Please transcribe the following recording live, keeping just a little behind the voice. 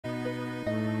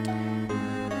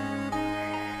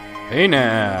Hey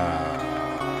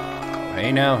now.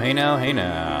 Hey now, hey now, hey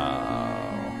now.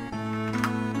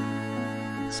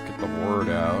 Let's get the word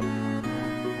out.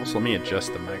 Also, let me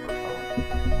adjust the microphone.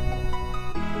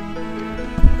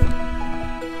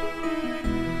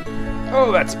 Oh,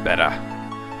 that's better.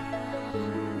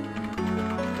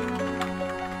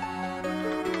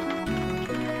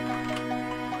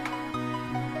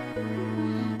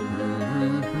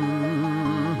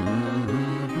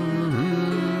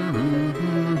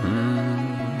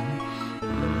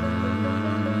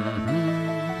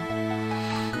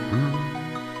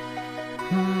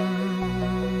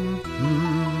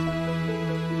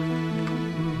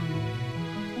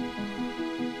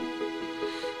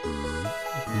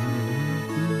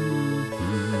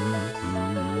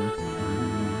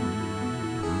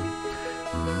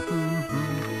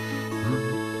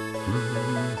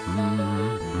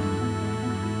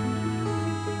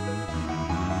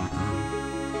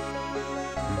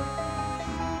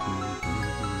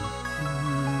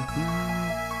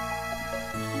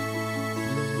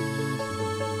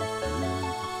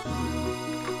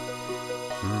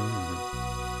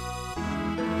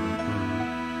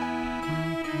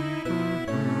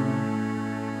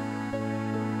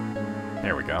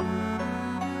 There we go.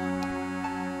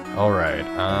 All right.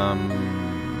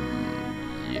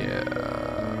 Yeah.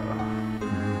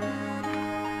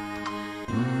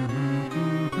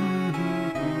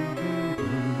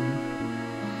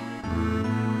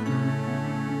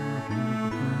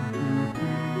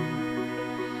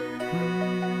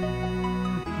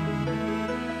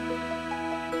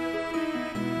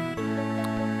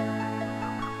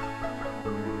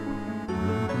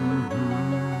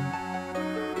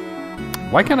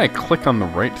 Why can't I click on the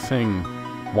right thing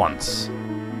once?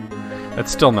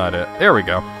 That's still not it. There we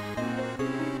go.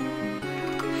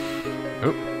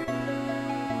 Oop.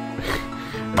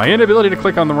 My inability to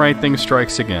click on the right thing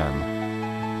strikes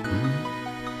again.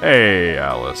 Hey,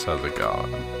 Alice, how's it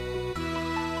going?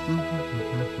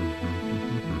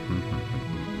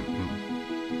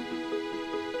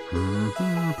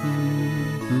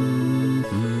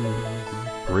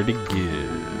 Pretty good.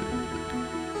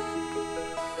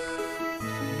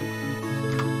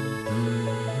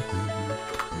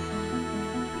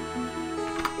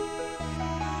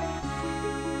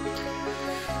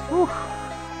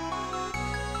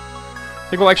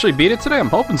 Think we'll actually beat it today? I'm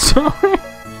hoping so.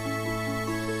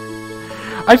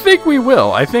 I think we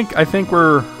will. I think we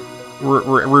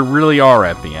really are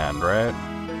at the end, right?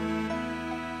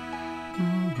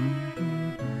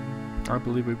 I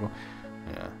believe we will.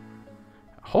 Yeah.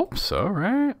 I hope so,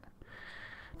 right?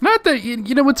 Not that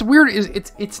you know what's weird is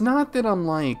it's not that I'm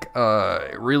like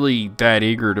really that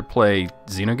eager to play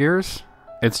Xenogears.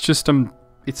 It's just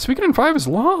Suikoden 5 is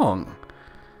long.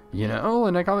 You know,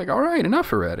 and I got like, all right,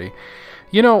 enough already.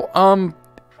 You know,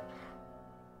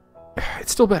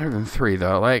 it's still better than 3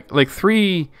 though. Like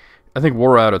 3, I think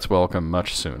wore out its welcome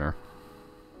much sooner.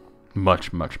 Much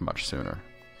sooner.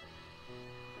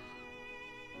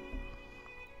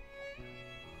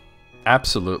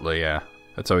 Absolutely, yeah.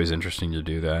 That's always interesting to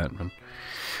do that.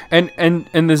 And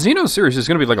the Xeno series is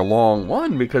going to be like a long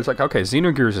one because like okay,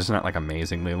 Xenogears is not like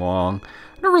amazingly long.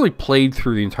 I never really played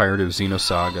through the entirety of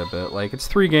Xenosaga, but like it's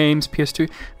 3 games,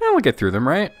 PS2. I'll get through them,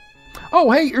 right?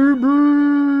 Oh, hey,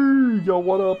 Uber! Yo,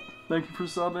 what up? Thank you for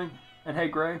subbing. And hey,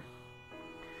 Gray.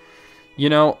 You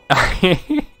know,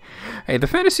 hey, the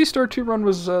Phantasy Star 2 run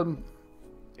was,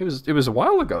 it was a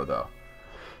while ago, though.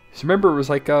 So remember, it was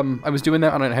like, I was doing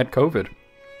that when I had COVID.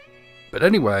 But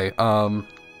anyway,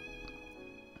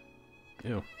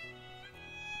 ew.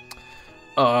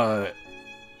 But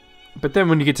then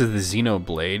when you get to the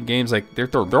Xenoblade games, like,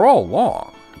 they're all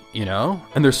long. You know,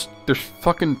 and there's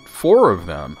fucking 4 of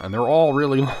them, and they're all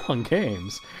really long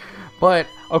games. But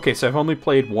okay, so I've only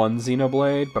played one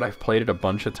Xenoblade, but I've played it a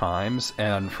bunch of times,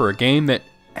 and for a game that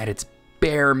at its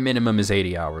bare minimum is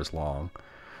 80 hours long,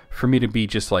 for me to be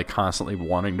just like constantly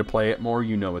wanting to play it more,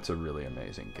 you know, it's a really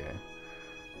amazing game.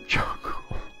 Joe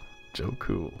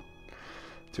Cool.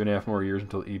 2.5 more years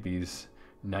until EB's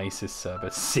nicest sub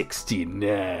at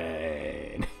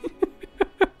 69.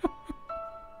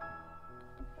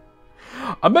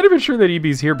 I'm not even sure that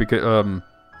EB's here because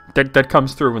that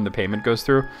comes through when the payment goes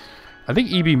through. I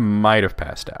think EB might have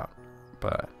passed out,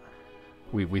 but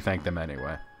we thank them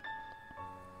anyway.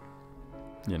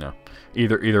 You know,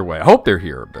 either way. I hope they're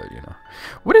here, but you know,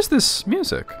 what is this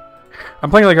music?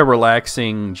 I'm playing like a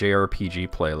relaxing JRPG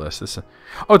playlist.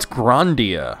 Oh, it's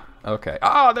Grandia. Okay.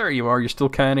 Oh, there you are. You're still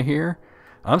kind of here.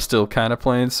 I'm still kind of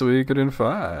playing Suikoden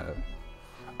 5.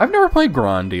 I've never played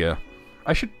Grandia.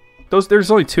 I should.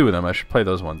 There's only 2 of them. I should play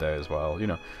those one day as well. You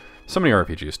know, so many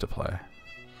RPGs to play.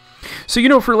 So, you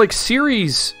know, for like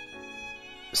series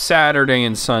Saturday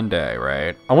and Sunday,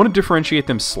 right? I want to differentiate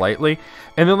them slightly.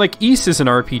 And then like East is an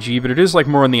RPG, but it is like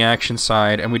more on the action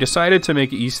side. And we decided to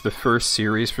make East the first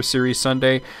series for Series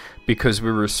Sunday because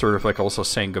we were sort of like also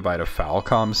saying goodbye to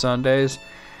Falcom Sundays.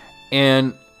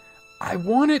 And I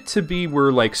want it to be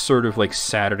where like sort of like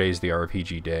Saturday's the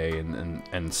RPG day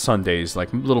and Sunday's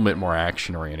like a little bit more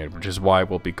action oriented, which is why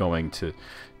we'll be going to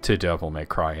Devil May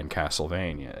Cry and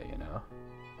Castlevania, you know.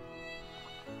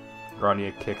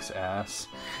 Grandia kicks ass.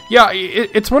 Yeah,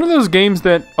 it's one of those games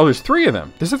that... Oh, there's 3 of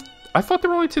them. I thought there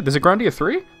were only 2. There's a Grandia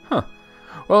 3? Huh.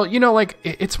 Well, you know, like,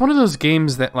 it's one of those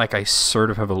games that, like, I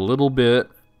sort of have a little bit...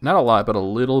 Not a lot, but a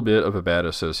little bit of a bad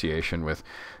association with.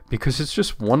 Because it's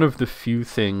just one of the few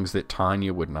things that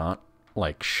Tanya would not,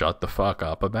 like, shut the fuck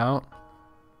up about.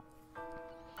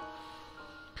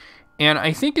 And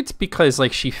I think it's because,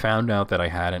 like, she found out that I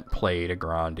hadn't played a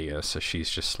Grandia, so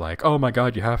she's just like, oh my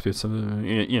god, you have to, it's,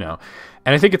 you know.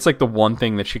 And I think it's, like, the one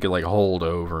thing that she could, like, hold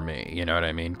over me, you know what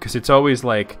I mean? Because it's always,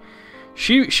 like,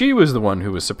 she was the one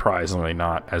who was surprisingly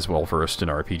not as well-versed in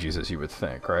RPGs as you would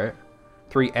think, right?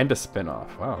 3 and a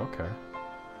spin-off. Wow, okay.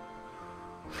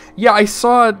 Yeah, I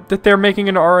saw that they're making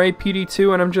an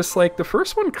RAPD2, and I'm just like, the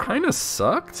first one kind of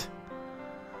sucked.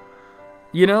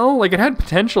 You know? Like, it had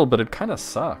potential, but it kind of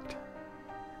sucked.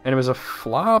 And it was a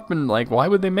flop, and, like, why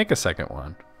would they make a second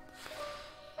one?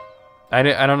 I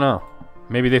don't know.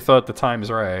 Maybe they thought the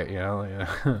time's right, you know?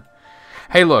 Yeah.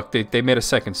 Hey, look, they made a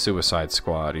second Suicide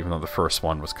Squad, even though the first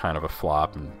one was kind of a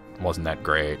flop and wasn't that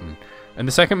great, and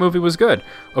the second movie was good.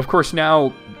 Of course,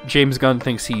 now James Gunn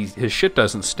thinks his shit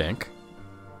doesn't stink,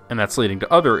 and that's leading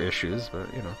to other issues,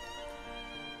 but, you know.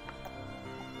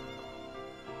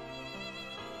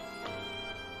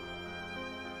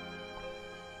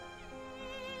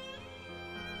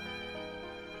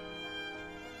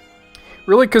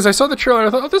 Really? Because I saw the trailer and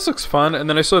I thought, oh, this looks fun, and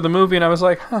then I saw the movie and I was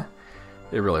like, huh,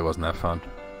 it really wasn't that fun.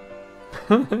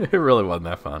 It really wasn't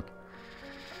that fun.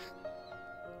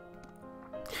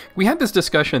 We had this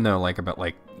discussion, though, like, about,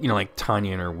 like, you know, like,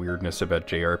 Tanya and her weirdness about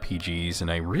JRPGs,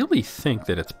 and I really think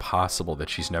that it's possible that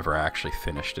she's never actually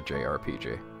finished a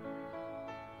JRPG.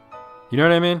 You know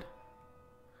what I mean?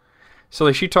 So,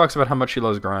 like, she talks about how much she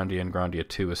loves Grandia, and Grandia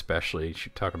 2 especially. She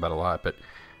talk about a lot, but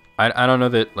I don't know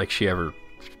that, like, she ever,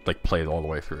 like, played all the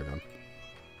way through them.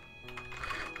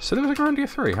 So there was a Grandia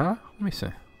 3, huh? Let me see.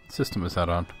 What system was that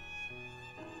on?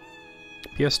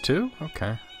 PS2?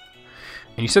 Okay.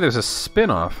 And you said there's a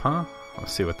spin-off, huh?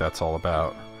 Let's see what that's all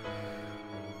about.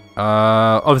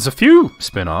 Oh, there's a few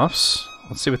spin-offs.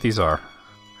 Let's see what these are.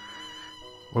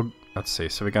 Well, let's see.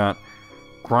 So we got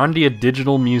Grandia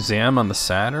Digital Museum on the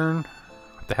Saturn.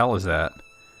 What the hell is that?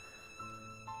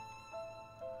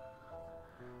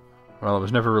 Well, it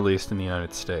was never released in the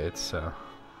United States, so...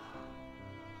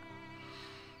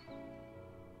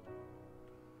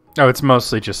 Oh, it's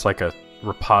mostly just like a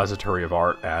repository of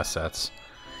art assets.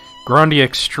 Grandia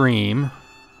Extreme.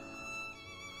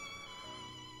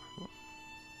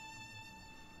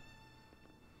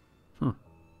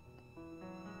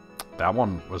 That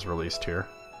one was released here.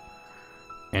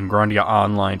 And Grandia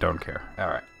Online, don't care.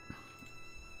 Alright.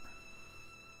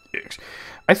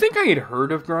 I think I had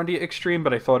heard of Grandia Extreme,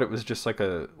 but I thought it was just like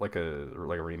a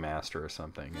remaster or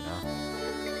something, you know?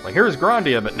 Like, here's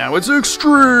Grandia, but now it's Extreme!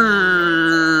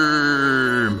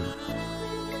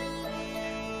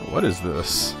 What is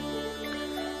this?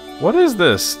 What is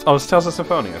this? Oh, it's Tales of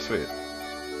Symphonia, sweet.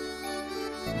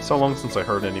 It's so long since I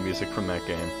heard any music from that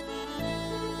game.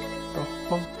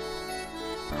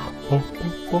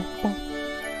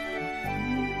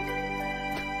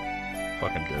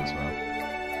 Fucking gives, man.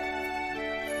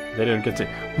 They didn't get to...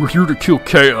 We're here to kill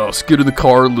chaos. Get in the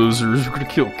car, losers. We're gonna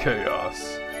kill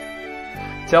chaos.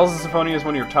 Tales of Symphonia is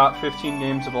one of your top 15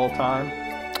 games of all time.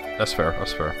 That's fair,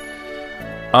 that's fair.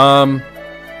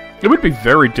 It would be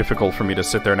very difficult for me to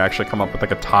sit there and actually come up with, like,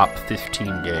 a top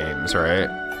 15 games, right?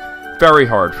 Very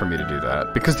hard for me to do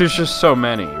that, because there's just so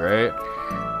many, right?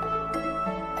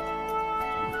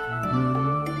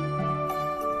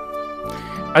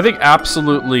 I think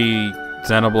absolutely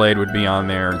Xenoblade would be on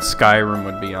there, and Skyrim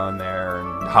would be on there,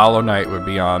 and Hollow Knight would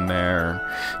be on there.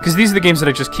 Because these are the games that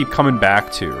I just keep coming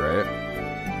back to, right?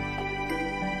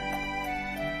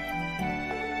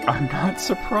 I'm not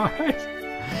surprised.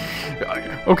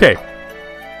 Okay.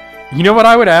 You know what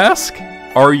I would ask?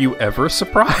 Are you ever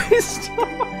surprised?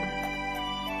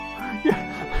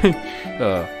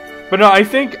 Yeah. But no, I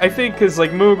think because,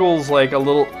 like, Moogle's, like, a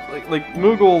little... Like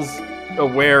Moogle's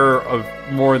aware of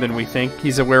more than we think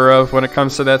he's aware of when it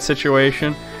comes to that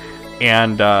situation.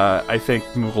 And, I think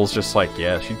Moogle's just like,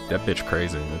 yeah, that bitch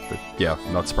crazy. Yeah,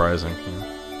 not surprising. Yeah.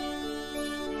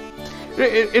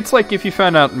 It's like if you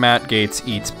found out Matt Gaetz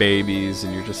eats babies,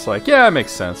 and you're just like, yeah, it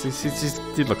makes sense.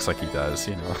 He looks like he does,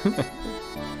 you know.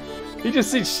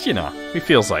 He's, you know, he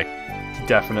feels like he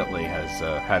definitely has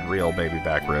had real baby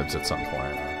back ribs at some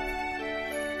point.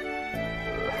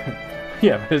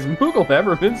 Yeah, but has Moogle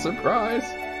ever been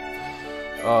surprised?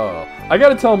 Oh, I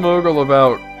gotta tell Moogle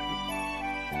about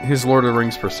his Lord of the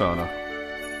Rings persona.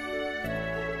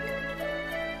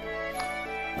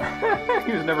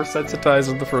 He was never sensitized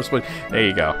in the first one. There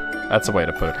you go. That's the way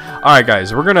to put it. All right,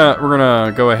 guys, we're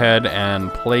gonna go ahead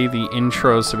and play the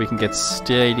intro so we can get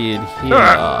started here.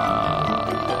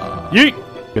 Yeet!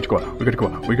 We got to go out. We got to go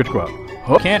out. We got to go out.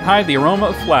 Oh. Can't hide the aroma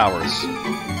of flowers.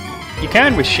 You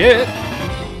can with shit.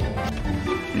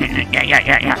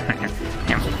 Yeah.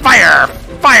 Fire!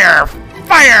 Fire!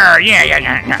 Fire!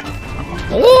 Yeah.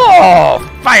 Oh,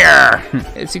 fire!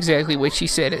 That's exactly what she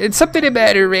said. It's something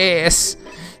about her ass.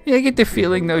 I get the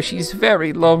feeling, though, she's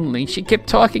very lonely. She kept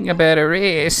talking about her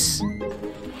ass.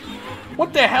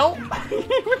 What the hell?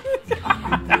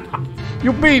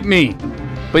 You beat me.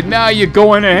 But now you're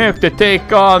going to have to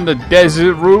take on the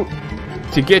desert route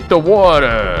to get the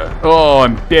water. Oh,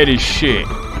 I'm dead as shit.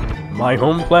 My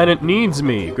home planet needs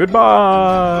me.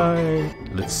 Goodbye.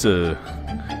 Let's,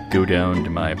 go down to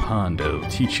my pond. I'll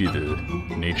teach you the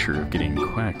nature of getting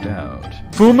quacked out.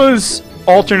 Fuma's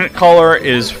alternate color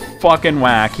is fucking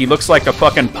whack. He looks like a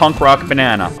fucking punk rock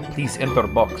banana. Please enter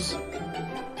box.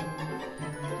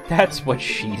 That's what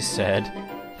she said.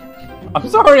 I'm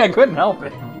sorry, I couldn't help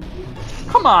it.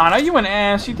 Come on, are you an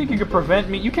ass? You think you could prevent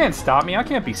me? You can't stop me. I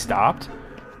can't be stopped.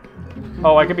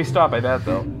 Oh, I can be stopped by that,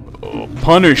 though. Oh,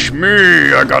 punish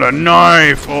me! I got a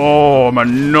knife! Oh, I'm a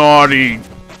naughty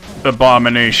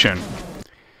abomination.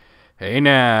 Hey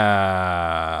now.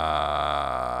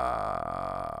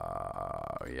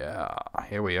 Yeah,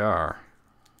 here we are.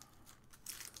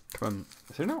 Come on.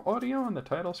 Is there no audio on the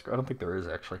title screen? I don't think there is,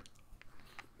 actually.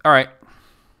 Alright.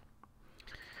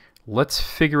 Let's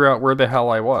figure out where the hell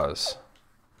I was.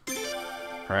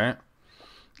 Right?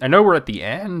 I know we're at the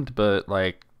end, but,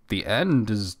 like, the end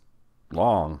is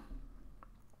long.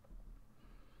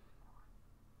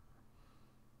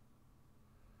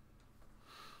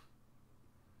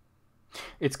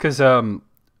 It's because of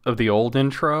the old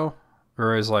intro,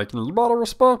 where it's like, you better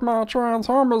respect my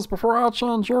Transformers before I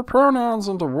change your pronouns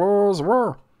into words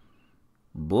were.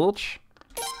 Bitch.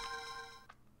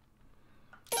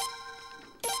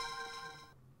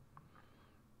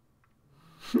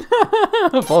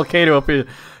 Volcano up here.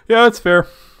 Yeah, that's fair.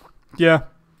 Yeah.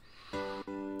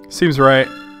 Seems right.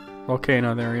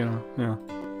 Volcano there, you know. Yeah.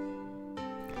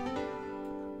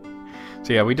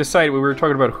 So yeah, we decided, we were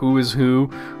talking about who is who,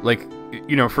 like,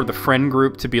 you know, for the friend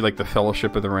group to be like the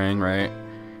Fellowship of the Ring, right?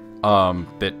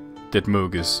 That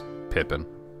Moog is Pippin.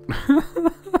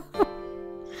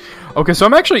 Okay, so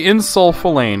I'm actually in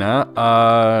Sulfalena.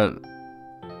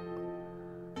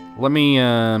 Let me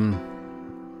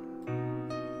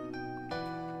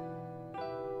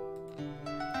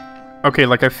okay,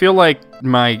 like I feel like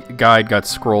my guide got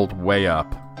scrolled way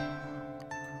up.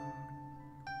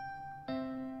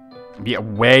 Yeah,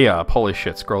 way up. Holy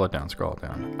shit, scroll it down, scroll it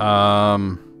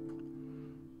down.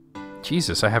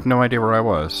 Jesus, I have no idea where I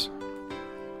was.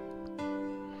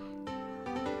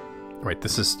 Wait,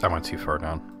 this is... I went too far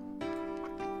down.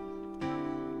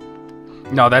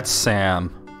 No, that's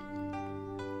Sam.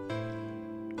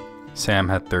 Sam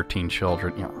had 13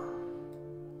 children. Yeah.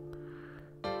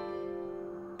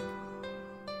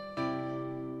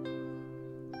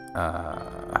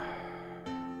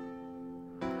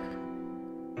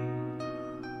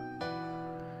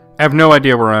 I have no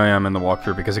idea where I am in the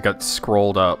walkthrough because it got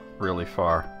scrolled up really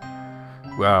far.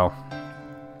 Wow.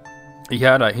 He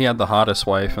had the hottest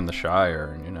wife in the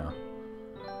Shire, and you know.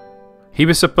 He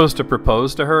was supposed to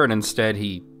propose to her, and instead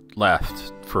he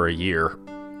left for a year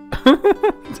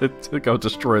to go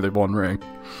destroy the One Ring.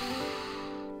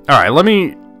 All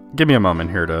right, give me a moment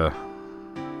here to.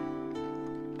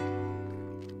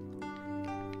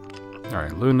 All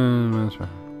right, Luna.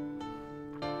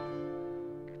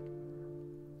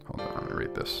 Hold on, let me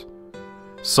read this.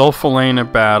 Sulfalena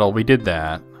battle. We did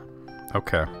that.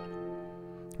 Okay.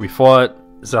 We fought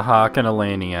Zahak and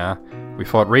Elenia. We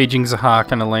fought Raging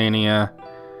Zahak and Elenia.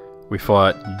 We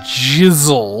fought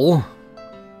Jizzle.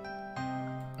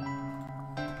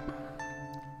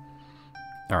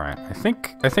 Alright, I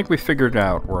think we figured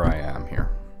out where I am here.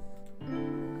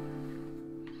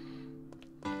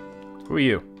 Who are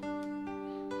you?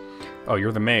 Oh,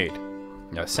 you're the maid.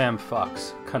 Yeah, Sam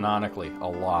fucks, canonically, a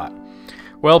lot.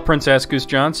 Well, Prince Ascus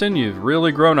Johnson, you've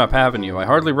really grown up, haven't you? I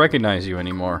hardly recognize you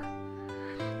anymore.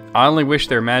 I only wish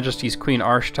their majesties Queen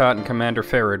Arshtat and Commander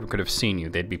Farid could have seen you.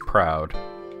 They'd be proud.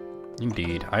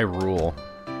 Indeed, I rule.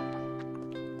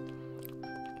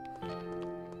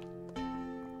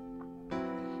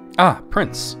 Ah,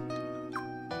 Prince.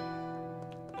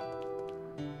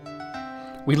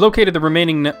 We located the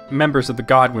remaining members of the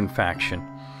Godwin faction.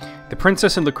 The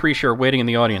princess and Lucretia are waiting in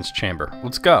the audience chamber.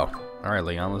 Let's go. Alright,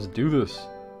 Leon, let's do this.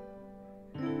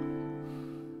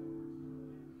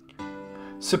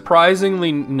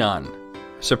 Surprisingly none.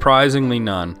 Surprisingly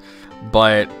none.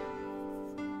 But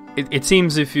it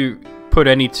seems if you put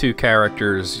any two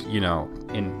characters, you know,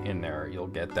 in there, you'll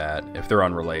get that. If they're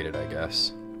unrelated, I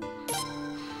guess.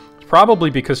 Probably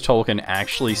because Tolkien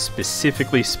actually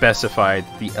specifically specified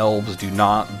the elves do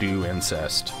not do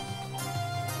incest.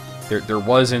 There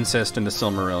was incest in the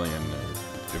Silmarillion.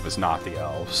 It was not the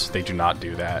elves. They do not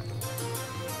do that.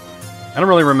 I don't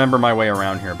really remember my way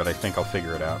around here, but I think I'll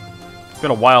figure it out. It's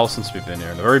been a while since we've been here.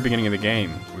 In the very beginning of the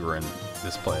game, we were in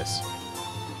this place.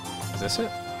 Is this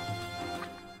it?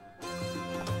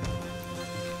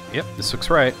 Yep, this looks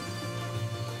right.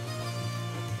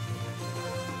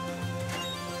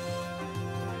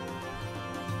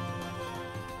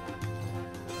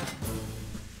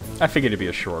 I figured it'd be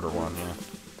a shorter one, yeah.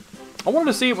 I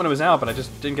wanted to see it when it was out, but I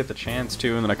just didn't get the chance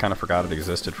to, and then I kind of forgot it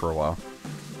existed for a while.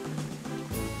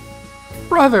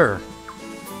 Brother!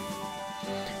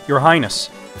 Your Highness,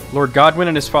 Lord Godwin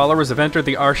and his followers have entered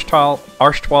the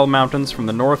Arshtwal Mountains from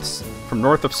north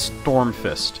of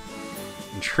Stormfist.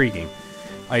 Intriguing.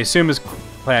 I assume his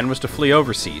plan was to flee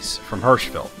overseas, from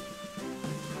Hirschville.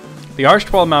 The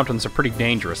Arshtwal Mountains are pretty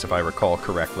dangerous, if I recall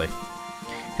correctly.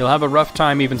 He'll have a rough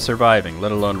time even surviving,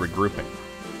 let alone regrouping.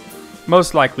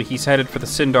 Most likely he's headed for the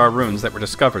Sindar ruins that were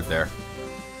discovered there.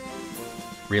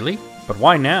 Really? But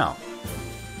why now?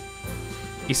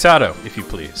 Isato, if you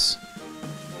please.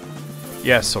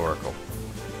 Yes, Oracle.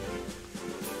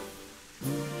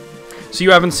 So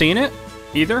you haven't seen it?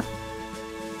 Either?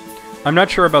 I'm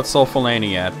not sure about Sulfalane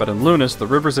yet, but in Lunas the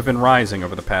rivers have been rising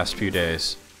over the past few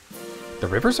days. The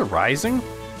rivers are rising?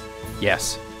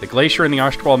 Yes. The glacier in the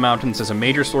Arshtwal Mountains is a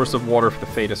major source of water for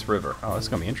the Fadus River. Oh, that's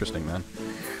going to be interesting, then.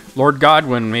 Lord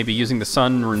Godwin may be using the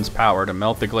Sun Rune's power to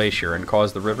melt the glacier and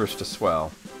cause the rivers to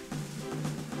swell.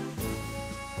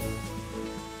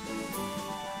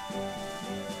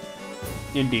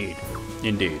 Indeed.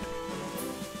 Indeed.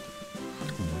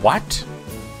 What?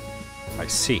 I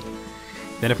see.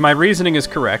 Then if my reasoning is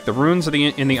correct, the runes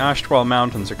in the Arshtwal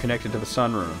Mountains are connected to the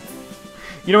Sun Rune.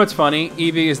 You know what's funny,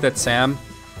 Evie, is that Sam,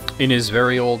 in his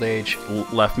very old age,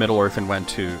 left Middle-earth and went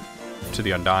to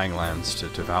the Undying Lands, to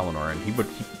Valinor, and he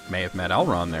may have met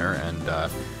Elrond there,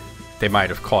 and they might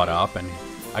have caught up, and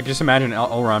I just imagine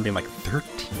Elrond being like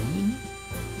 13?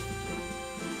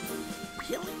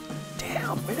 Really?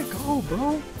 Damn, way to go,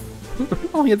 bro.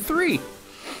 Only had 3.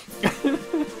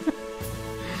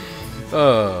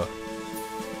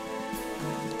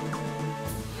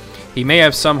 He may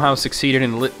have somehow succeeded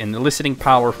in eliciting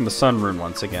power from the Sun Rune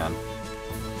once again.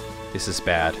 This is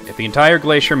bad. If the entire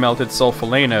glacier melted,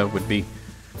 Sulfalena would be...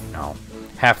 No.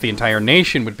 Half the entire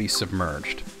nation would be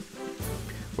submerged.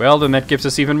 Well, then that gives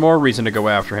us even more reason to go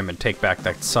after him and take back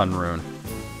that Sun Rune.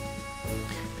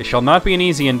 This shall not be an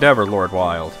easy endeavor, Lord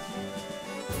Wild.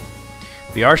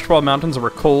 The Arshtwal Mountains are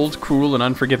a cold, cruel, and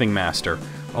unforgiving master.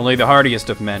 Only the hardiest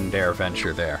of men dare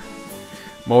venture there.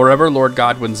 Moreover, Lord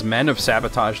Godwin's men have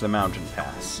sabotaged the mountain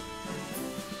pass.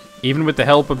 Even with the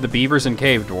help of the beavers and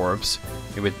cave dwarves,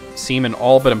 it would seem an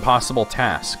all but impossible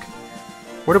task.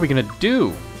 What are we going to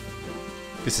do?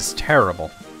 This is terrible.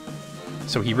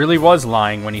 So he really was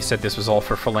lying when he said this was all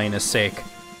for Falena's sake.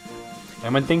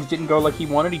 And when things didn't go like he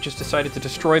wanted, he just decided to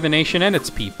destroy the nation and its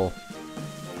people.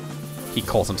 He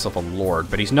calls himself a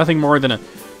lord, but he's nothing more than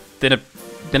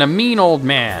a mean old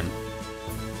man.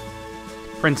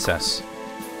 Princess.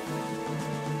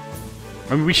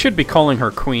 I mean, we should be calling her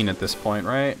queen at this point,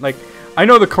 right? Like, I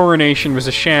know the coronation was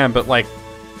a sham, but, like,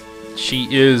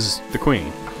 she is the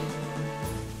queen.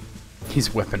 He's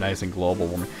weaponizing global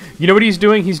warming. You know what he's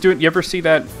doing? You ever see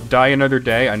that Die Another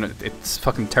Day? I know it's a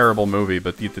fucking terrible movie,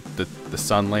 but the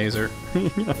sun laser.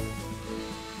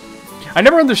 I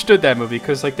never understood that movie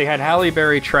because, like, they had Halle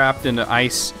Berry trapped in the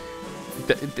ice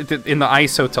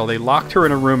hotel. They locked her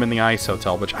in a room in the ice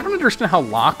hotel, which I don't understand how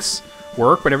locks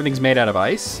work when everything's made out of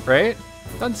ice, right?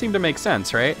 Doesn't seem to make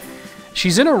sense, right?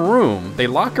 She's in a room. They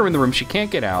lock her in the room. She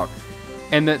can't get out.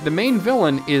 And the main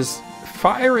villain is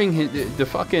firing the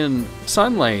fucking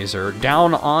sun laser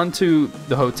down onto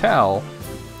the hotel,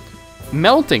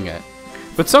 melting it.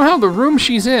 But somehow the room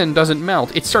she's in doesn't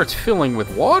melt. It starts filling with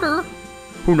water.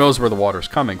 Who knows where the water's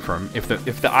coming from? If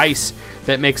the ice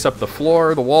that makes up the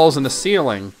floor, the walls, and the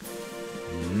ceiling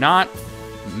not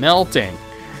melting,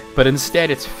 but instead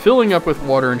it's filling up with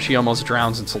water and she almost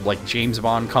drowns until like James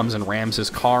Bond comes and rams his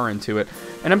car into it.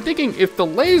 And I'm thinking, if the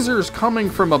laser's coming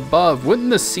from above,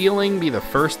 wouldn't the ceiling be the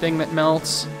first thing that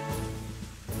melts?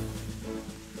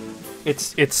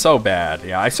 It's so bad.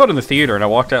 Yeah, I saw it in the theater and I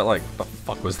walked out like, the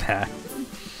fuck was that?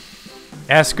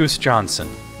 Ask Goose Johnson.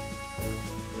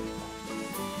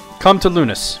 Come to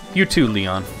Lunas. You too,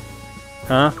 Leon.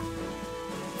 Huh?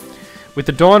 With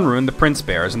the Dawn Rune the Prince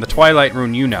bears and the Twilight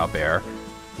Rune you now bear,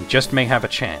 we just may have a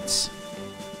chance.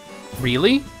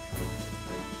 Really?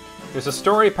 There's a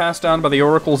story passed down by the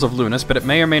oracles of Lunas, but it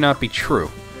may or may not be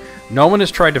true. No one has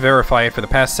tried to verify it for the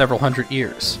past several hundred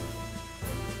years.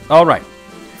 Alright.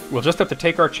 We'll just have to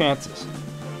take our chances.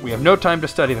 We have no time to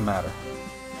study the matter.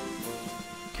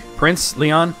 Prince,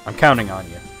 Leon, I'm counting on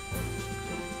you.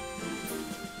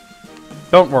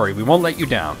 Don't worry, we won't let you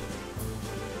down.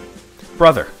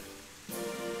 Brother,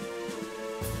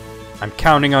 I'm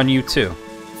counting on you too.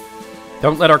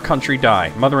 Don't let our country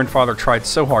die. Mother and father tried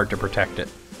so hard to protect it.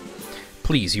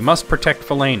 Please, you must protect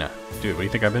Felena. Dude, what do you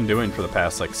think I've been doing for the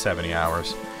past, like, 70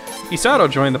 hours? Isato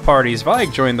joined the party,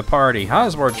 Zweig joined the party,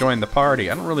 Haswar joined the party.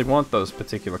 I don't really want those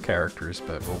particular characters,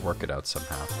 but we'll work it out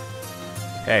somehow.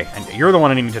 Hey, and you're the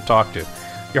one I need to talk to.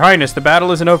 Your Highness, the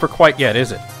battle isn't over quite yet,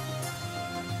 is it?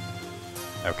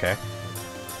 Okay.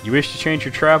 You wish to change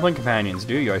your traveling companions,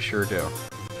 do you? I sure do.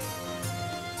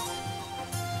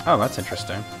 Oh, that's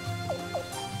interesting.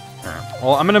 Alright.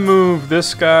 Well, I'm gonna move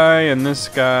this guy and this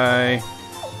guy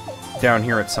down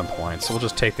here at some point, so we'll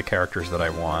just take the characters that I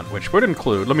want, which would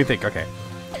include, let me think, okay.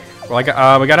 Well, we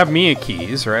gotta have Mia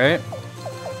keys, right?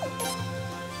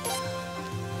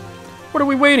 What are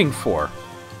we waiting for?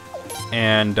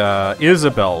 And,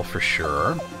 Isabel for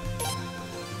sure.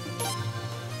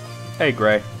 Hey,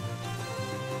 Gray.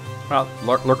 Well,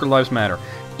 lurker lives matter.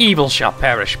 Evil shall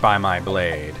perish by my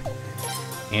blade.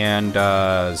 And,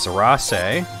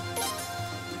 Zarase.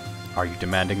 Are you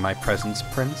demanding my presence,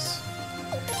 Prince?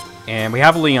 And we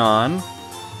have Leon.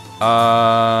 So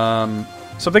I'm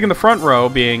thinking the front row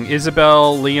being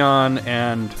Isabel, Leon,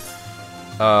 and,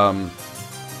 I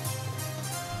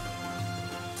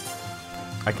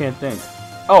can't think.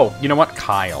 Oh, you know what?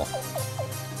 Kyle.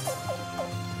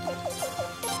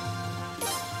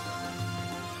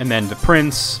 And then the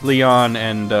Prince, Leon,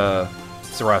 and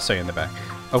Zarase in the back.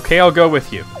 Okay, I'll go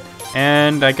with you.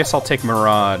 And I guess I'll take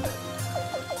Murad.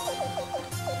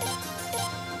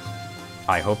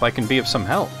 I hope I can be of some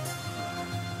help.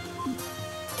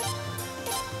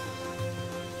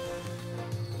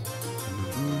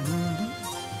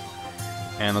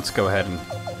 And let's go ahead and...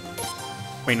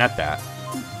 Wait, not that.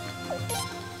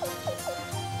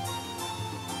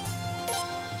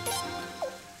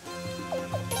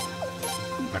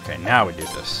 Okay, now we do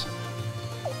this.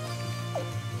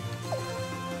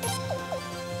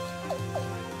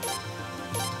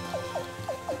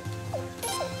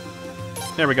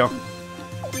 There we go.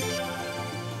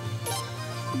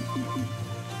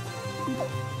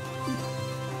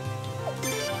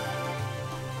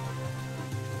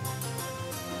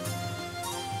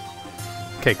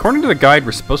 Okay, according to the guide,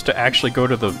 we're supposed to actually go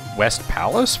to the West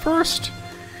Palace first.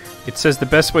 It says the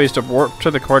best way is to warp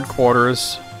to the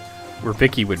headquarters where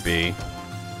Vicky would be,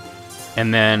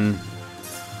 and then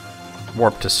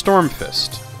warp to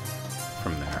Stormfist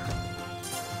from there.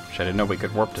 Which I didn't know we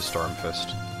could warp to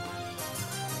Stormfist.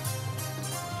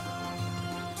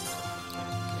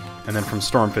 And then from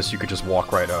Stormfist you could just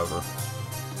walk right over.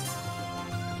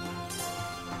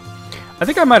 I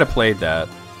think I might have played that.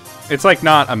 It's like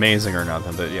not amazing or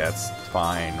nothing, but yeah, it's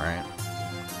fine, right?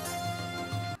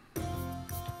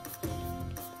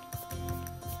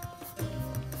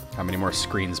 How many more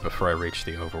screens before I reach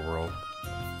the overworld?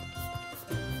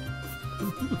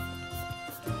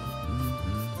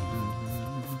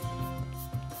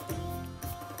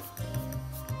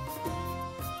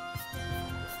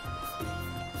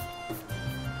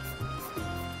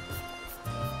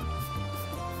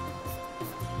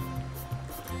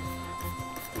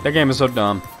 That game is so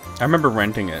dumb. I remember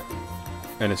renting it,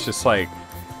 and it's just like...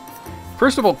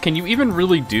 First of all, can you even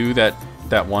really do that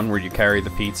one where you carry the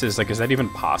pizzas? Like, is that even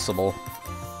possible?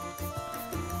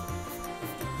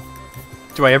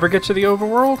 Do I ever get to the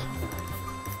overworld?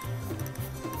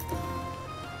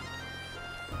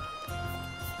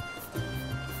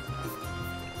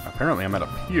 Apparently I'm at a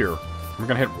pier. We're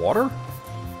gonna hit water?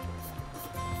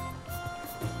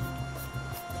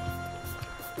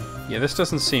 Yeah, this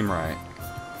doesn't seem right.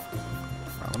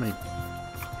 Let me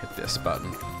hit this button.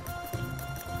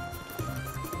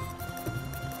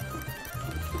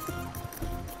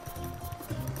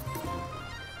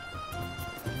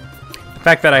 The The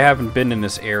fact that I haven't been in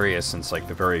this area since like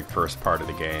the very first part of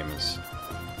the game has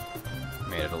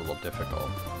made it a little difficult.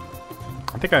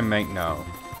 I think I might know,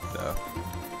 though.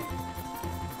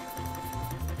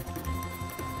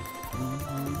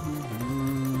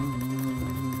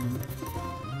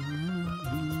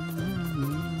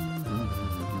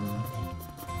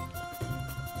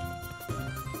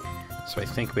 So I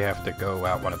think we have to go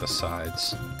out one of the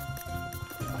sides.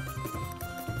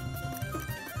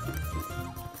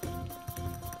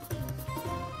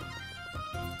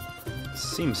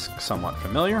 Seems somewhat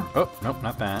familiar. Oh, nope,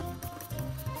 not that.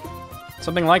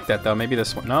 Something like that, though. Maybe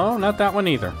this one. No, not that one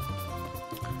either.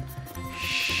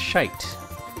 Shite.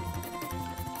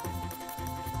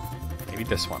 Maybe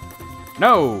this one.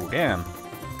 No, damn.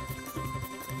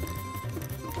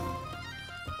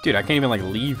 Dude, I can't even, like,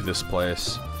 leave this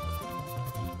place.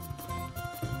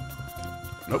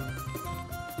 Nope.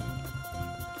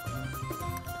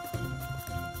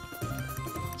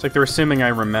 It's like they're assuming I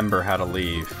remember how to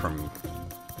leave from,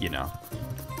 you know,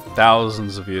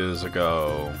 thousands of years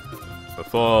ago.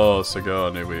 Before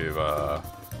Sigourney Weaver.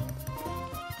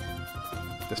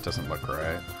 This doesn't look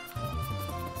right.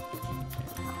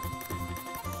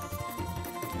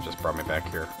 It just brought me back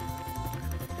here.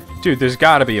 Dude, there's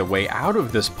gotta be a way out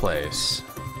of this place.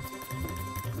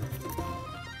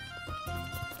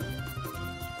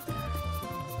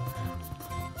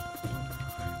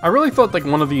 I really thought like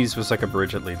one of these was like a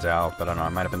bridge that leads out, but I don't know, I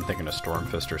might have been thinking of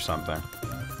Stormfist or something.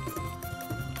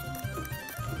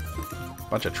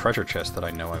 Bunch of treasure chests that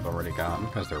I know I've already gotten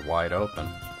because they're wide open.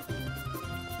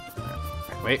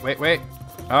 Wait, wait, wait.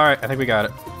 Alright, I think we got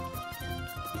it.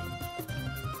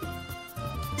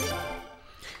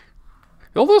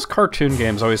 All those cartoon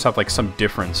games always have like some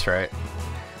difference, right?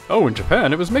 Oh, in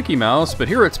Japan it was Mickey Mouse, but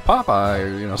here it's Popeye,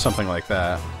 or, you know, something like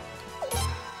that.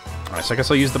 Alright, so I guess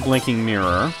I'll use the blinking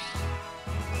mirror.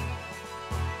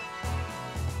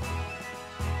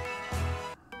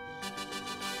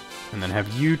 And then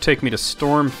have you take me to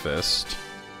Stormfist.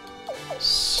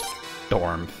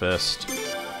 Stormfist.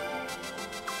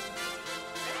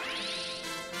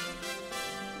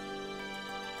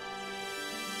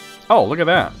 Oh, look at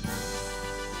that.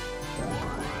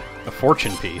 A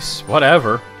fortune piece.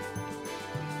 Whatever.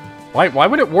 Why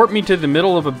would it warp me to the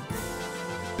middle of a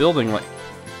building like...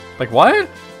 Like, what?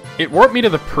 It warped me to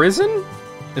the prison?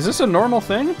 Is this a normal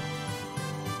thing?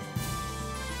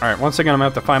 Alright, once again, I'm gonna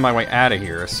have to find my way out of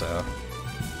here, so...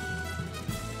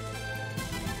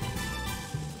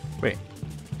 Wait.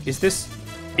 Is this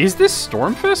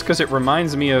Stormfist? Because it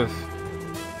reminds me of...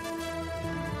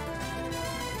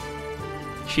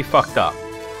 She fucked up.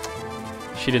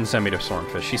 She didn't send me to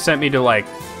Stormfist. She sent me to, like,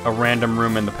 a random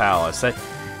room in the palace.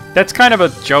 That's kind of a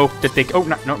joke that they... Oh,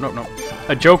 no.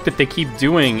 A joke that they keep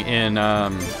doing in,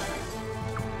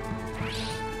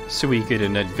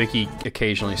 Suikoden that Vicky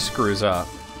occasionally screws up.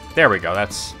 There we go,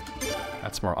 that's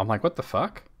more... I'm like, what the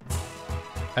fuck?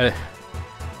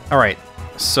 Alright,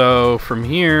 so from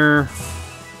here...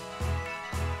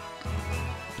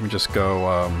 Let me just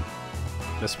go,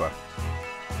 this way.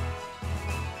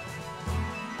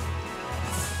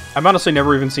 I've honestly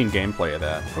never even seen gameplay of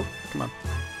that. Oh, come on.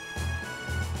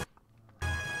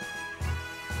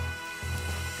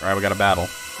 Alright, we got a battle.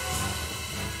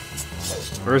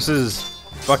 Versus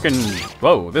fucking...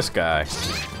 Whoa, this guy.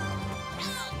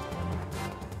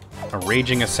 A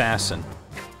raging assassin.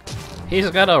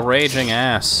 He's got a raging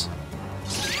ass.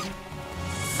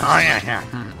 Oh, yeah.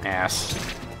 Ass.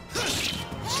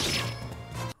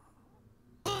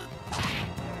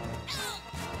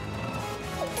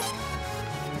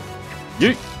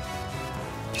 Yeet!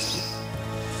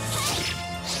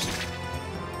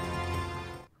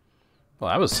 Well,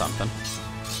 that was something.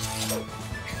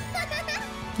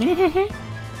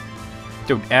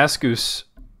 Dude, Askus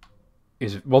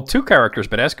is... Well, two characters,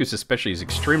 but Askus especially is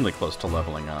extremely close to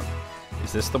leveling up.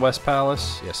 Is this the West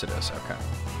Palace? Yes, it is. Okay.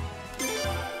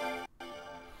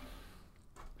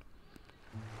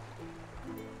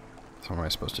 So what am I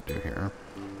supposed to do here?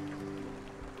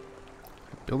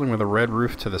 Building with a red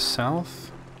roof to the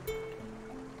south.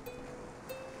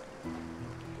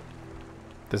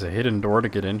 There's a hidden door to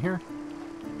get in here?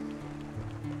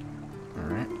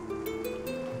 Alright.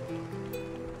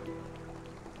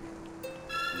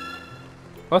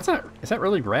 Well, that's not... Is that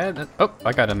really red? Oh,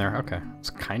 I got in there. Okay. It's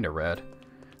kind of red.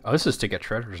 Oh, this is to get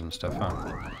treasures and stuff,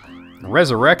 huh?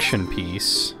 Resurrection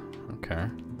piece. Okay.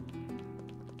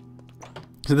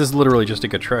 So this is literally just to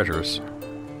get treasures.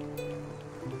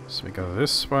 So we go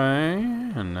this way,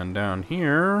 and then down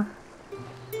here...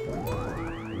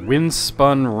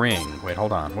 Windspun ring. Wait,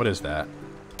 hold on. What is that?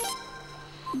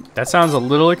 That sounds a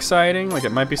little exciting, like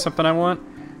it might be something I want.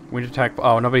 Wind attack.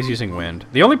 Oh, nobody's using wind.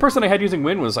 The only person I had using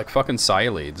wind was like fucking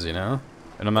Cyleads, you know?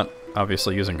 And I'm not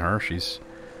obviously using her. She's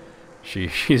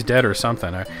dead or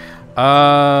something.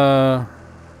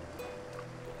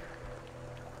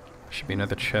 Should be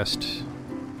another chest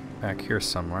back here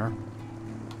somewhere.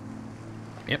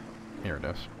 Yep, here it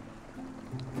is.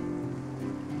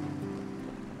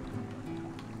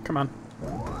 Come on.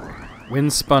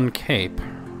 Windspun cape.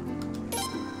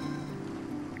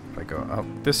 If I go out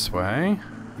this way.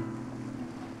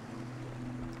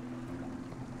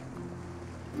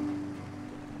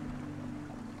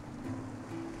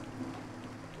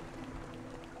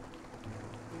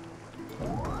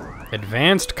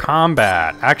 Advanced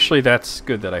combat. Actually, that's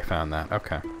good that I found that.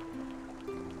 Okay.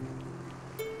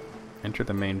 Enter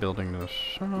the main building to the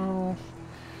south.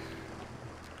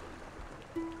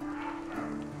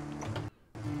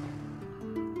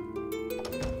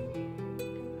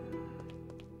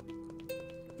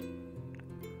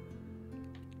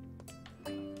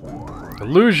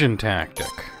 Illusion tactic.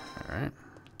 Alright.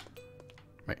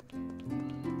 Wait.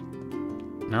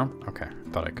 No? Okay.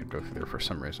 Thought I could go through there for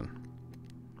some reason.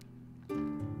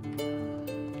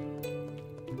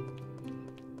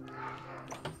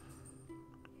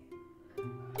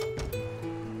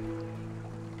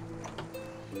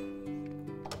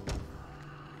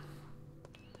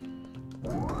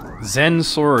 Zen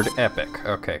Sword Epic.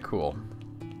 Okay, cool.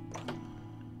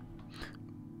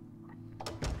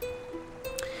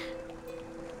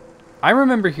 I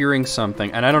remember hearing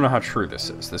something, and I don't know how true this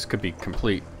is. This could be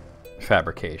complete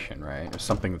fabrication, right? Or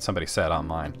something that somebody said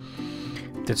online.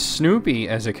 That Snoopy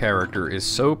as a character is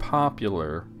so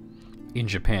popular in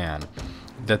Japan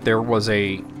that there was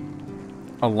a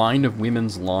line of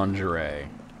women's lingerie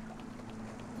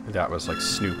that was like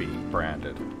Snoopy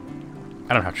branded.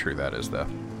 I don't know how true that is, though.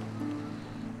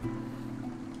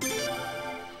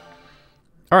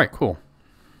 Alright, cool.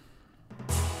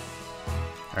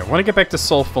 Alright, I want to get back to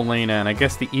Sulfalena, and I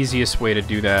guess the easiest way to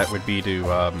do that would be to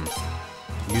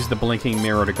use the blinking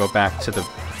mirror to go back to the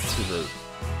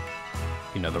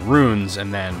you know, the runes,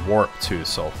 and then warp to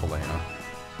Sulfalena.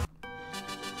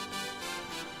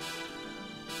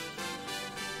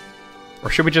 Or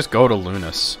should we just go to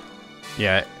Lunas?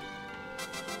 Yeah.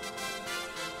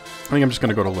 I think I'm just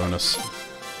gonna go to Lunas.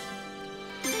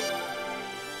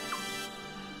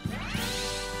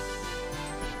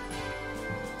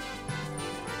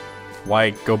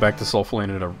 Why go back to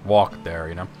Sulfalena to walk there,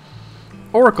 you know?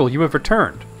 Oracle, you have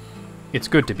returned. It's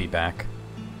good to be back.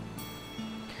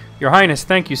 Your Highness,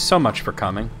 thank you so much for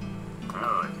coming.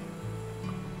 Good.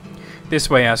 This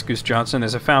way, Asgus Johnson,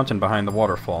 there's a fountain behind the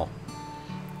waterfall.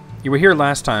 You were here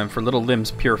last time for Little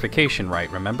Lim's purification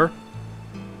rite, remember?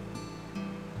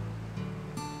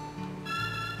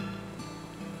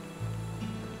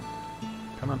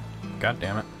 Come on. God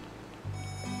damn it.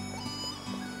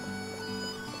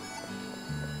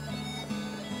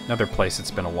 Another place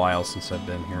it's been a while since I've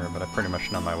been here, but I pretty much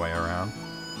know my way around.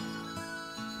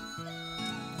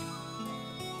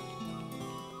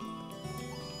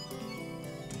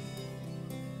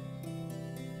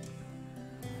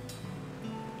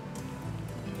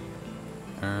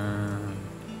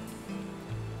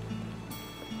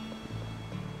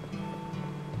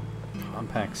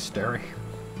 Compact stereo.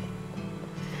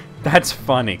 That's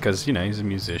funny, because, you know, he's a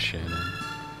musician.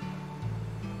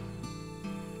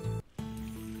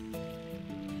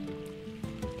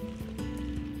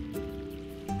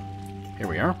 Here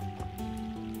we are.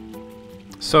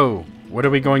 So, what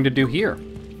are we going to do here?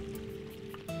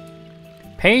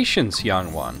 Patience,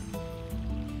 young one.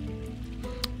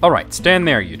 Alright, stand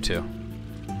there, you two.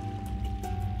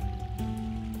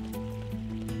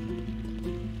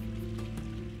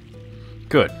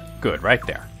 Good, good, right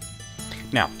there.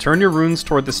 Now, turn your runes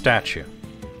toward the statue.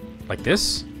 Like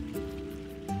this?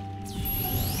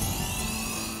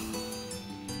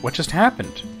 What just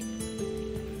happened?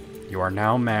 You are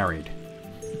now married.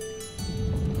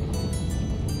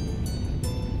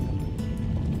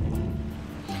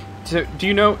 So, do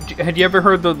you know, had you ever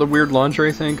heard the weird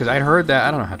lingerie thing? Because I'd heard that.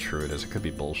 I don't know how true it is. It could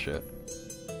be bullshit.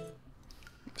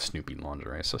 Snoopy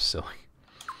lingerie, so silly.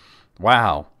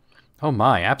 Wow. Oh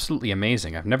my, absolutely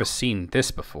amazing. I've never seen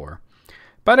this before.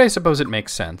 But I suppose it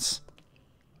makes sense.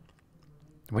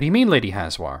 What do you mean, Lady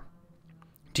Haswar?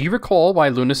 Do you recall why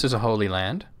Lunas is a holy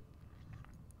land?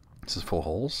 This is full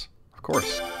holes? Of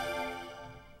course.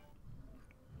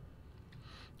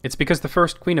 It's because the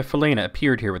first Queen of Falena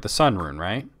appeared here with the Sun Rune,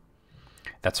 right?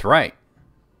 That's right.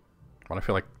 Well, I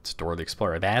feel like it's Dora the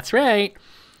Explorer. That's right.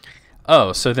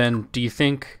 Oh, so then do you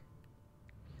think...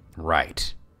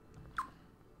 Right.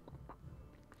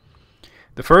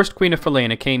 The first Queen of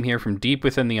Falena came here from deep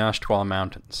within the Ashtwal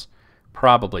Mountains.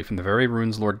 Probably from the very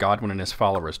runes Lord Godwin and his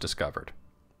followers discovered.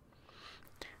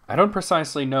 I don't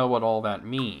precisely know what all that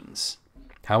means.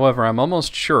 However, I'm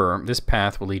almost sure this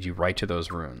path will lead you right to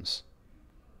those runes.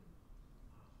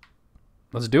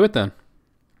 Let's do it then.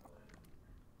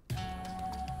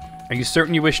 Are you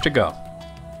certain you wish to go?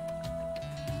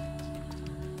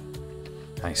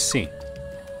 I see.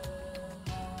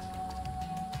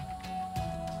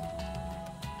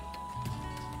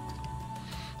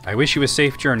 I wish you a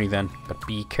safe journey then, but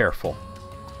be careful.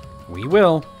 We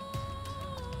will.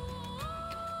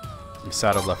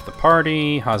 Misato left the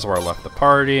party. Hazuar left the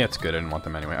party. That's good. I didn't want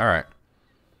them anyway. Alright.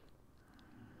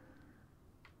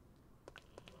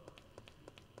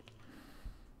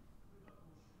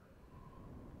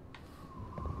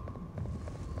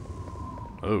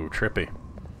 Oh, trippy.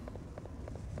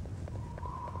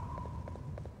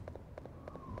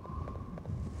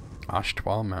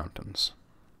 Ashtwal Mountains.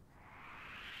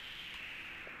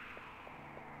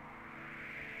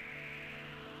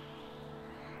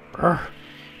 Brr.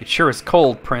 It sure is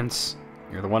cold, Prince.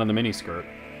 You're the one in the miniskirt.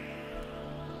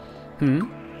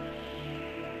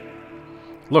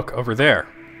 Look, over there.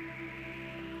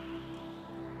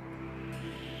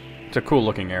 It's a cool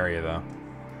looking area, though.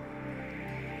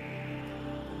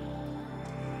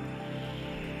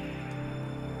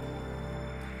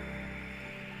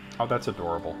 Oh, that's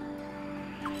adorable.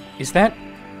 Is that...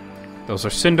 Those are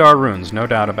Sindar runes, no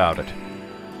doubt about it.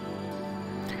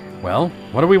 Well,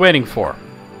 what are we waiting for?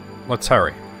 Let's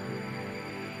hurry.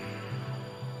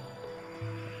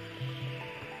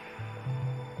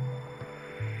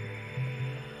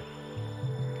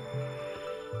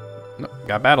 No,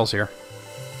 got battles here.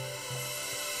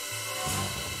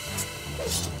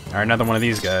 Alright, another one of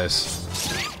these guys.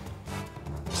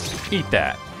 Eat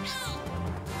that.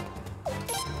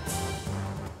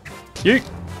 Yeet!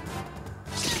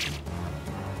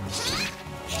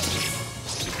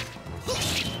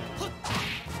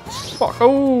 Fuck.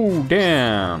 Oh,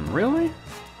 damn. Really?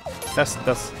 That's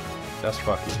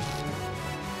fucky.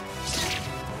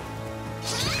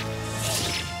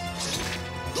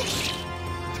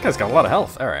 This guy's got a lot of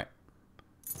health. Alright.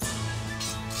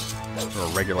 For a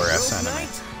regular ass enemy.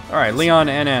 Alright, Leon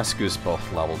and Askus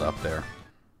both leveled up there.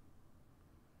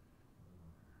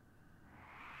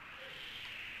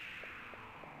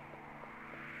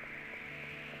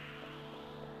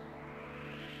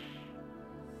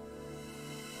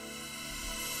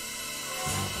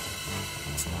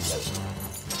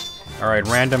 Alright,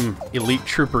 random elite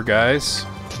trooper guys.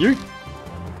 Yeet!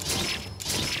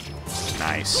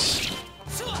 Nice.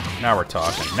 Now we're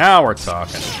talking. Now we're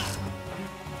talking.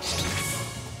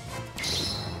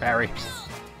 Barry.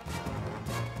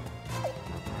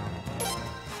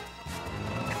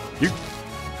 Yeet!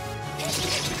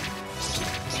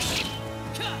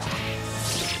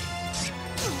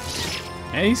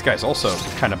 And these guys also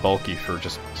kind of bulky for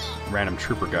just random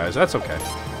trooper guys. That's okay.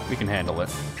 We can handle it.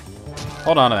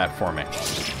 Hold on to that for me.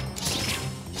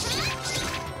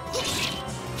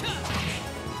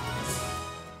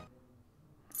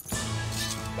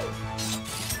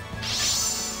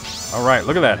 Alright,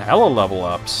 look at that. Hella level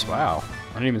ups. Wow.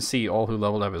 I didn't even see all who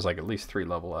leveled up. It was like at least 3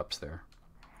 level ups there.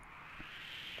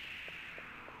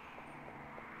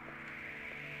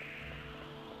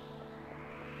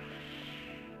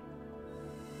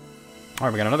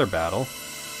 Alright, we got another battle.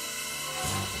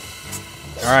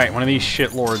 Alright, one of these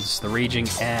shitlords, the Raging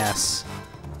Ass.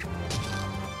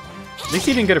 At least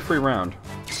he didn't get a free round.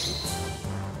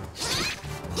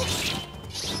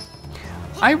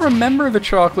 I remember the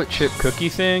chocolate chip cookie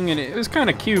thing, and it was kind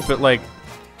of cute, but like,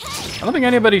 I don't think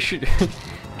anybody should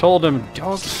told him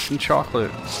dogs and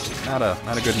chocolate, not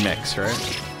a good mix,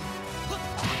 right?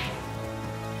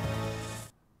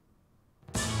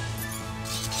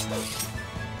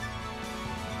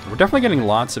 We're definitely getting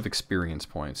lots of experience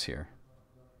points here.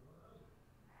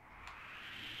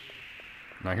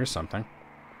 Now here's something.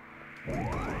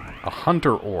 A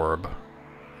hunter orb.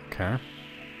 Okay.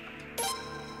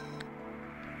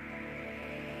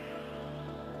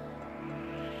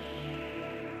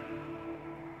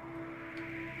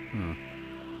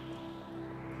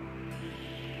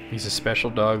 He's a special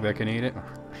dog that can eat it?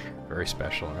 Very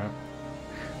special, right?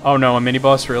 Oh no, a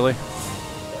mini-boss, really?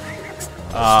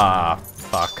 Ah,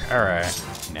 fuck. Alright.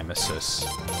 Nemesis.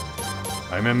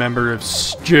 I'm a member of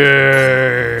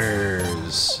Stairs.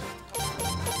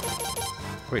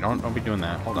 Wait, don't be doing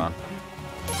that. Hold on.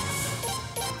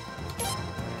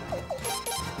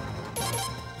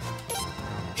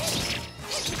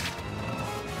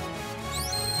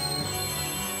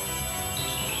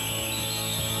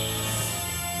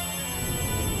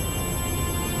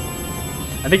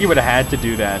 I think he would have had to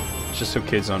do that just so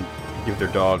kids don't Give their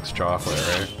dogs chocolate,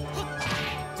 right?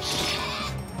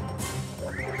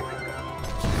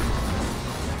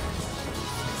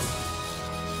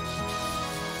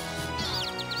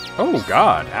 Oh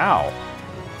god, ow.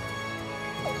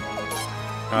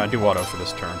 Do auto for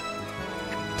this turn.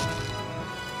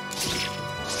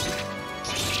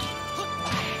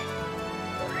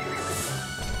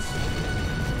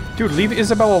 Dude, leave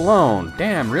Isabel alone.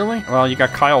 Damn, really? Well, you got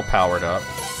Kyle powered up.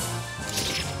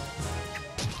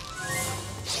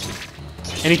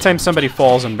 Anytime somebody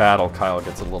falls in battle, Kyle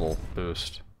gets a little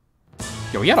boost.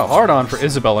 Yo, we had a hard-on for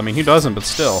Isabel. I mean, he doesn't, but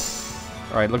still.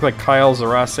 Alright, look like Kyle,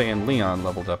 Zarase, and Leon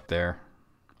leveled up there.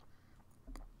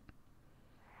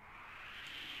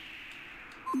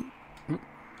 Gonna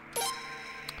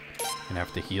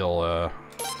have to heal,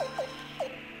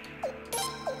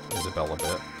 Isabel a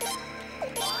bit.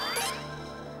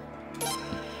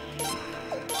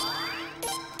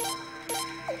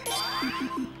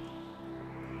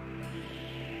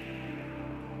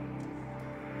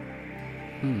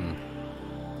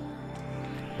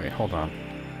 Wait, hold on.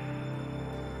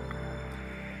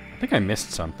 I think I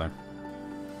missed something.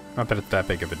 Not that it's that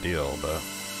big of a deal, but...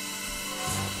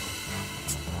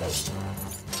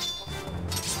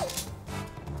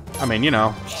 I mean, you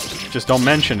know, just don't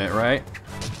mention it, right?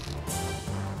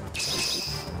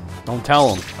 Don't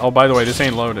tell them. Oh, by the way, this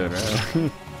ain't loaded,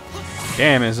 right?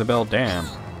 Damn, Isabel, damn.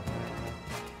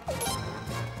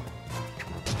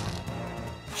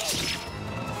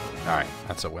 Alright,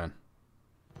 that's a win.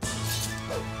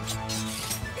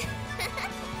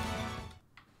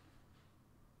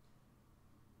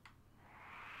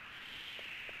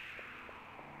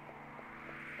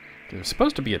 There's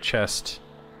supposed to be a chest.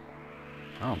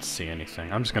 I don't see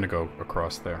anything. I'm just gonna go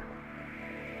across there.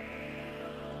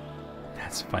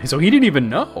 That's funny. So he didn't even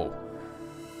know.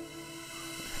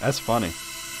 That's funny.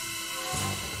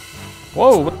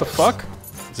 Whoa, what the fuck?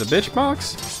 It's a bitch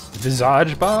box?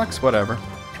 Visage box? Whatever.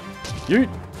 You.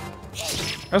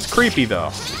 That's creepy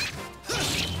though.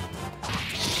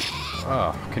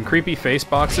 Oh, can creepy face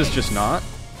boxes just not?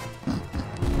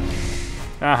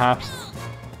 Uh-huh.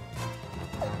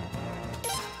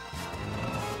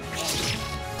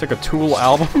 It's like a Tool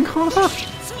album cover?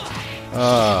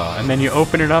 And then you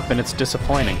open it up and it's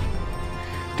disappointing.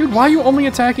 Dude, why are you only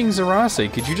attacking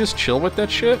Zarase? Could you just chill with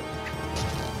that shit?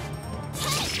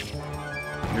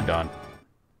 You're done.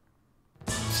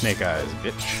 Snake Eyes,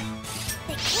 bitch.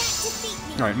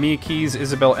 Alright, Mia Keys,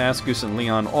 Isabel, Askus, and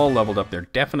Leon all leveled up. They're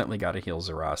definitely gotta heal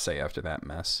Zarase after that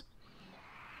mess.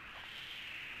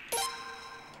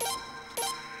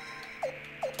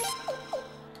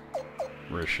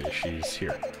 Where is she? She's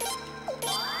here.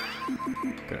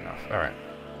 Good enough. Alright.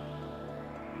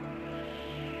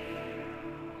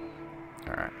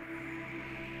 Alright.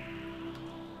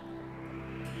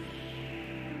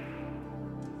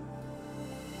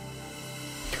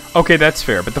 Okay, that's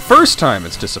fair, but the first time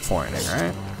it's disappointing,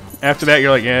 right? After that,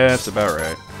 you're like, yeah, that's about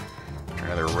right.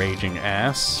 Rather raging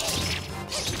ass.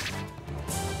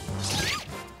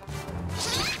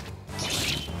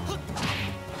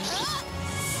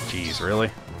 Jeez, really?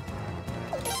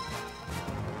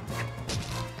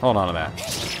 Hold on to that.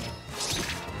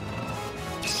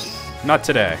 Not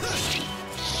today.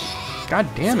 God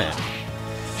damn it.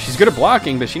 She's good at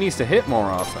blocking, but she needs to hit more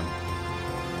often.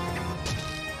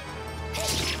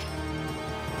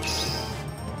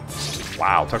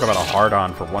 Wow, talk about a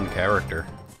hard-on for one character.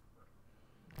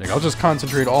 Like, I'll just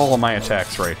concentrate all of my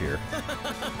attacks right here.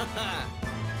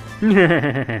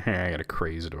 I got a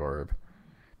crazed orb.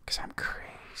 Because I'm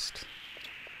crazed.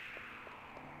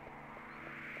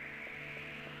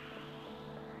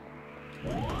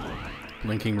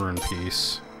 Blinking Rune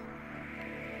Piece.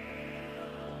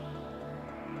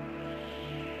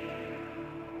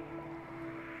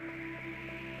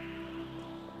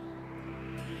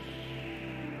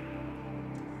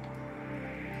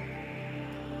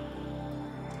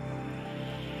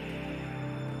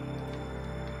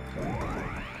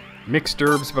 Mixed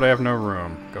herbs, but I have no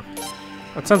room. Go.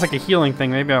 That sounds like a healing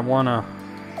thing. Maybe I wanna...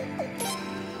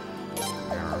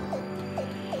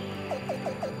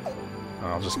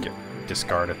 I'll just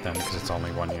discard it then, because it's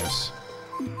only one use.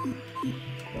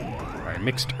 Alright,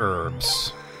 mixed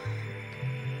herbs.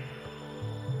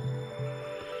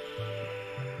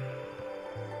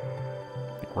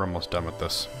 I think we're almost done with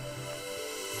this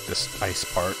ice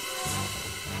part.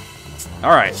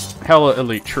 Alright, hella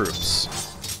elite troops.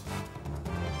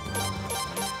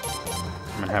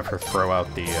 I'm gonna have her throw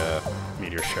out the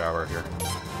meteor shower here.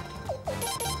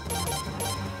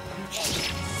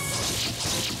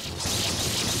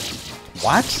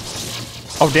 What?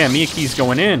 Oh damn, Miyake's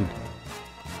going in.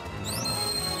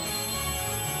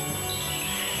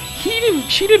 He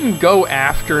she didn't go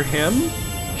after him.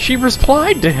 She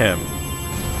replied to him.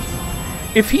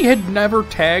 If he had never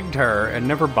tagged her and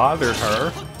never bothered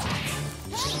her,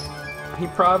 he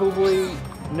probably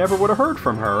never would have heard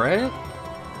from her, right?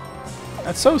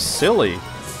 That's so silly.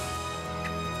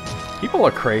 People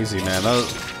are crazy, man. They'll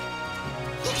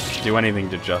do anything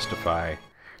to justify.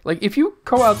 Like, if you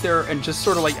go out there and just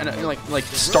sort of like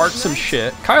start some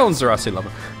shit. Kyle and Zerasi love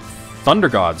it. Thunder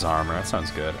God's armor, that sounds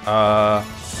good. And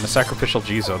the Sacrificial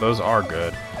Jizo, those are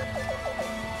good.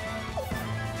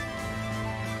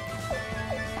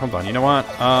 Hold on, you know what?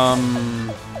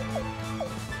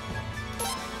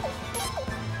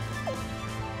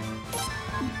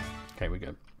 Okay, we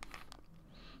good.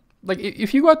 Like,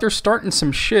 if you go out there starting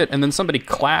some shit and then somebody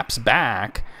claps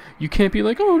back, you can't be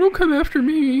like, oh, don't come after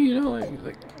me, you know,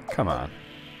 like come on.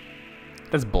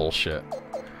 That's bullshit.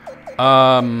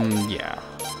 Yeah.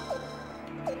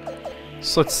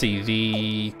 So let's see,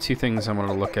 the two things I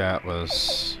wanted to look at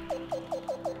was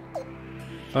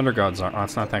Thunder God's armor. Oh,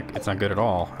 it's not good at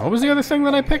all. What was the other thing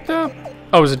that I picked up?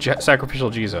 Oh, it was a Sacrificial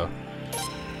Jizo.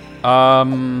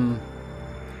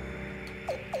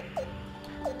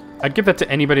 I'd give that to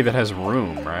anybody that has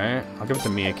room, right? I'll give it to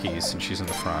Miyaki since she's in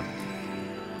the front.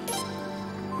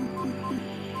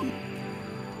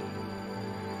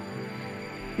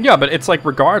 Yeah, but it's like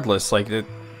regardless, like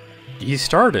he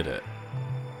started it.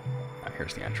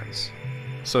 Here's the entrance.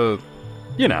 So,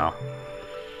 you know,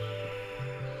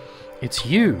 it's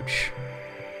huge.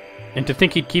 And to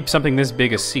think he'd keep something this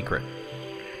big a secret.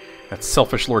 That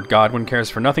selfish Lord Godwin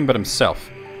cares for nothing but himself.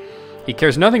 He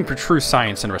cares nothing for true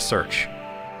science and research.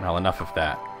 Well, enough of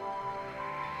that.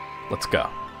 Let's go.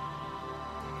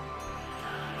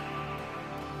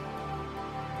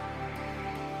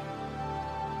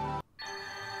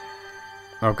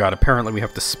 Oh god, apparently we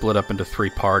have to split up into 3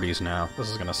 parties now.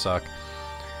 This is gonna suck.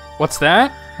 What's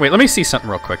that? Wait, let me see something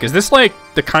real quick. Is this like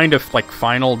the kind of like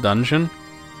final dungeon?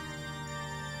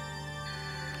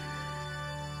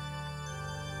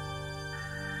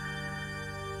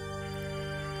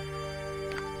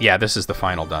 Yeah, this is the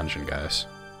final dungeon, guys.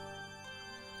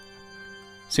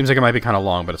 Seems like it might be kind of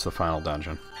long, but it's the final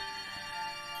dungeon.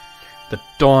 The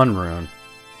Dawn Rune.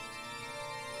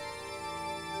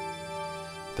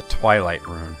 The Twilight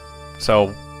Rune.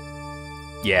 So,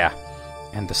 yeah.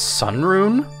 And the Sun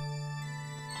Rune?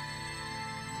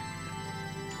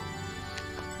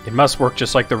 It must work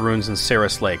just like the runes in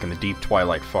Saris Lake and the Deep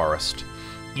Twilight Forest.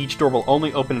 Each door will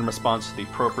only open in response to the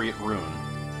appropriate rune.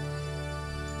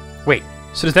 Wait,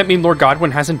 so does that mean Lord Godwin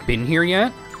hasn't been here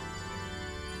yet?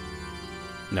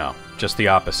 No, just the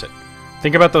opposite.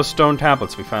 Think about those stone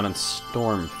tablets we found in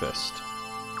Stormfist.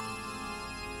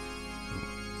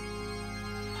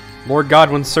 Lord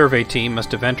Godwin's survey team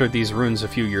must have entered these runes a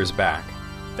few years back.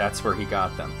 That's where he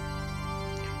got them.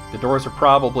 The doors were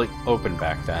probably open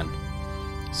back then.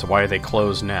 So why are they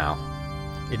closed now?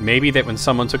 It may be that when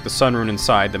someone took the Sun Rune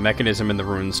inside, the mechanism in the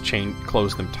runes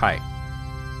closed them tight.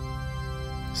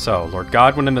 So, Lord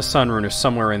Godwin and the Sun Rune are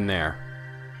somewhere in there.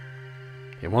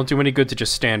 It won't do any good to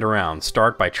just stand around.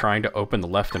 Start by trying to open the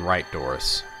left and right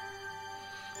doors.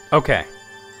 Okay.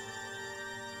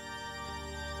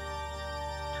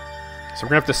 So we're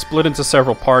gonna have to split into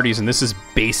several parties, and this is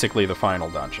basically the final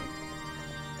dungeon.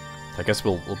 I guess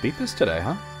we'll beat this today,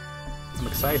 huh? I'm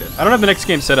excited. I don't have the next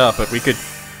game set up, but we could,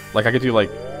 like, I could do,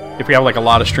 like, if we have, like, a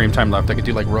lot of stream time left, I could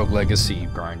do, like, Rogue Legacy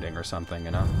grinding or something,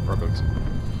 you know? Rogue Legacy.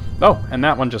 Oh, and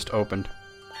that one just opened.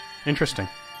 Interesting.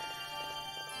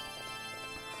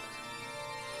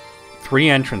 3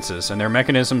 entrances, and their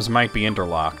mechanisms might be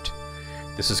interlocked.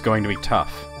 This is going to be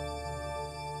tough.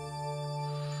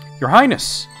 Your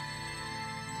Highness!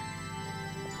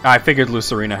 I figured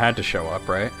Lucerina had to show up,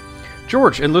 right?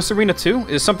 George, and Lucerina too?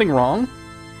 Is something wrong?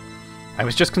 I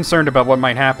was just concerned about what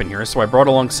might happen here, so I brought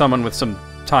along someone with some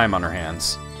time on her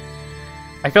hands.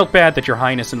 I felt bad that Your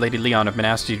Highness and Lady Leon have been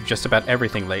asked to do just about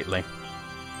everything lately.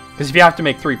 Because if you have to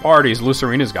make 3 parties,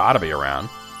 Lucerina's gotta be around.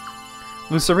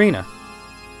 Lucerina.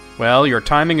 Well, your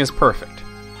timing is perfect.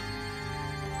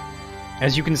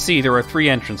 As you can see, there are 3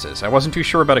 entrances. I wasn't too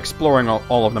sure about exploring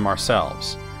all of them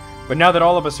ourselves. But now that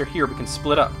all of us are here, we can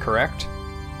split up, correct?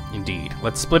 Indeed.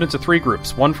 Let's split into 3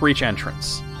 groups, 1 for each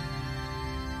entrance.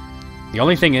 The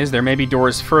only thing is, there may be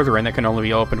doors further in that can only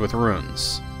be opened with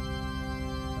runes.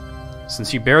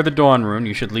 Since you bear the Dawn Rune,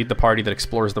 you should lead the party that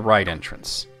explores the right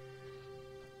entrance.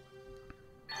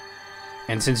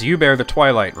 And since you bear the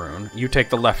Twilight Rune, you take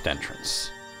the left entrance.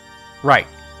 Right.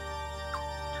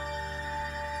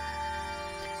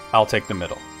 I'll take the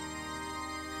middle.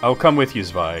 I'll come with you,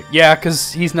 Zwei. Yeah,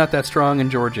 because he's not that strong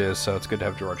and George is, so it's good to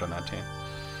have George on that team.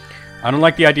 I don't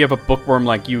like the idea of a bookworm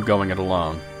like you going it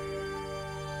alone.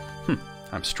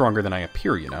 I'm stronger than I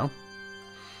appear, you know.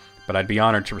 But I'd be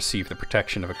honored to receive the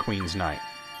protection of a Queen's Knight.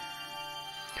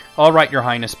 All right, Your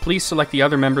Highness, please select the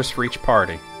other members for each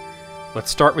party.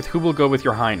 Let's start with who will go with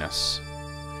Your Highness.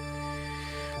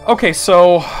 Okay,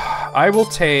 so I will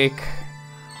take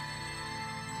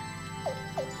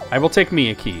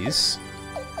Miyake's.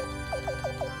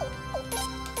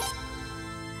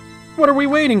 What are we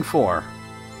waiting for?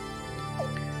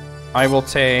 I will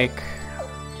take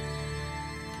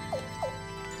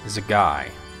Zagai.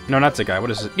 No, not Zagai.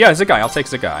 What is it? Yeah, Zagai. I'll take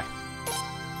Zagai.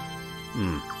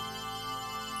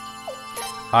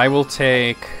 I will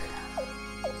take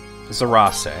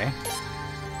Zarase.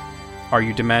 Are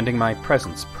you demanding my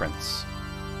presence, Prince?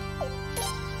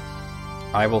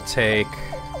 I will take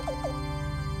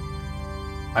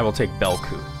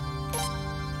Belku.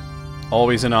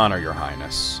 Always an honor, Your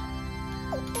Highness.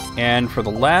 And for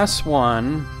the last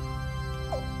one,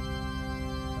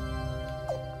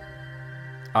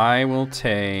 I will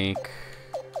take...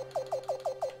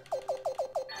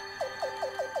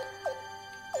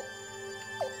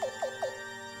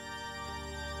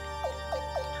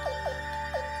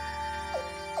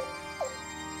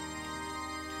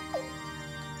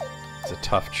 It's a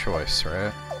tough choice,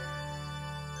 right?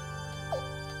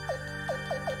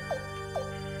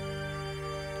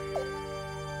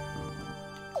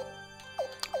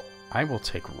 I will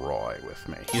take Roy with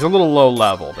me. He's a little low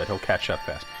level, but he'll catch up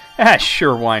fast. Ah,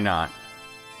 sure, why not?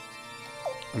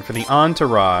 And for the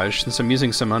entourage, since I'm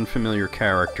using some unfamiliar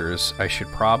characters, I should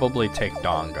probably take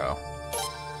Dongo.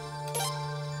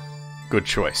 Good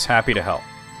choice. Happy to help.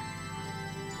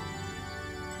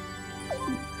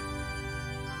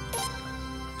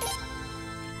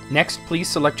 Next, please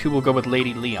select who will go with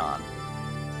Lady Leon.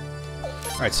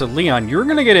 Alright, so Leon, you're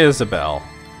gonna get Isabel.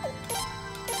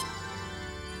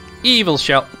 Evil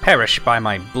shall perish by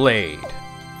my blade.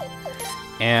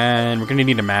 And we're gonna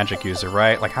need a magic user,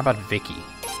 right? Like, how about Vicky?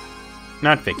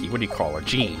 Not Vicky, what do you call her?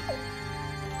 Jean.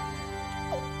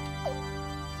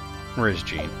 Where is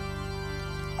Jean?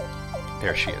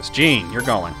 There she is. Jean, you're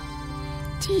going.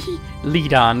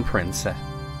 Lead on, princess.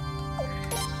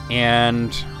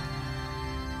 And...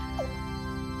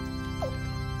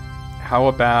 how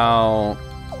about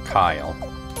Kyle?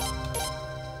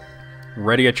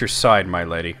 Ready at your side, my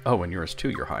lady. Oh, and yours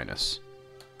too, Your Highness.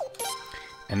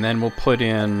 And then we'll put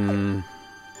in...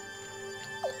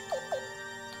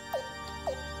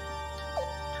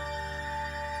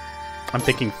 I'm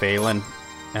thinking Phelan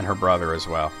and her brother as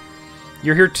well.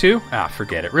 You're here too? Ah,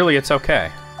 forget it. Really, it's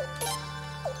okay.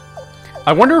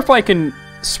 I wonder if I can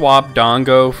swap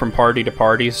Dongo from party to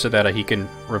party so that he can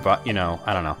revive... You know,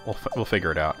 I don't know. We'll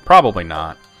figure it out. Probably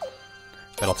not.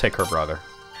 But I'll take her brother.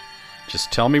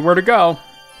 Just tell me where to go.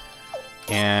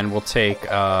 And we'll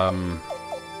take,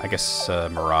 I guess,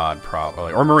 Murad,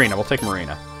 probably. Or Marina. We'll take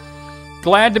Marina.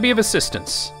 Glad to be of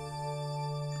assistance.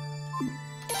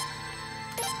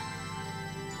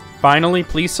 Finally,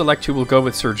 please select who will go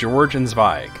with Sir George and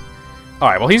Zweig.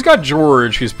 Alright, well, he's got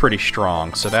George, who's pretty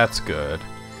strong, so that's good.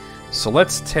 So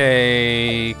let's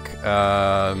take,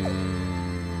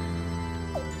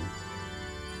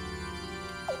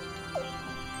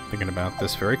 thinking about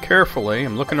this very carefully.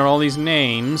 I'm looking at all these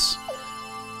names.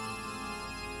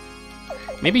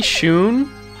 Maybe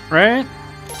Shun, right?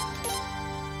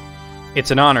 It's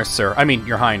an honor, sir. I mean,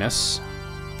 Your Highness.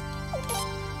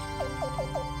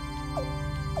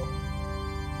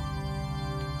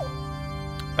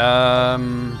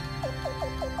 And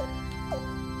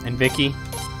Vicky?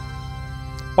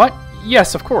 What?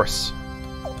 Yes, of course.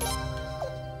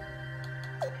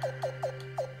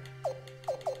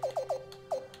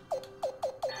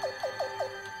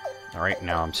 Alright,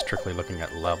 now I'm strictly looking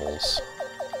at levels.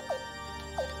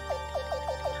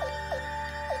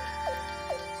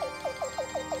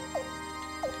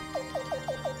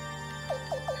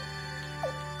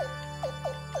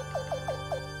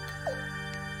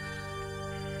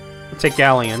 Take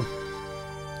Galleon.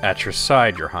 At your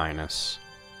side, Your Highness.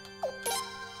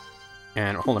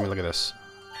 And, hold on, let me look at this.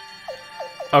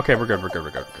 Okay, we're good, we're good,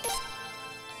 we're good, we're good.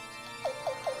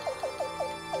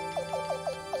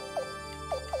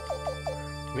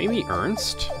 Maybe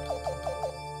Ernst?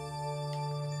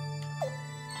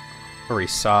 Or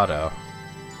Isato.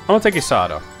 I'm gonna take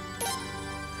Isato.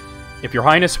 If Your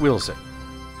Highness wills it.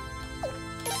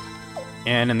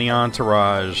 And in the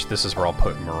entourage, this is where I'll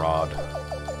put Murad.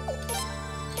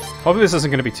 Hopefully this isn't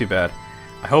going to be too bad.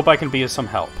 I hope I can be of some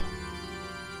help.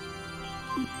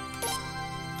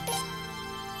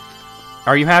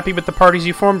 Are you happy with the parties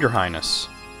you formed, Your Highness?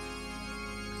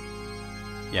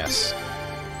 Yes.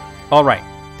 Alright.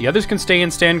 The others can stay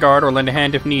and stand guard or lend a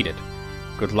hand if needed.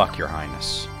 Good luck, Your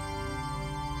Highness.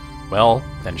 Well,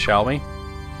 then shall we?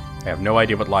 I have no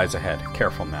idea what lies ahead.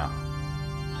 Careful now.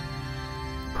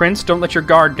 Prince, don't let your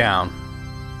guard down.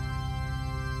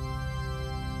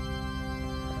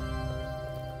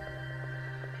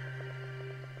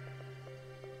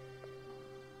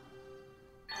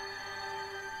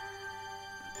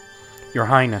 Your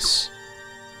Highness.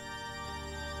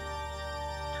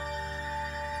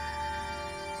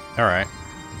 Alright.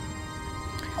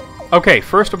 Okay,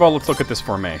 first of all, let's look at this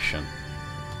formation.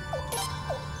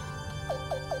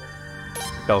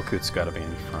 Belkut's gotta be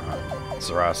in front.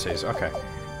 Zarase's, okay.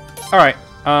 Alright,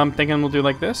 thinking we'll do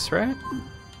like this, right?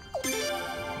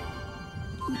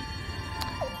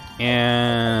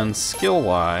 And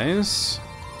skill-wise,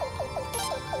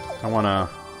 I want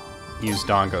to use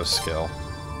Dongo's skill.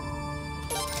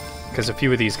 Because a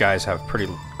few of these guys have pretty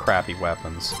crappy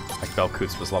weapons. Like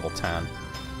Belkut's was level 10.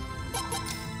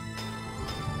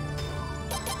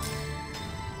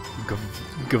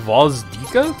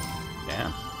 Gvozdika?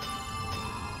 Damn.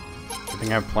 I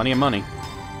think I have plenty of money.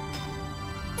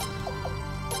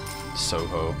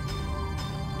 Soho.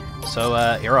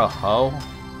 So, you're a hoe?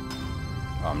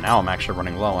 Oh, now I'm actually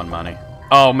running low on money.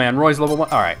 Oh man, Roy's level 1.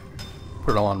 Alright.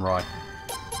 Put it all on Roy.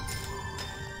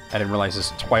 I didn't realize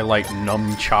this Twilight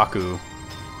Nunchaku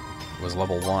was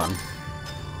level 1.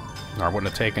 Or I wouldn't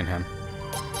have taken him.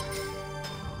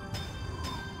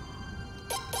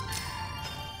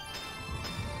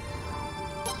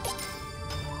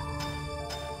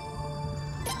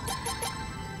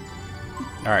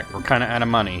 Alright, we're kind of out of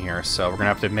money here, so we're going to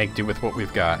have to make do with what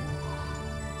we've got.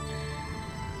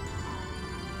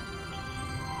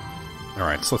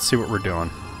 Alright, so let's see what we're doing.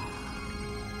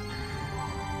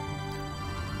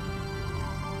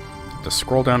 Have to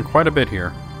scroll down quite a bit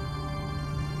here.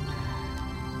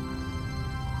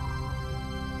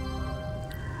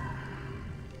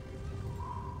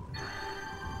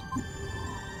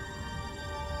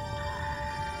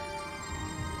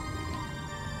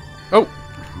 Oh!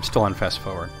 I'm still on fast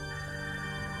forward.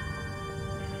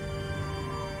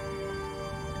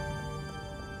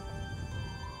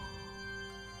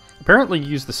 Apparently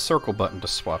use the circle button to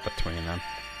swap between them.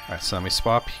 Alright, so then we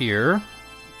swap here.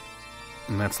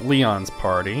 And that's Leon's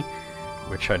party,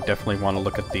 which I definitely want to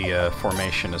look at the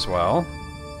formation as well.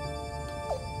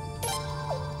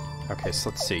 Okay, so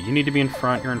let's see. You need to be in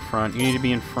front, you're in front, you need to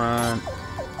be in front,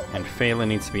 and Phelan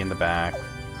needs to be in the back.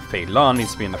 Phelan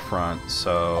needs to be in the front,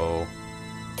 so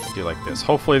we'll do like this.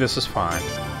 Hopefully this is fine.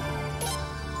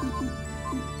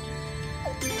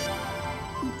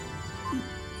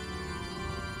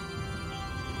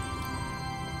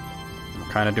 I'm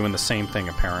kind of doing the same thing,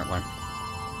 apparently.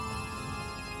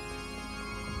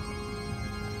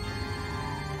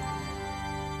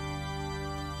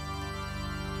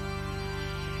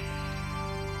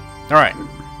 Alright.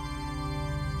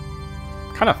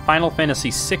 Kind of Final Fantasy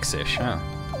VI-ish, huh?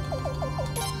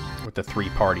 With the 3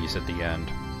 parties at the end.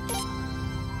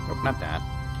 Nope, not that.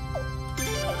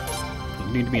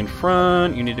 You need to be in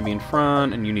front, you need to be in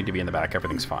front, and you need to be in the back.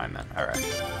 Everything's fine then.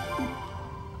 Alright.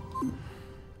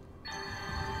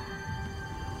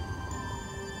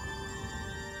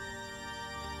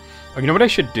 Oh, you know what I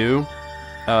should do?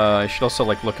 I should also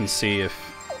like look and see if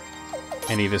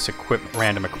any of this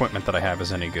random equipment that I have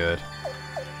is any good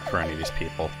for any of these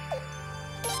people.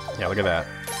 Yeah, look at that.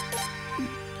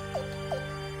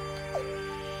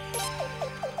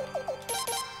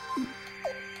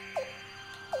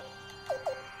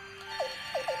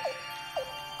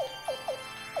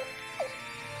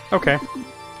 Okay.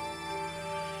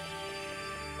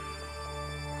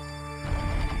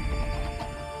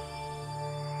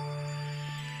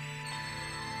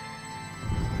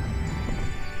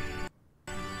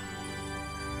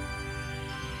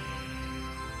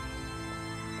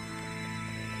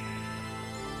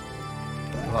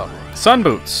 Sun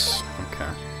boots. Okay.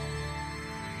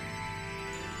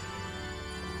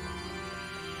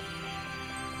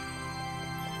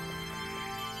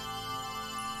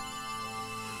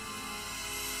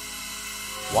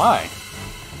 Why?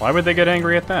 Why would they get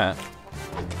angry at that?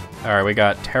 Alright, we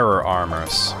got terror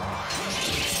armors.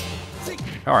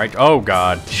 Alright, oh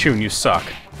god. Shun, you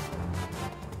suck.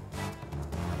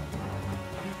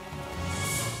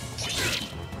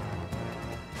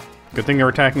 Good thing you're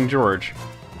attacking George.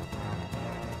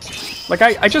 Like,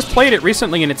 I just played it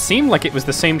recently, and it seemed like it was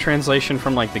the same translation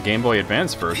from, like, the Game Boy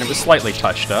Advance version. It was slightly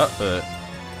touched up, but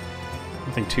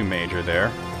nothing too major there.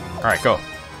 Alright, go.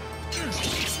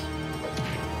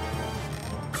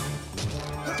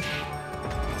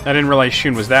 I didn't realize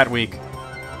Shun was that weak.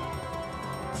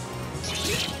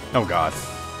 Oh, God.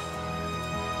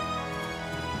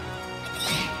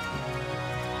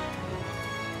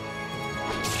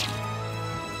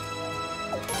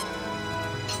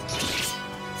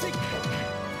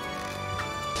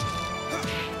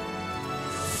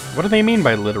 What do they mean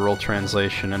by literal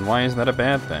translation, and why is that a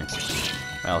bad thing?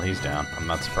 Well, he's down. I'm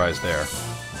not surprised there.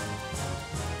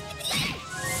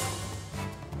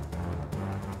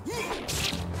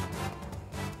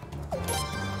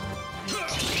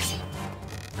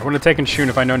 I would have taken Shun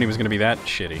if I known he was going to be that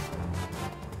shitty.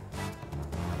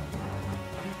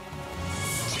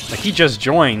 Like, he just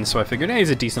joined, so I figured, hey, he's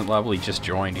a decent level. He just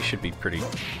joined. He should be pretty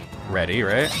ready,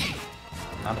 right?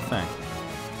 Not a thing.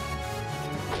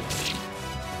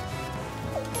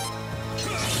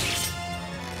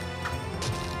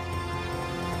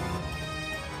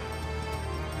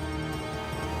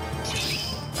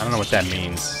 I don't know what that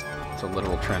means. It's a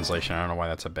literal translation. I don't know why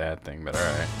that's a bad thing, but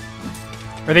alright.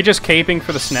 Are they just caping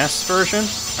for the SNES version?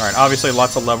 Alright, obviously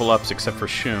lots of level ups except for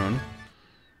Shun.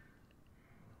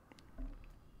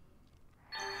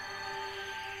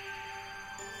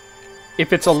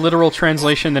 If it's a literal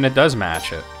translation, then it does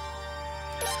match it.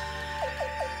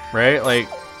 Right? Like,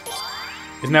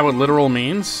 isn't that what literal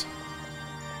means?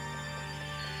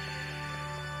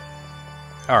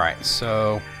 Alright,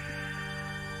 so...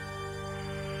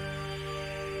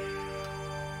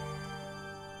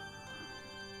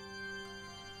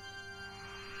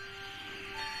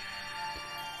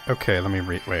 Okay, let me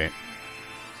wait.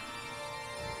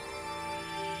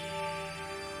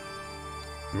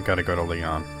 I've got to go to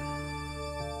Leon.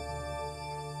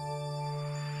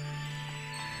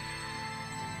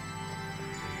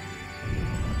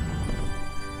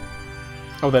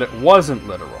 Oh, that it wasn't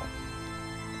literal.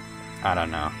 I don't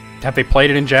know. Have they played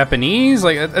it in Japanese?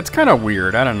 Like, it's kind of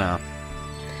weird. I don't know.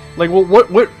 Like, well,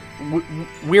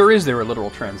 where is there a literal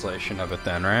translation of it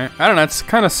then, right? I don't know. It's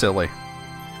kind of silly.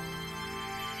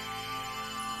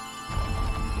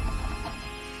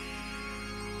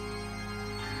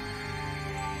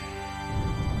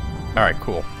 Alright,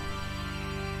 cool.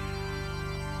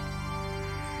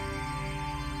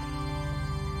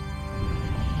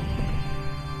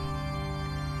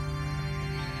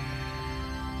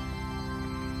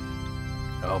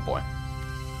 Oh boy.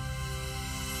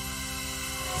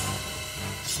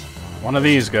 One of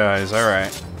these guys,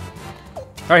 alright.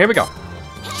 Alright, here we go.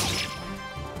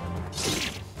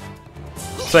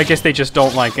 So I guess they just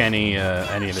don't like any of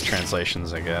the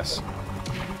translations, I guess.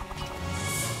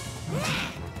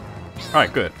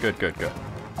 Alright, good.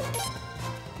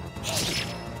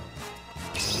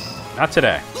 Not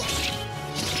today.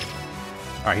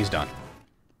 Alright, he's done.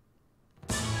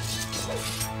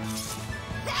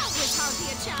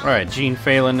 Alright, Gene,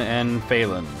 Phelan, and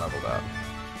Phelan leveled up.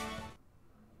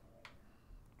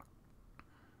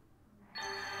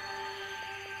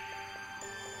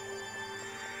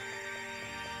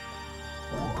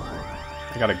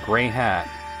 I got a gray hat.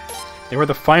 They were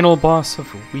the final boss of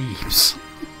Weaves.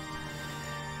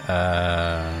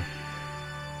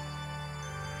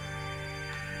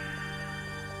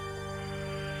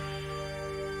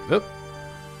 Oop.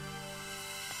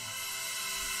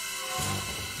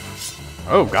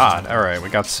 Oh god, alright, we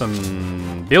got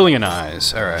some billion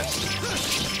eyes, alright.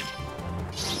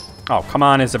 Oh, come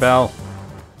on, Isabel.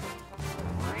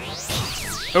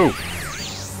 Oh.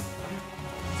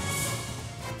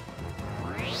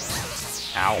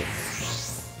 Ow.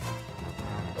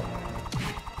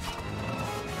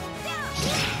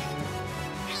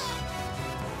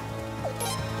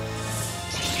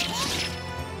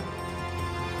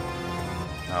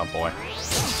 Oh boy.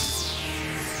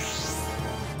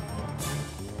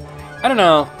 I don't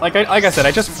know. Like I said,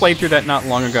 I just played through that not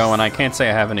long ago, and I can't say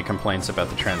I have any complaints about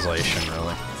the translation,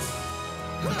 really.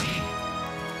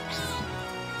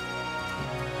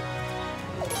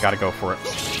 Gotta go for it.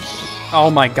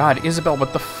 Oh my god, Isabel,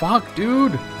 what the fuck,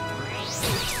 dude?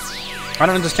 I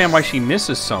don't understand why she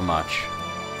misses so much.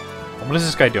 What is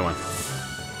this guy doing?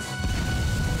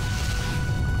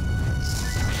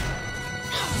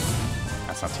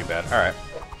 That's not too bad. Alright.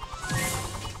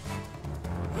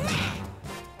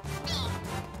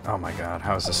 Oh my god,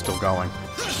 how is this still going?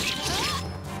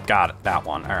 Got it, that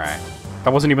one, alright.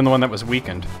 That wasn't even the one that was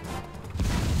weakened.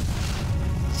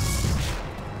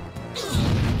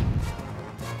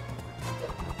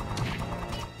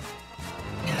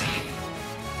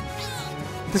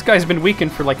 This guy's been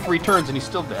weakened for like 3 turns and he's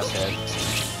still dead.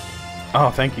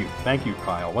 Oh, thank you,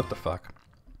 Kyle. What the fuck?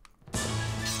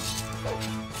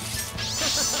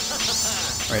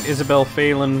 Alright, Isabel,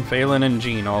 Phelan, and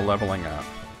Jean all leveling up.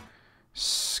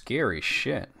 Scary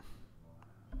shit.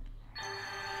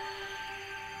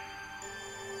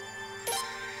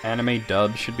 Anime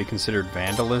dub should be considered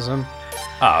vandalism?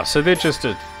 Ah, so they're just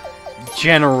a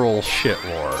general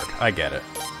shitlord. I get it.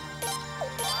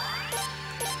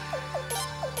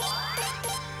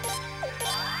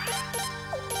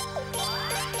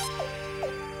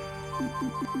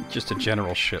 Just a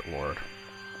general shitlord.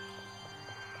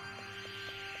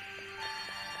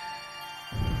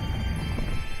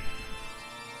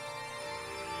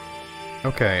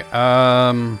 Okay,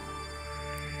 oh,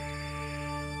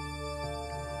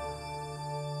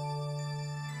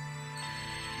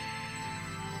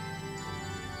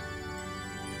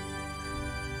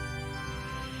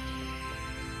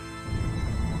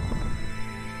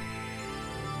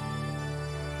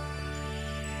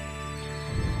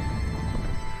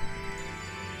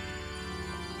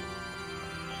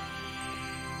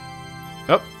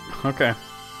 okay.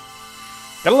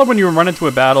 Gotta love when you run into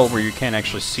a battle where you can't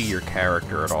actually see your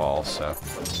character at all, so...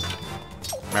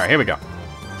 Alright, here we go.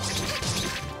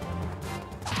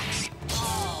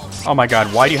 Oh my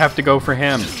god, why do you have to go for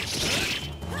him?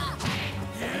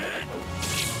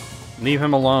 Leave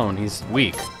him alone, he's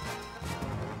weak.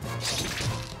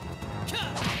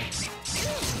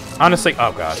 Honestly,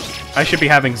 oh god. I should be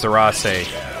having Zarase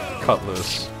cut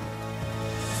loose.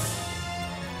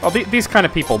 Well, these kind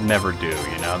of people never do,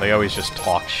 you know? They always just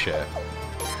talk shit.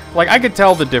 Like, I could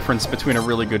tell the difference between a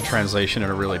really good translation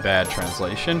and a really bad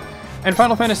translation. And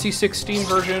Final Fantasy XVI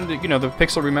version, you know, the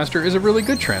Pixel Remaster, is a really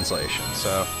good translation,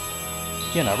 so...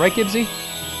 You know, right, Gibbsy?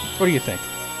 What do you think?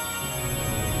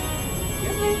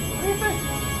 Gibbsy, what do you think?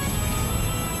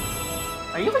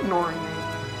 Are you ignoring me?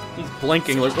 He's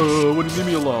blinking like, oh, would you leave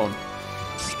me alone?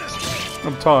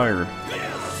 I'm tired.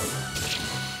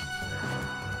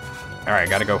 Alright,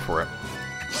 gotta go for it.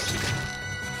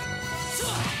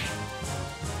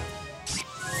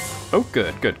 Oh,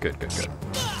 good.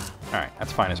 Alright,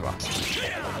 that's fine as well.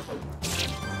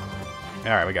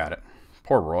 Alright, we got it.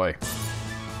 Poor Roy.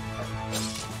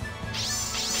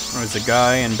 As the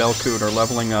guy and Belcoot are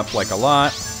leveling up like a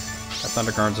lot. A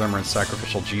Thunderguard's armor and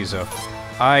sacrificial Jizo.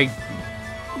 I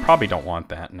probably don't want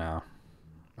that now.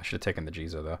 I should have taken the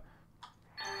Jizo, though.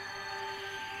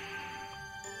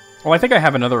 Oh, I think I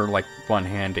have another, like, one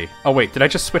handy. Oh, wait, did I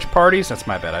just switch parties? That's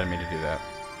my bad, I didn't mean to do that.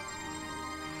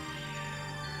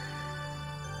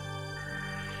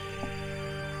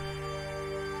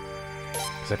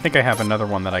 I think I have another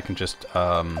one that I can just,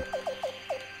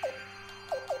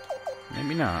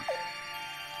 maybe not.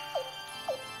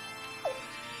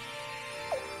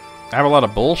 I have a lot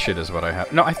of bullshit is what I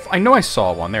have. No, I know I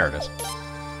saw one. There it is.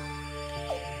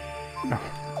 Oh,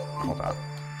 hold on.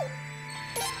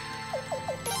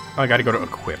 Oh, I gotta go to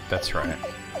equip. That's right.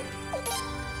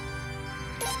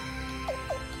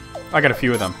 I got a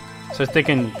few of them. So if they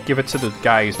can give it to the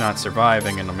guy who's not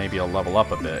surviving and maybe he'll level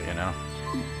up a bit, you know?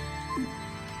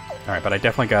 Alright, but I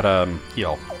definitely gotta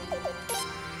heal.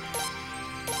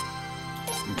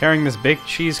 I'm carrying this baked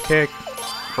cheesecake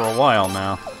for a while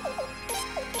now.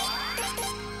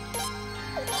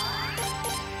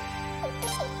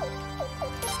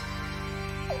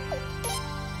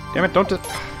 Damn it, don't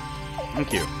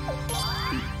Thank you.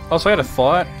 Also, I had a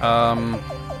thought.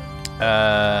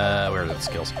 Where are the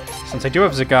skills? Since I do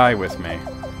have Zagai with me.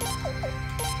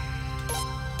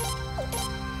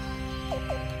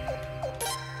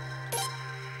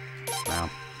 Wow.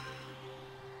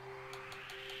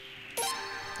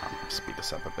 I'm gonna speed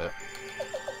this up a bit.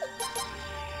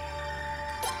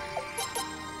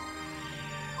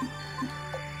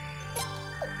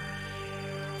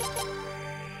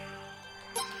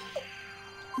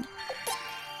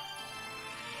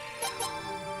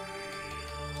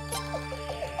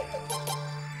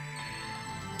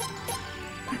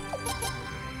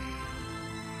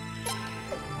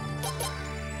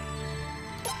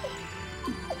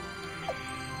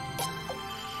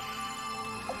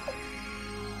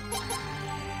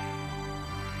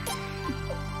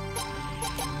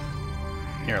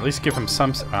 Here, at least give him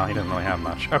some... Well, he doesn't really have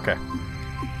much. Okay.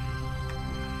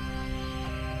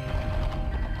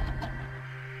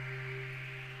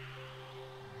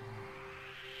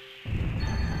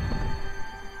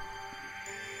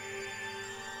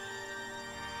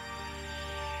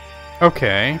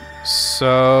 Okay,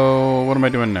 so... what am I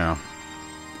doing now?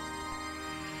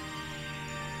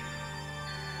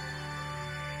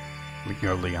 We can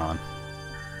go Leon.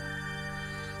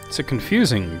 It's a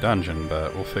confusing dungeon,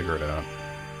 but we'll figure it out.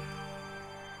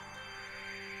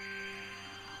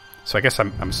 So I guess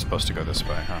I'm supposed to go this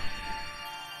way, huh?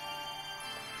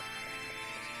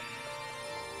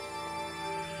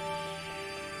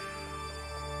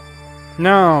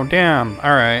 No, damn.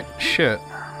 Alright, shit.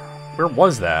 Where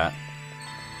was that?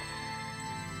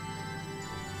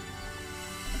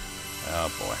 Oh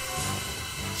boy.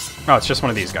 Oh, it's just one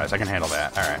of these guys. I can handle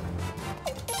that. Alright.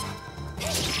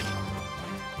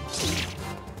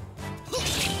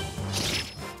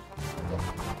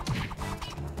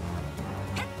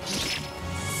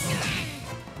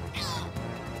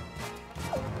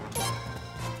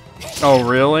 Oh,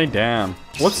 really? Damn.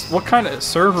 What kind of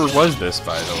server was this,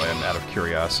 by the way? I'm out of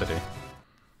curiosity.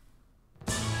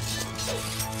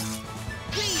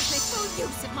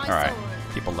 Alright,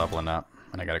 people leveling up.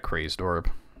 And I got a crazed orb.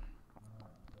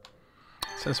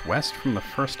 It says west from the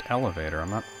first elevator.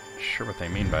 I'm not sure what they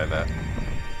mean by that.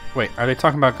 Wait, are they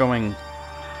talking about going...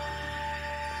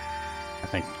 I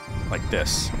think, like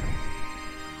this.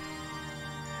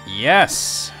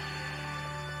 Yes!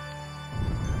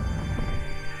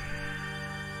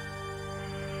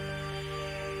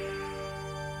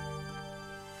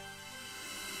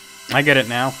 I get it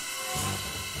now.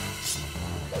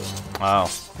 Oh,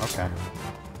 okay.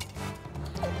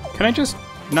 Can I just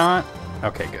not...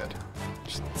 Okay, good.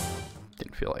 Just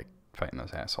didn't feel like fighting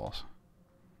those assholes.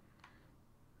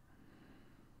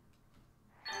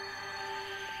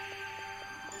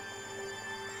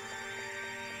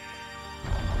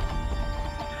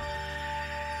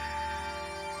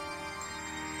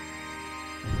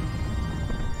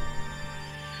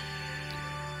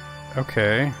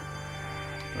 Okay.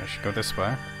 I should go this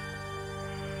way.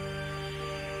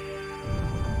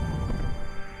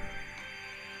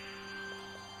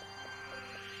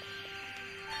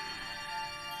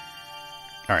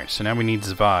 Alright, so now we need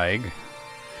Zweig.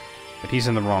 But he's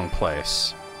in the wrong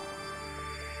place.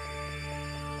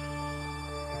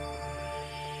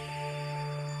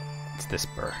 It's this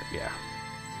bird, yeah.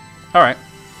 Alright.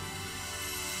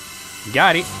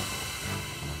 Got it.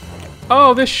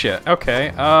 Oh, this shit.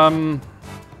 Okay,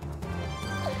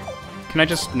 Can I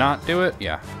just not do it?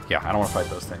 Yeah. Yeah, I don't want to fight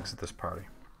those things at this party.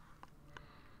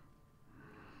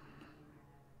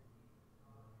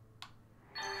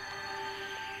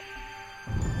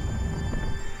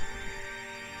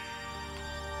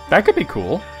 That could be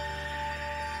cool.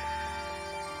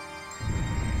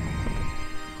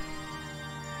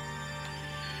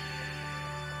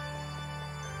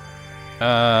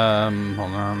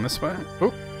 Hold on, this way.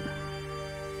 Oop.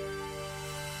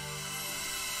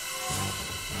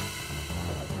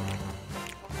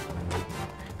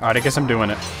 Alright, I guess I'm doing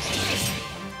it.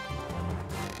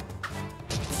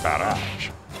 Barrage.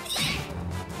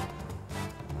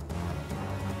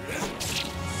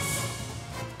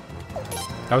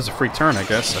 That was a free turn, I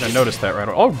guess. I didn't notice that right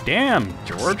away. Oh, damn,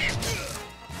 George.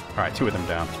 Alright, 2 of them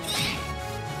down.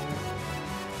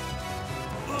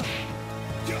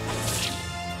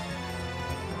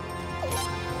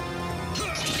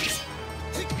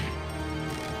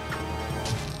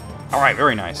 Alright,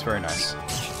 very nice, very nice.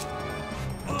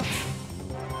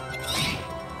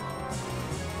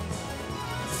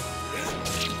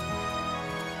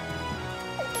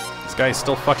 This guy's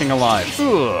still fucking alive.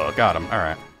 Ugh, got him.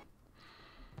 Alright.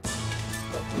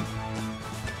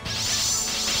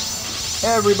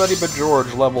 Everybody but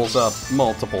George levels up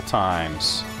multiple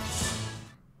times.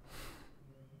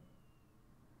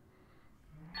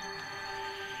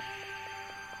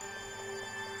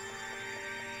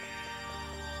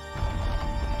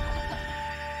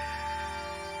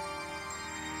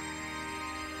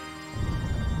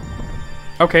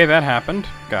 Okay, that happened.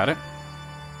 Got it.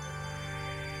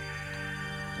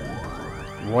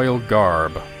 Royal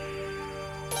Garb.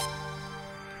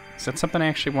 Is that something I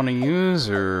actually want to use,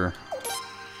 or...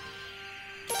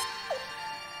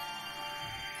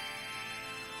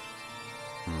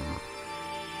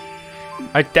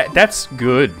 That's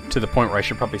good, to the point where I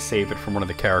should probably save it from one of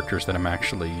the characters that I'm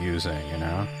actually using, you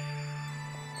know?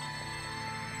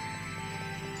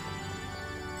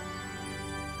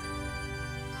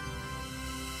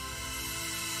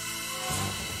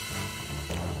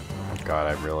 Oh god,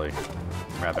 I'd really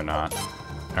rather not.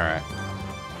 Alright.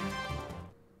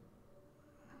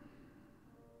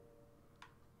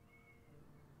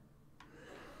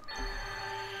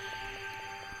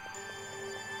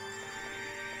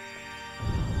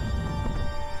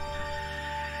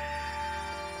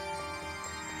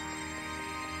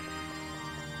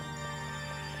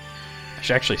 I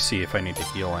should actually see if I need to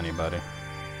heal anybody.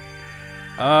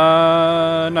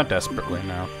 Not desperately,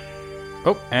 no.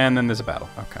 Oh, and then there's a battle.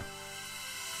 Okay.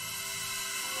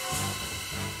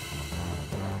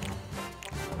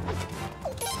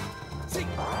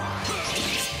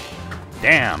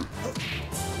 Damn.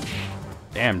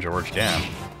 Damn, George, damn.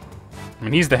 I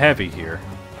mean, he's the heavy here.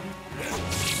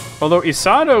 Although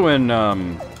Isato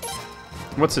and,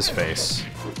 what's his face?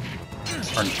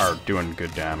 Are doing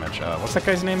good damage. What's that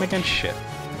guy's name again? Shit.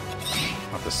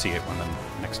 I'll have to see it when the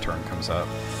next turn comes up.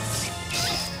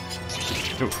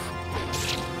 Oof.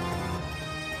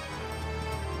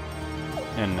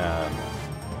 And,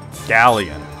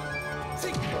 Galleon.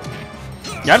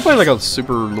 Yeah, I'd play like a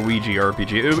Super Luigi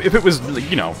RPG, if it was,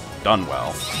 you know, done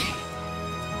well.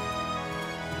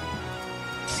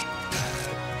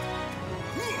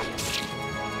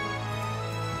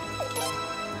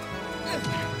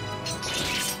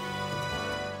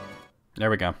 There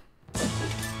we go.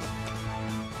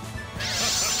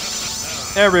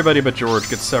 Everybody but George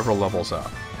gets several levels up.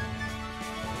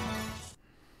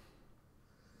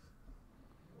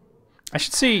 I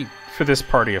should see for this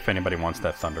party if anybody wants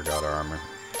that Thunder God armor.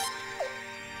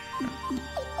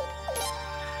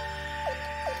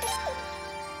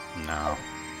 No.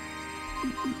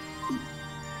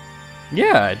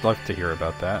 Yeah, I'd love to hear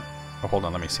about that. Oh, hold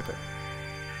on, let me see if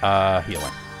it...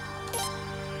 healing.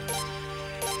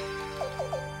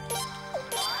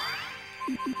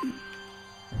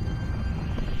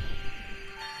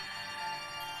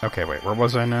 Okay, wait, where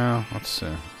was I now? Let's see.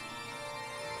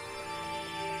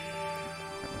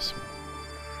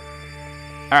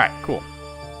 Alright, cool.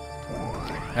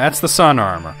 That's the sun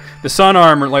armor. The sun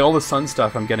armor, like all the sun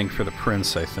stuff I'm getting for the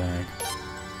prince, I think.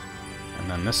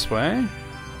 And then this way.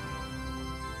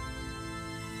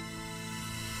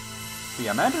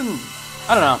 Yeah, imagine...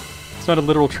 I don't know. It's not a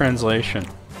literal translation.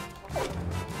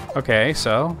 Okay,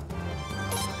 so...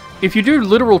 If you do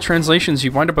literal translations,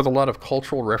 you wind up with a lot of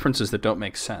cultural references that don't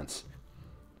make sense.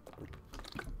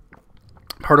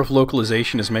 Part of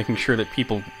localization is making sure that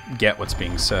people get what's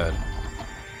being said.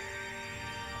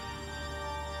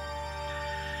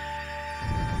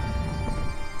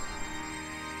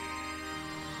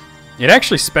 It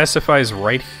actually specifies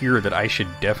right here that I should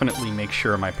definitely make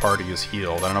sure my party is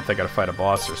healed. I don't know if they gotta fight a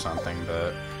boss or something,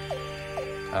 but...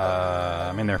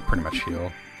 I mean, they're pretty much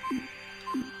healed.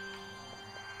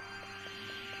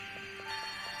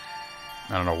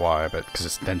 I don't know why, but because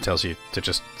it then tells you to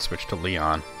just switch to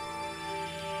Leon.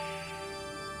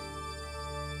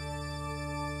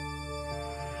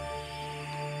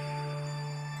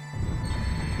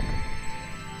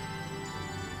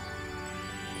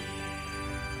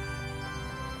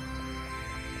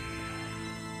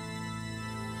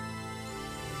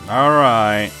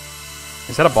 Alright.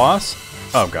 Is that a boss?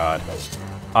 Oh god.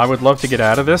 I would love to get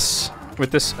out of this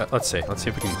with this. Let's see. Let's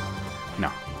see if we can...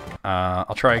 No.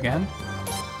 I'll try again.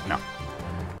 No.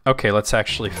 Okay, let's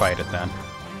actually fight it then.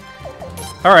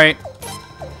 Alright.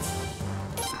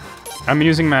 I'm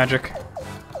using magic.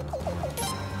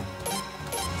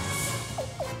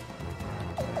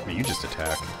 I mean, you just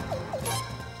attack.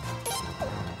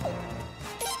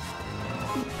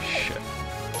 Shit.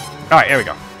 Alright, here we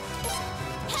go.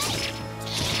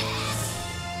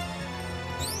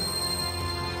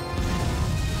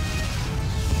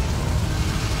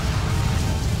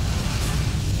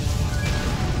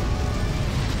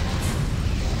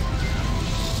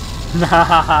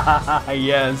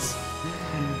 Yes.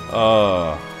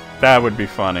 Oh, that would be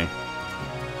funny.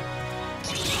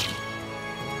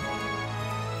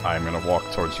 I'm gonna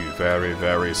walk towards you very,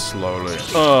 very slowly.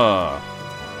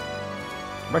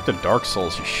 Back to Dark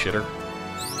Souls, you shitter.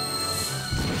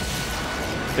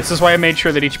 This is why I made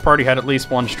sure that each party had at least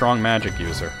one strong magic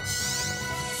user.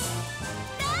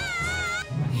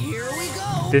 Here we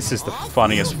go. This is the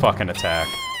funniest fucking attack.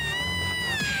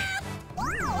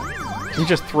 He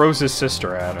just throws his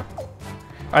sister at him.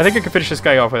 I think I can finish this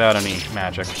guy off without any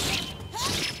magic.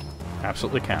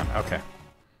 Absolutely can. Okay.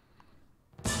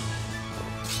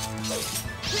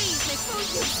 Please make full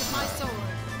use of my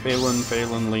sword.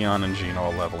 Phelan, Leon, and Gino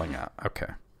all leveling out. Okay.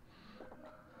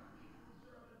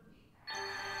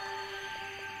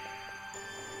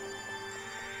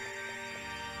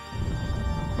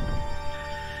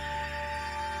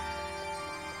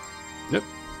 Yep.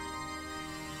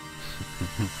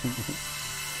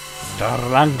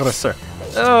 Darangresser.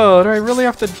 Oh, do I really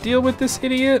have to deal with this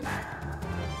idiot?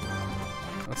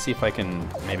 Let's see if I can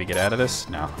maybe get out of this.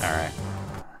 No. Alright.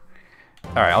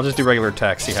 Alright, I'll just do regular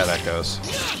attack, see how that goes.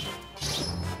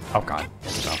 Oh god.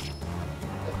 No.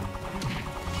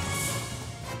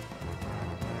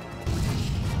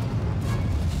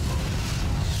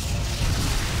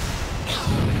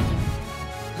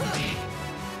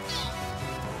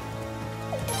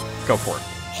 Go for it.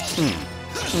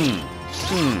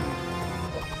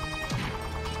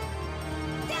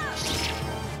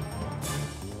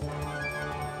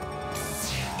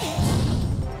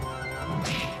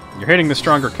 You're hitting the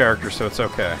stronger character, so it's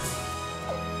okay.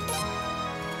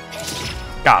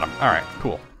 Got him. Alright,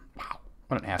 cool. Wow,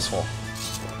 what an asshole.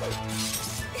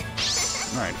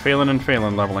 Alright, Phelan and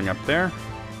Phelan leveling up there.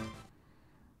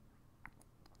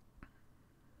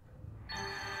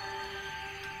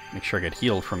 Make sure I get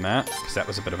healed from that, because that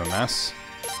was a bit of a mess.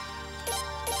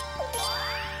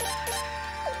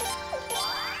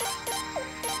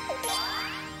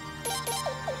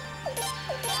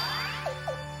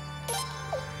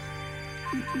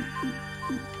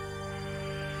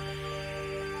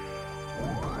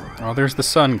 Oh, there's the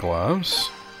sun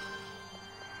gloves.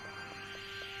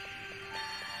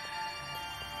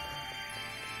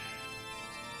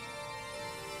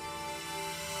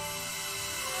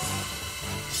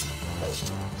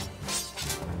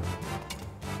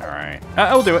 Alright.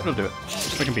 I'll do it, I'll do it.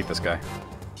 We can beat this guy.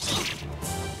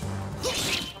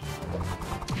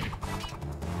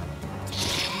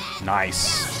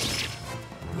 Nice.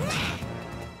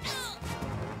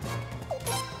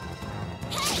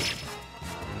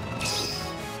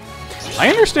 I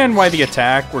understand why the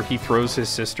attack where he throws his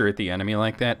sister at the enemy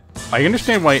like that. I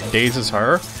understand why it dazes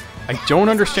her. I don't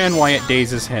understand why it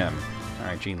dazes him.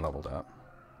 Alright, Jean leveled up.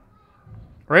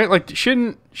 Right? Like,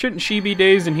 shouldn't she be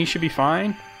dazed and he should be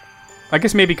fine? I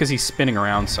guess maybe because he's spinning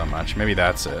around so much. Maybe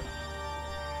that's it.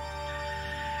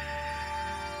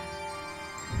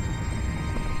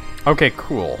 Okay,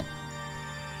 cool.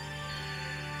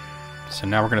 So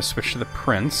now we're going to switch to the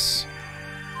prince.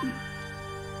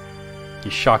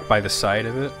 He's shocked by the sight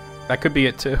of it. That could be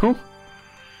it too.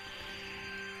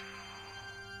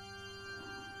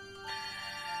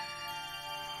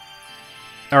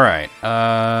 Alright,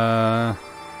 oh,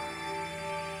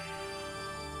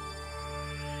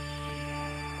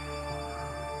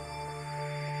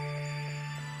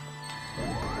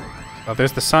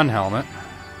 there's the sun helmet.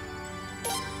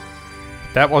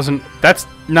 That's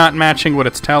not matching what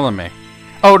it's telling me.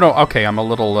 Oh, no, okay, I'm a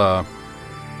little,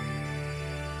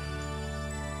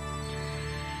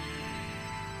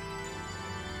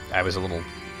 I was a little,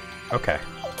 okay,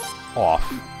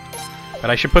 off. But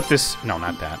I should put this, no,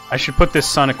 not that. I should put this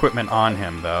sun equipment on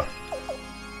him, though.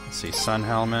 Let's see, sun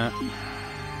helmet.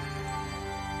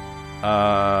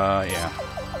 Yeah.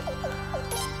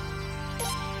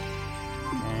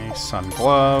 Okay, sun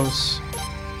gloves.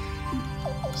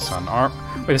 Sun arm.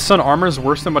 Wait, the sun armor is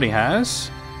worse than what he has?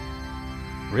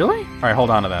 Really? Alright, hold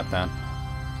on to that, then.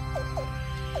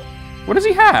 What does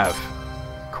he have?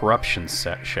 Corruption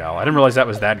set shell. I didn't realize that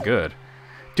was that good.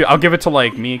 Dude, I'll give it to,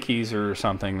 like, Miyake's or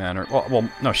something, then. Or, well,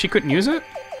 no, she couldn't use it?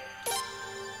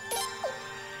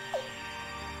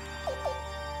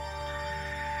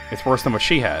 It's worse than what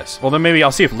she has. Well, then maybe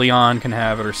I'll see if Leon can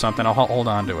have it or something. I'll hold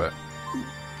on to it.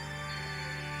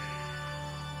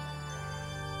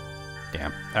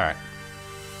 Damn. Alright.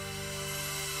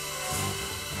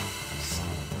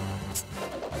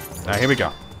 Alright, here we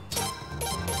go.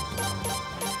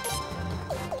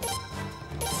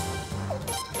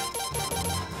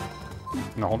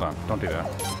 No, hold on. Don't do that.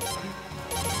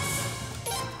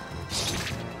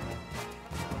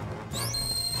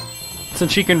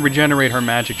 Since she can regenerate her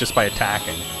magic just by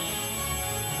attacking.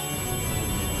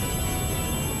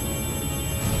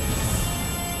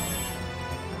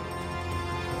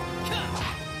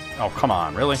 Oh, come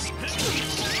on, really?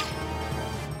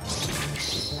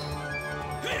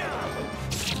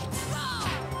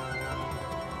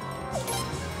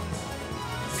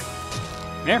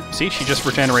 Yeah, see, she just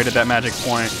regenerated that magic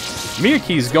point.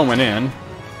 Miyake's going in.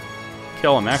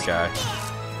 Killing that guy.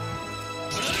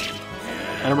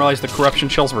 I didn't realize the corruption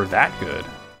shells were that good.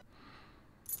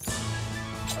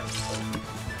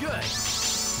 Good.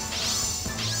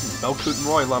 Belcoot and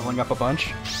Roy leveling up a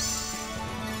bunch.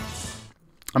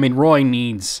 I mean, Roy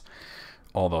needs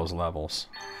all those levels.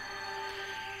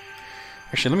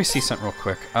 Actually, let me see something real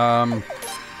quick. The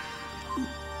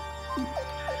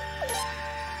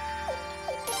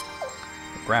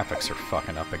graphics are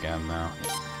fucking up again now.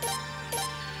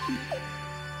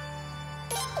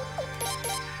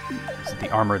 Is it the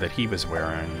armor that he was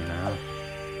wearing, you know?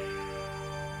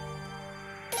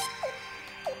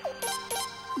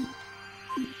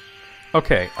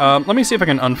 Okay, let me see if I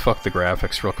can unfuck the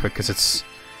graphics real quick, because it's...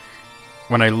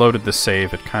 When I loaded the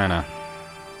save, it kinda...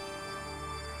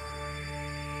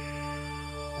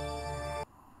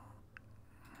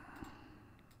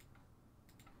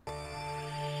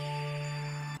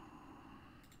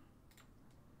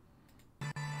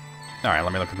 Alright,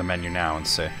 let me look at the menu now and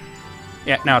see.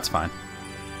 Yeah, now it's fine.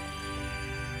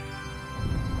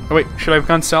 Oh wait, should I have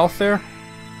gone south there?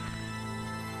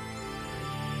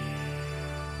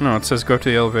 No, it says go to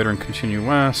the elevator and continue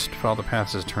west. Follow the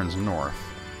path as it turns north.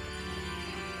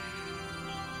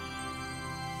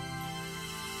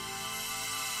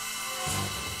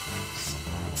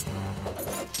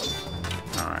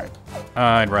 Alright.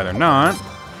 I'd rather not.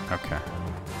 Okay.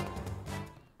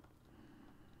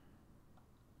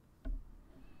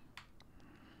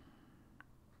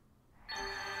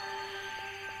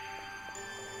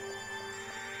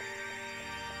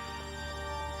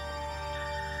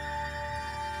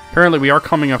 Apparently we are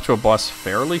coming up to a boss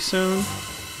fairly soon.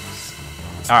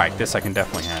 Alright, this I can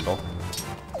definitely handle.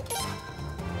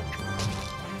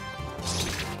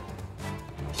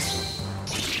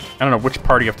 I don't know which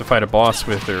party you have to fight a boss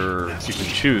with, or if you can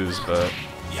choose, but...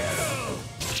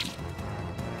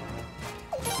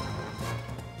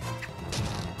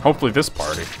 Hopefully this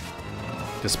party.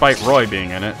 Despite Roy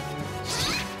being in it.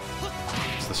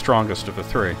 strongest of the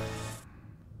three.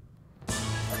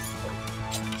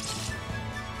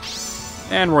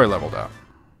 And Roy leveled out.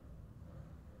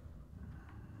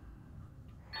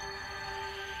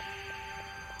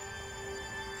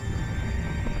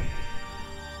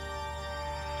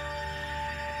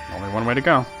 Only one way to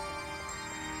go.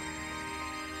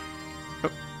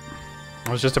 Oh. I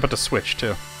was just about to switch,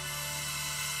 too.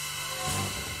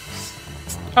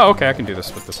 Oh, okay, I can do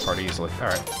this with this part easily.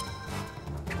 Alright.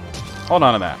 Hold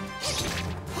on to that.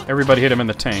 Everybody hit him in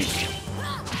the tank.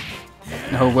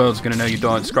 The whole world's gonna know you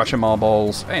don't scratch my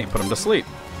balls. Hey, put him to sleep.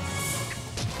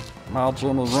 My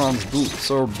Jimmy runs boot,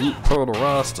 so boot per the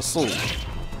rest to sleep.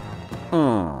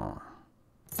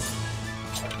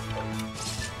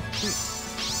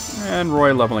 And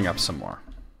Roy leveling up some more.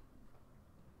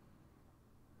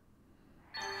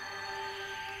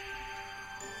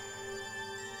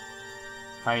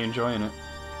 How you enjoying it?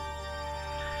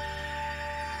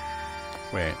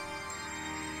 Wait.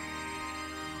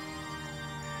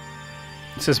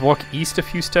 It says walk east a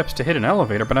few steps to hit an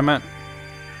elevator, but I meant...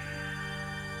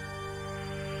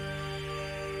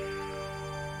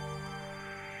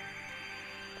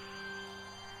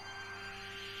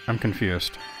 I'm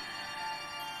confused.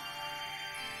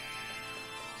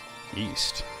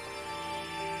 East.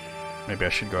 Maybe I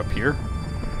should go up here?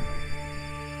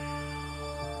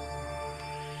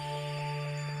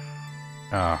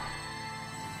 Ah.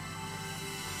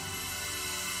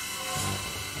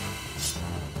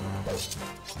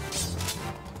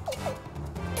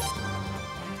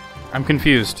 I'm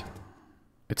confused.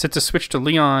 It said to switch to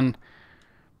Leon.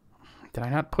 Did I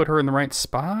not put her in the right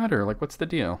spot? Or, like, what's the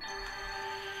deal?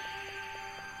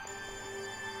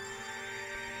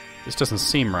 This doesn't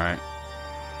seem right.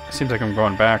 It seems like I'm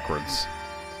going backwards.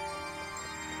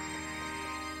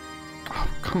 Oh,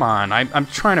 come on. I'm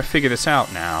trying to figure this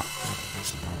out now.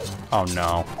 Oh,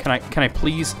 no. Can I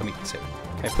please... Let me see.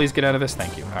 Can I please get out of this?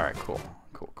 Thank you. Alright, cool.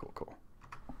 Cool.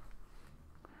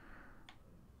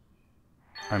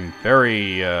 I'm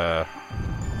very,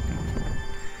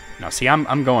 No, see,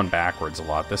 I'm going backwards a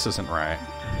lot. This isn't right.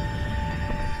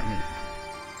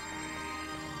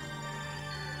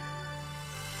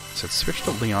 So it switched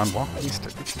to Leon. Walk east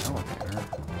to reach an elevator.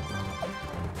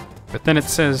 But then it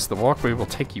says the walkway will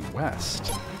take you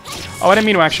west. Oh, I didn't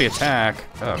mean to actually attack.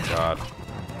 Oh, God.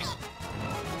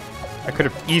 I could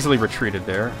have easily retreated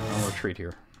there. I'll retreat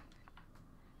here.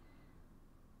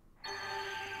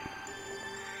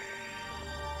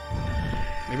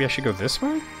 Maybe I should go this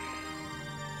way?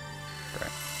 Okay.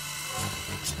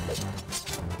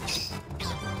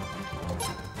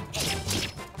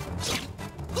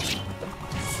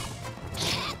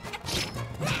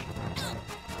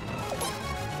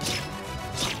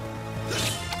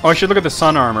 Oh, I should look at the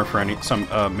sun armor for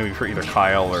maybe for either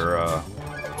Kyle or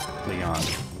Leon.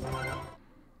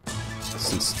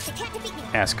 Since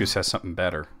Askus has something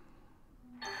better.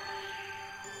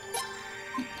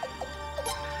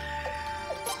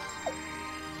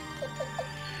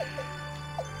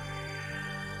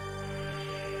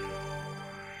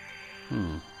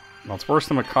 Well, it's worse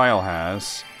than what Kyle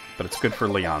has, but it's good for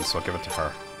Leon, so I'll give it to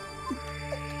her.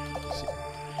 Let's see.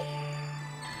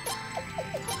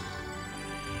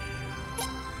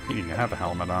 He didn't even have a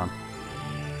helmet on.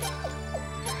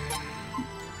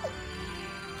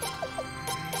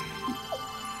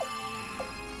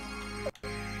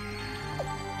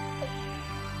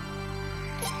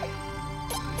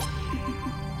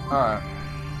 Alright.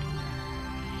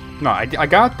 No, I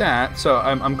got that, so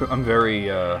I'm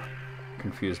very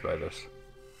confused by this.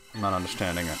 I'm not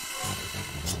understanding it.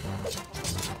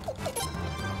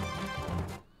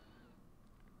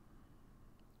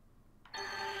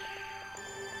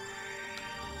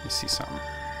 You see something.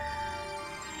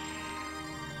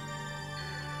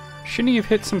 Shouldn't he have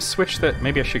hit some switch that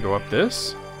maybe I should go up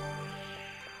this?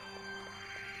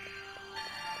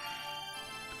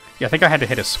 Yeah, I think I had to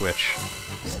hit a switch.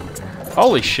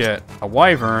 Holy shit, a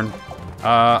wyvern.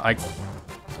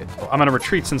 I'm gonna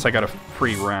retreat since I got a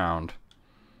free round.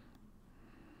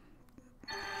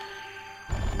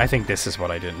 I think this is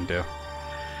what I didn't do.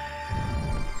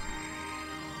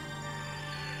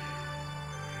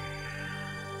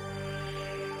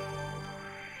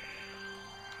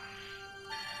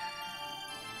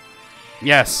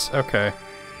 Yes, okay.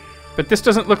 But this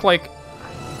doesn't look like...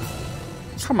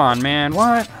 Come on, man,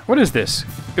 what? What is this?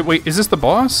 Wait, is this the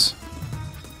boss?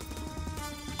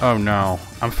 Oh no,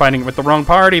 I'm fighting with the wrong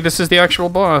party. This is the actual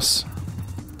boss.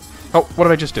 Oh, what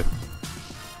did I just do?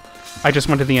 I just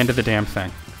went to the end of the damn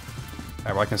thing.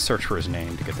 Alright, well, I can search for his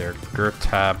name to get there.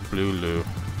 Gertab Blulu.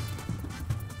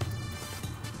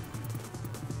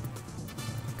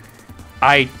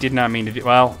 I did not mean to do...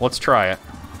 Well, let's try it.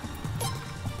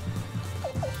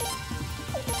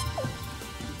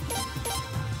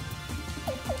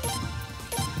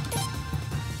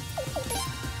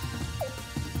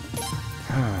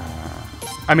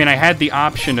 I mean, I had the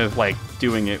option of, like,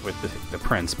 doing it with the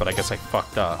prince, but I guess I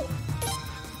fucked up.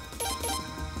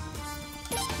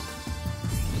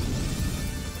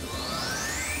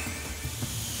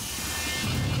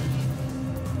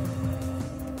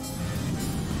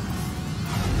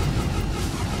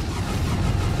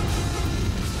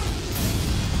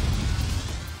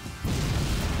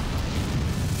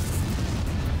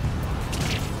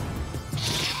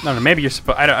 No, maybe you're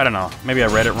supposed... I don't know. Maybe I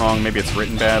read it wrong. Maybe it's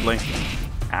written badly.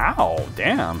 Ow,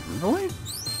 damn. Really?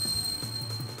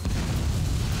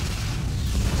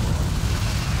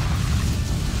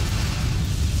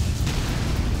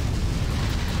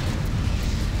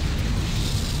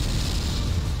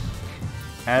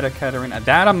 Ada Katarina.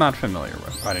 That I'm not familiar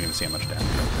with. I didn't even see how much damage I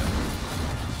did.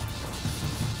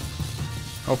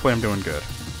 Hopefully I'm doing good.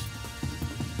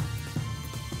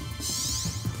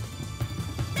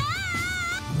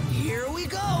 Here we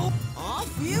go.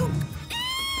 Off you.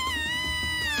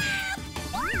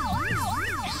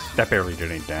 That barely did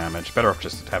any damage. Better off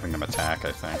just having them attack,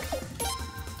 I think.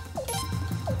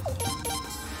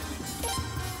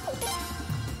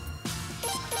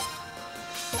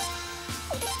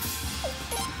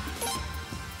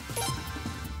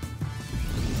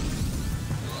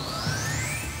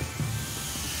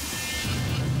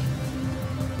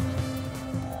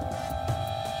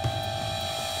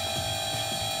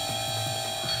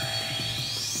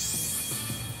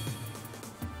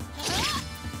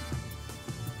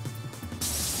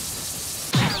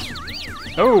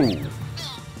 Oh!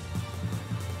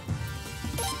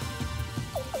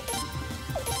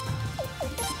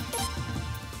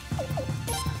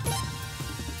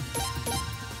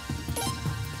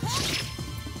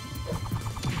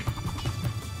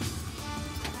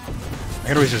 I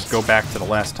could always just go back to the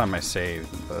last time I saved,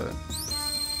 but...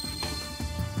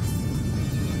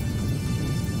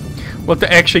 Well, it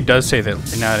actually does say that...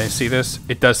 Now that I see this,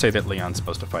 it does say that Leon's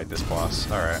supposed to fight this boss.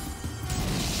 Alright.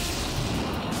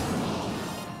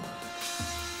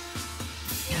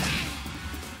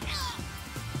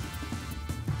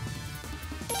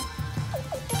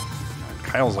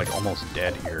 Kyle's like almost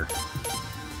dead here.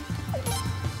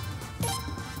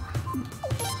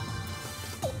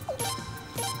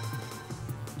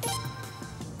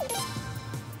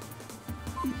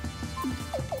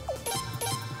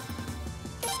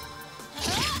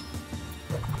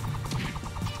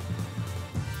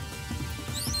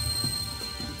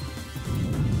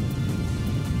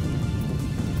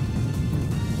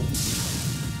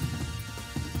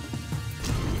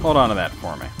 Hold on to that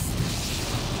for me.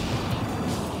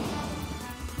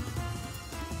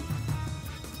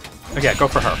 Okay, go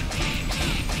for her.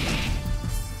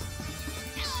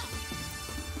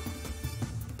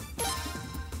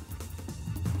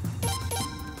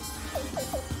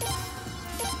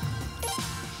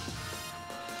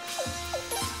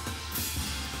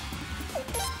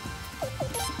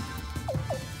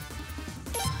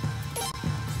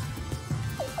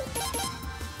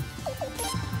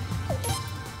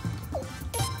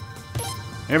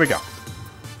 Here we go.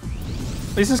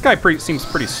 At least this guy seems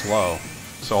pretty slow.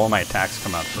 So all my attacks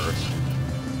come out first.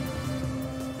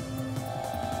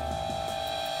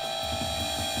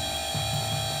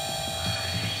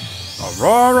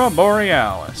 Aurora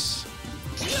Borealis.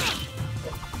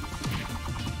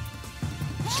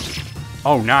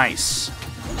 Oh, nice.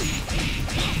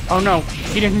 Oh no,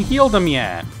 he didn't heal them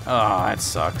yet. Oh, that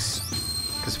sucks.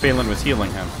 Because Phelan was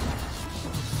healing him.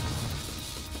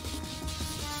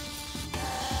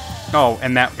 Oh,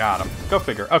 and that got him. Go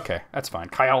figure. Okay, that's fine.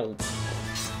 Kyle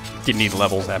didn't need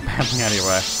levels that badly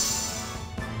anyway.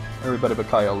 Everybody but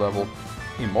Kyle leveled.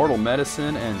 Immortal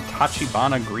Medicine and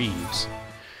Tachibana Greaves.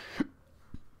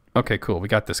 Okay, cool. We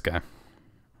got this guy.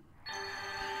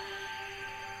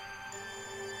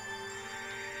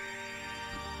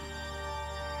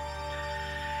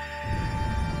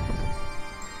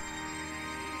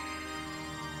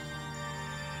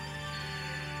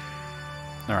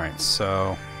 Alright,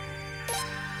 so...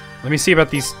 Let me see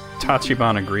about these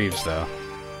Tachibana Greaves, though.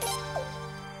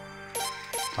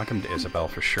 I'll come to Isabel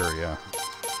for sure, yeah.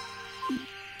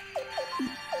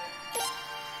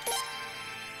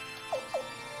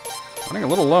 Running a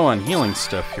little low on healing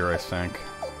stuff here, I think.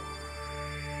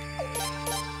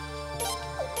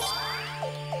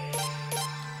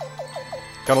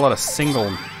 Got a lot of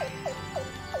single...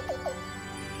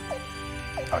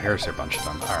 Oh, here's a bunch of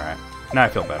them. Alright. Now I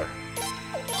feel better.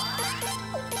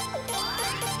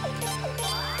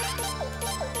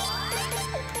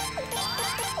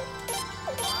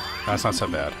 That's not so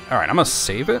bad. Alright, I'm gonna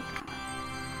save it.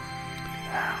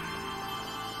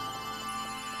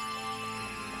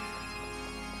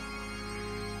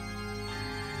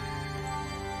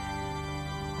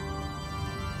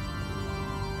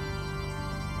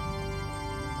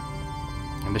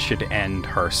 And this should end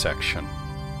her section.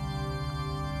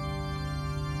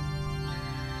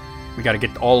 We gotta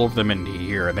get all of them into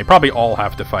here, and they probably all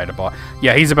have to fight a boss.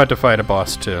 Yeah, he's about to fight a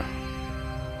boss, too.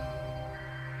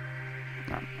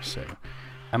 Let's see.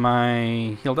 Am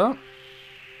I healed up?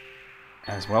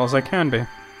 As well as I can be.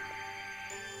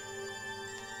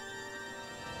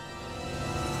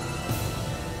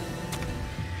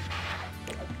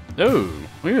 Ooh,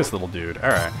 look at this little dude.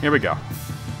 Alright, here we go.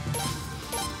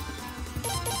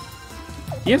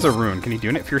 He has a rune. Can he do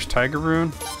it? Fierce Tiger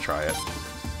rune? Try it.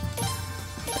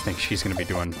 I think she's going to be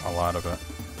doing a lot of it.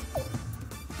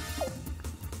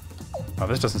 Oh,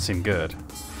 this doesn't seem good.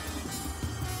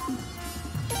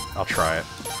 I'll try it.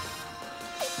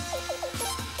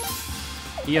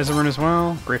 He has a rune as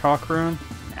well. Great Hawk rune.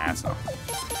 Nah, it's not.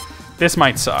 This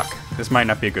might suck. This might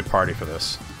not be a good party for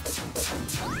this.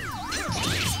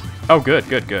 Oh, good,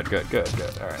 good, good, good, good,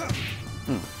 good. All right.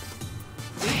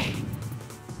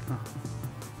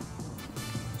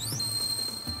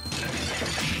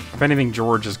 If anything,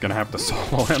 George is gonna have to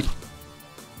solo him.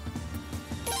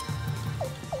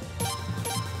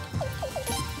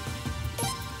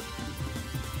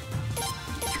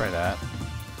 Try that.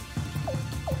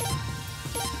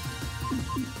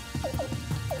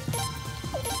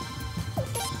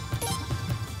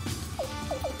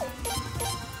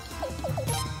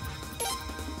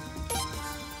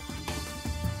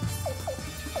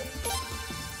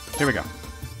 Here we go.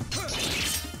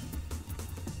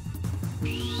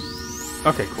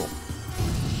 Okay, cool.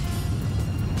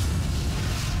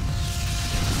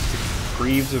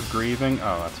 Grieves of Grieving?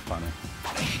 Oh, that's funny.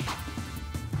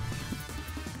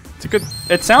 It's a good...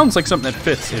 It sounds like something that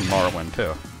fits in Morrowind,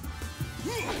 too.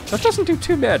 That doesn't do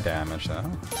too bad damage, though.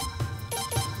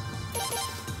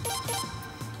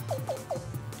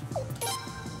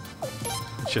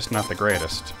 It's just not the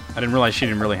greatest. I didn't realize she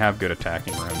didn't really have good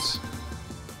attacking runes.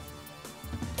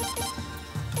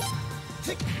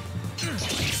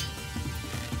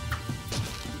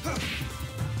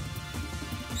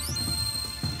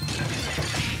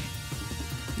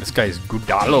 This guy's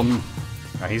Gudalum.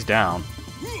 Oh, he's down.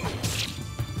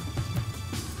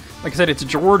 Like I said, it's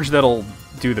George that'll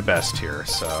do the best here,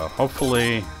 so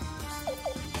hopefully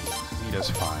he does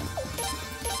fine.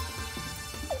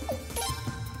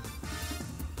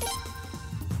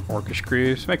 Orcish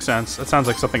Greaves. Makes sense. That sounds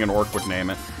like something an orc would name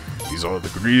it. These are the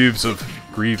Greaves of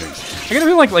Grieving. I gotta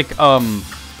feel like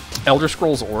Elder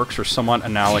Scrolls orcs are somewhat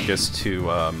analogous to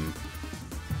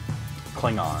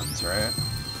Klingons, right?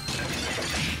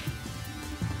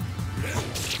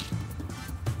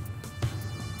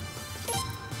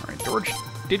 Alright, George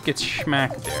did get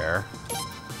smacked there.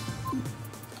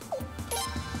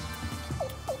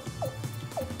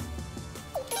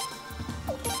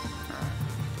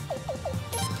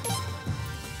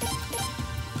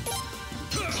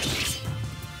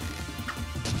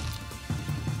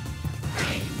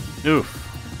 Oof.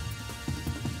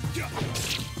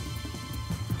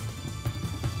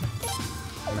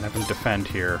 I'm gonna have him defend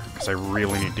here, because I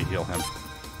really need to heal him.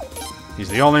 He's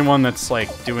the only one that's,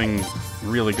 like, doing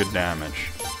really good damage.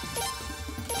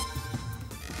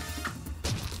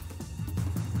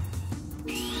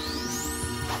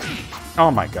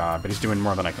 Oh my god, but he's doing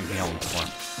more than I can heal him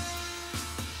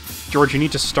for. George, you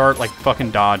need to start, like, fucking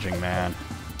dodging, man.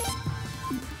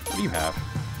 What do you have?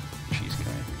 Cheesecake.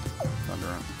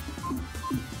 Thunder.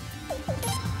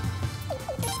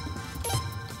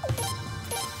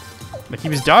 Like, he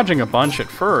was dodging a bunch at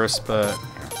first, but...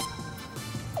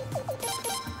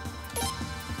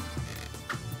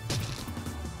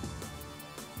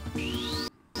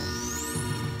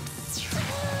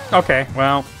 Okay,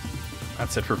 well,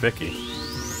 that's it for Vicky.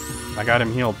 I got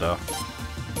him healed, though.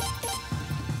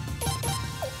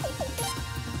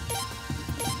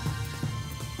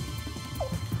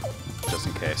 Just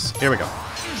in case. Here we go.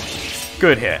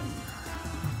 Good hit.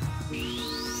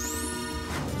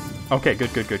 Okay,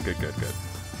 good.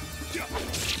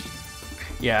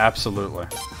 Yeah, absolutely.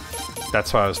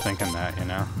 That's why I was thinking that, you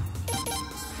know?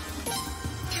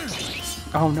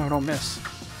 Oh no, don't miss.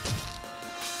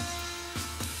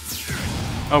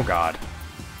 Oh god.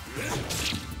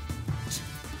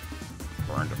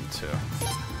 Burned him too.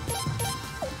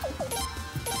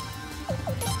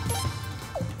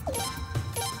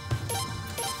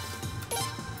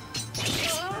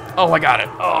 Oh, I got it.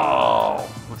 Oh,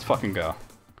 let's fucking go.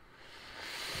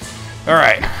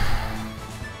 Alright.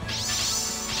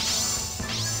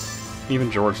 Even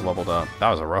George leveled up. That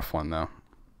was a rough one, though.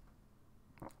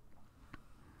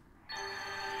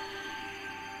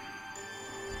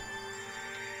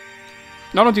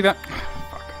 No, don't do that.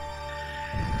 Fuck.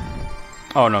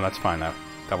 Oh, no, that's fine. That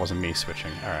wasn't me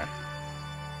switching. Alright.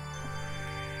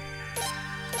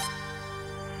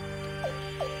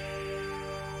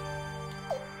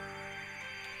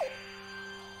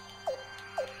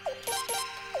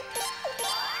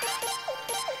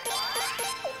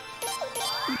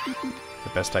 The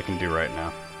best I can do right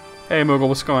now. Hey, Moogle,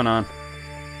 what's going on?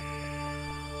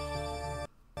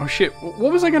 Oh shit,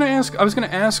 what was I gonna ask? I was gonna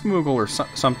ask Moogle or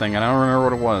something, and I don't remember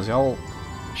what it was. Y'all...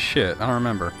 Shit, I don't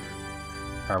remember.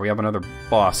 Alright, we have another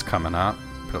boss coming up.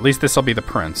 But at least this'll be the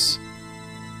prince.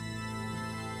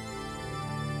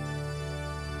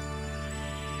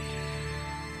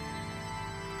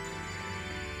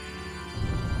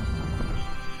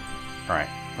 Alright,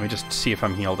 let me just see if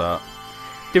I'm healed up.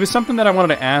 There was something that I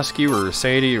wanted to ask you or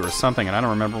say to you or something, and I don't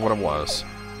remember what it was.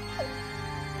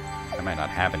 I might not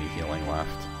have any healing left.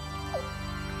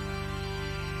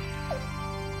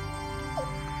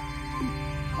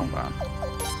 Hold on.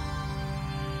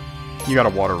 You got a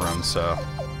water rune, so...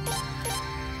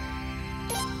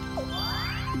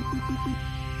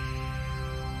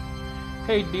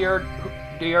 Hey,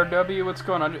 DRW, what's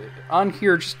going on? On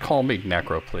here, just call me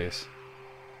Necro, please.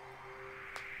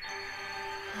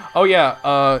 Oh yeah,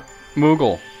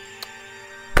 Moogle.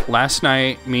 Last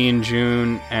night, me and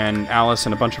June and Alice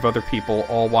and a bunch of other people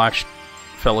all watched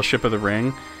Fellowship of the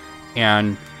Ring,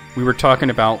 and we were talking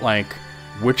about, like,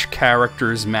 which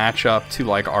characters match up to,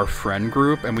 like, our friend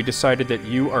group, and we decided that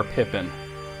you are Pippin.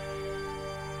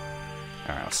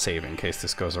 Alright, I'll save in case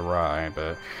this goes awry,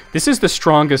 but... This is the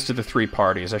strongest of the three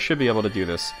parties. I should be able to do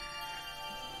this.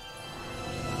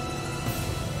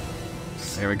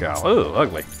 There we go. Oh,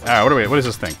 ugly. Alright, what is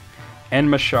this thing?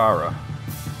 Enmashara.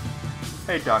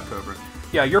 Hey, Doc Cobra.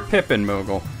 Yeah, you're Pippin,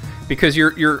 Moogle. Because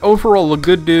you're overall a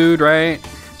good dude, right?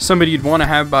 Somebody you'd want to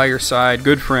have by your side,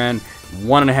 good friend,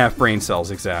 1.5 brain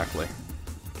cells, exactly.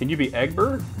 Can you be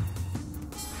Egbert?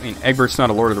 I mean, Egbert's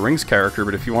not a Lord of the Rings character,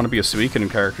 but if you want to be a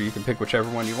Suikoden character, you can pick whichever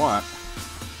one you want.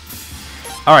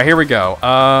 Alright, here we go.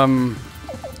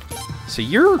 So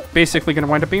you're basically going to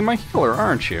wind up being my healer,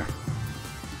 aren't you?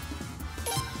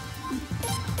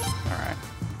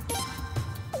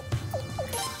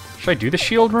 Should I do the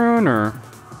shield rune, or...?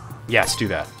 Yes, do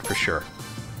that, for sure.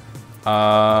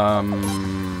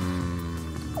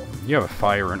 You have a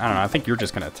fire rune. I don't know, I think you're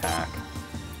just gonna attack.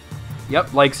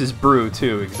 Yep, likes his brew,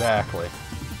 too, exactly.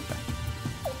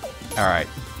 Alright,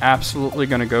 absolutely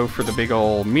gonna go for the big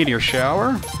ol' meteor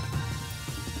shower.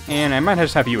 And I might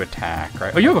just have you attack,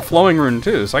 right? Oh, you have a flowing rune,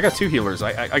 too, so I got 2 healers.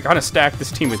 I gotta stack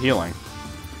this team with healing.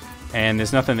 And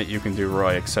there's nothing that you can do,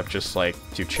 Roy, except just, like,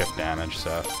 do chip damage,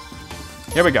 so...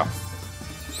 Here we go.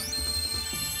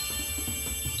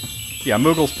 Yeah,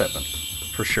 Moogle's Pippin.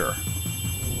 For sure.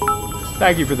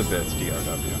 Thank you for the bits,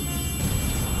 DRW.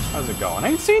 How's it going? I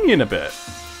ain't seen you in a bit.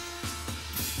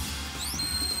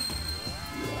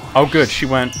 Oh, good. She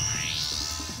went...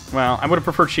 Well, I would have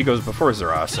preferred she goes before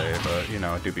Zarase, but, you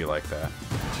know, it do be like that.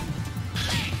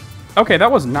 Okay,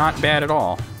 that was not bad at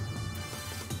all.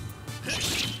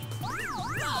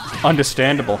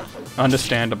 Understandable.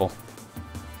 Understandable.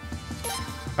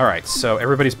 Alright, so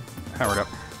everybody's powered up.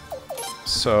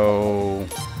 So...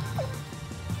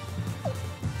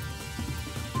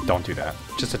 Don't do that.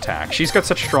 Just attack. She's got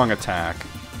such strong attack.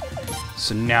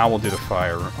 So now we'll do the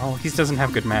fire. Oh, he doesn't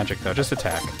have good magic, though. Just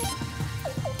attack.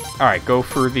 Alright, go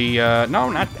for the... no,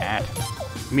 not that.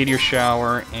 Meteor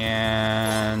shower,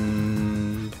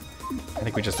 and... I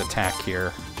think we just attack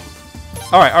here.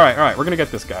 Alright, alright, alright. We're gonna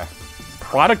get this guy.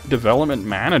 Product Development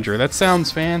Manager. That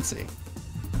sounds fancy.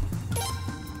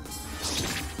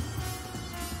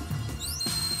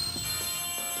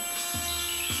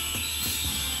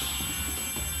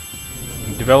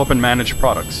 Develop and manage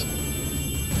products.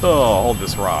 Oh, hold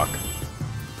this rock.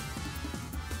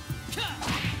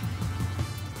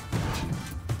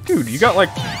 Dude, you got like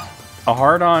a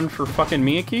hard-on for fucking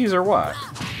Miyakis or what?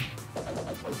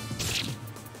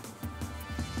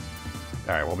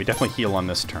 Alright, well we definitely heal on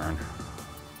this turn.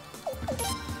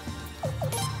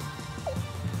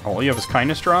 Oh, all you have is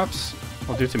kindness drops?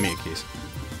 We'll do it to Miyakis.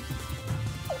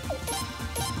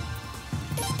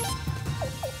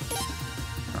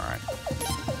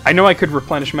 I know I could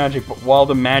replenish magic, but while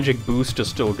the magic boost is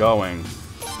still going,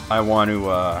 I want to,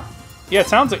 yeah, it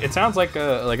sounds like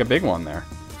a big one there.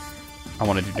 I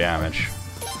want to do damage.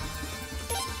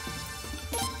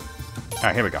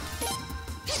 Alright, here we go.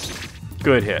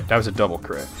 Good hit. That was a double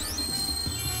crit.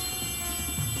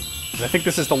 I think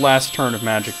this is the last turn of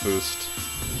magic boost.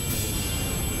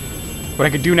 What I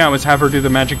could do now is have her do the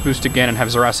magic boost again and have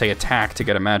Zarase attack to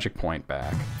get a magic point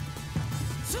back.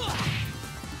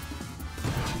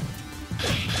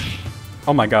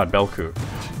 Oh my god, Belkut.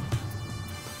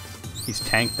 He's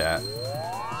tanked that.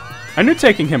 I knew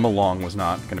taking him along was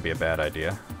not going to be a bad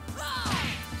idea.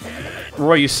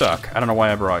 Roy, you suck. I don't know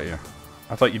why I brought you.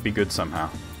 I thought you'd be good somehow.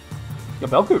 Yeah,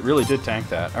 Belkut really did tank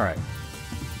that. Alright.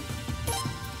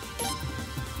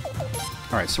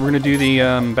 Alright, so we're going to do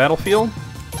the battlefield.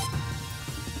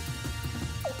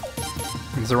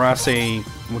 Zarase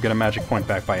will get a magic point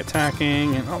back by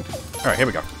attacking. And, oh, alright, here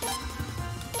we go.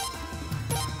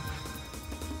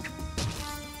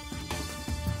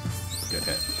 Good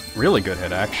hit. Really good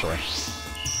hit, actually.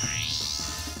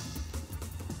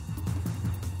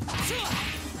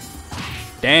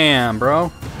 Damn,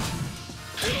 bro.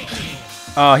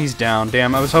 Oh, he's down.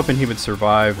 Damn, I was hoping he would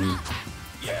survive. And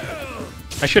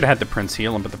I should have had the Prince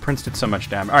heal him, but the Prince did so much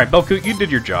damage. Alright, Belkut, you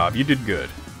did your job. You did good.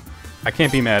 I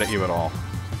can't be mad at you at all.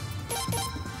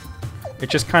 It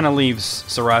just kind of leaves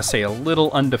Zarase a little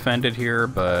undefended here,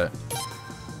 but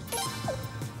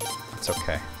it's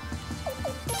okay.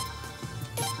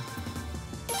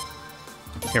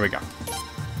 Here we go.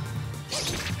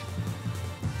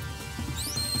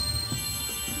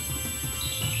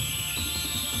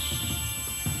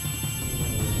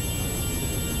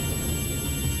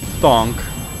 Thonk.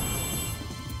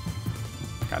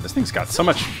 God, this thing's got so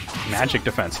much magic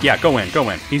defense. Yeah, go in,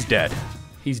 go in. He's dead.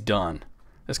 He's done.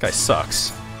 This guy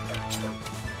sucks.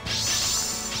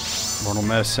 Mortal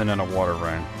medicine and a water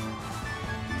ring.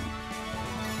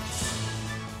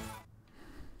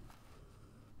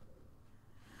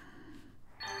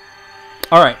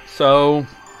 Alright, so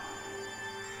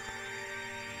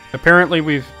apparently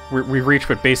we've reached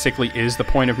what basically is the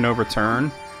point of no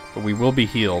return, but we will be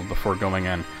healed before going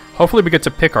in. Hopefully we get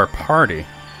to pick our party.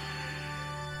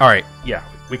 Alright, yeah,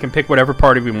 we can pick whatever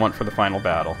party we want for the final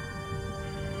battle.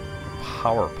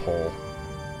 Power pole.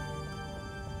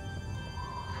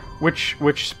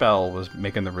 Which spell was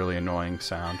making the really annoying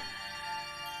sound?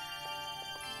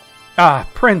 Ah,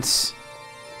 Prince!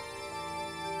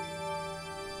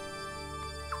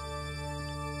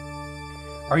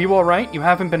 Are you alright? You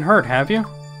haven't been hurt, have you?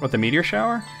 What, the meteor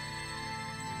shower?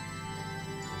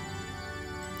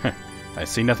 I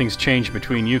see nothing's changed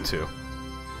between you two.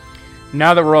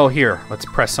 Now that we're all here, let's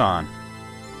press on.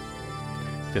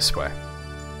 This way.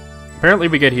 Apparently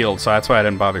we get healed, so that's why I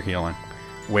didn't bother healing.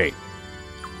 Wait.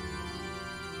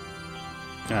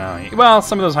 Well,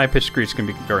 some of those high-pitched screeches can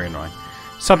be very annoying.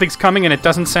 Something's coming and it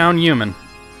doesn't sound human.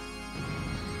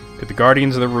 Could the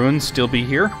Guardians of the Ruins still be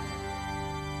here?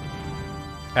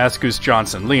 Askus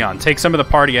Johnson, Leon, take some of the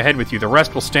party ahead with you. The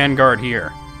rest will stand guard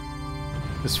here.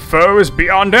 This foe is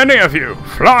beyond any of you.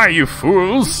 Fly, you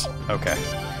fools! Okay.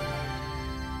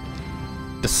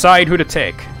 Decide who to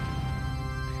take.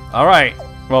 Alright.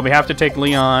 Well, we have to take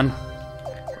Leon.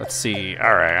 Let's see.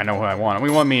 Alright, I know who I want. We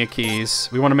want Mia Keys.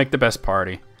 We want to make the best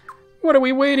party. What are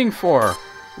we waiting for?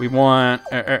 We want...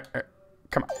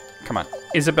 come on. Come on.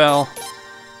 Isabel.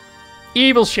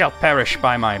 Evil shall perish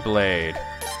by my blade.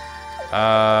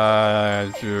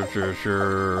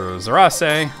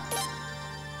 Zarase.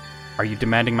 Are you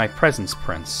demanding my presence,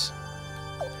 Prince?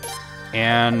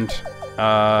 And,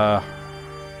 why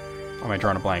am I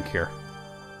drawing a blank here?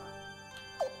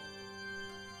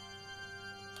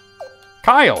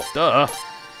 Kyle, duh.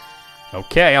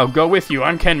 Okay, I'll go with you.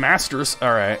 I'm Ken Masters.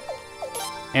 Alright.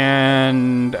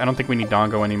 And I don't think we need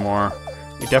Dongo anymore.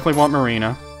 We definitely want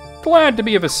Marina. Glad to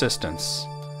be of assistance.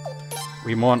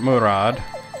 We want Murad.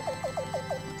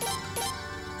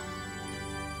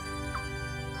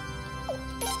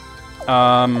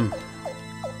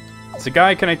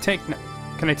 Zagai, can I take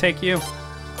you?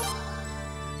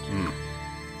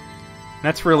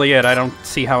 That's really it. I don't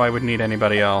see how I would need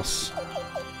anybody else.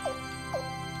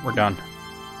 We're done.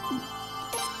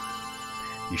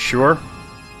 You sure?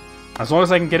 As long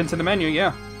as I can get into the menu,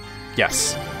 yeah.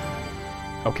 Yes.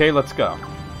 Okay, let's go.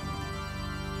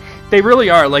 They really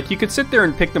are. Like, you could sit there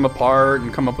and pick them apart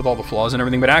and come up with all the flaws and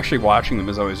everything, but actually watching them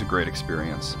is always a great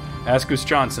experience. Askus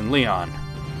Johnson, Leon.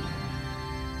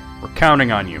 We're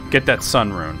counting on you. Get that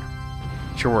sun rune.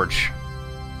 George.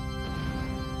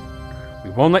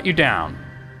 We won't let you down.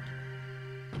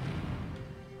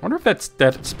 I wonder if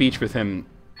that speech with him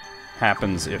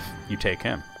happens if you take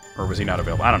him. Or was he not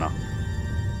available? I don't know.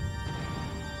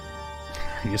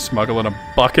 You smuggle in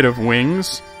a bucket of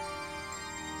wings?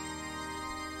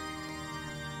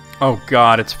 Oh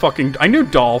god, it's fucking... I knew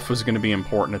Dolph was going to be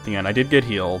important at the end. I did get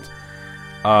healed.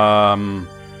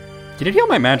 Did it heal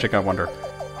my magic, I wonder?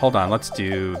 Hold on, let's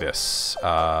do this.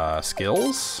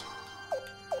 Skills?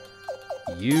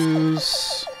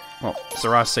 Use... Well,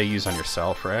 Zaras say use on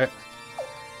yourself, right?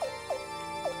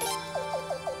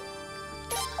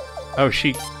 Oh,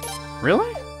 she...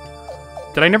 Really?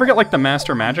 Did I never get, like, the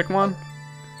Master Magic one?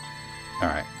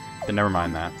 Alright. Then never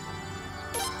mind that.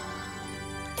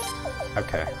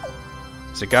 Okay.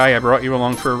 So, guy, I brought you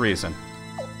along for a reason.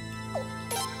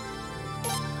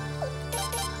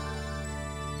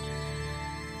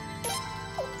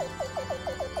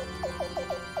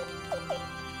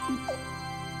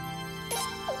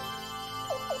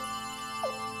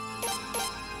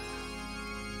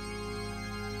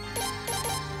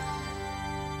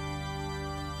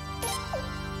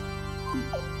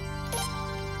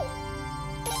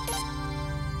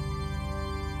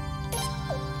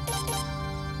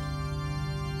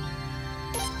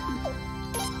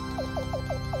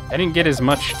 I didn't get as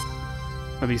much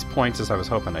of these points as I was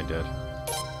hoping I did.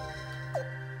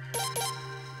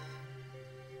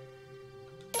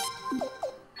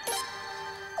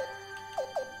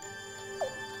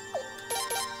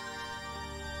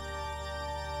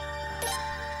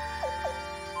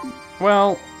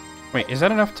 Well, wait, is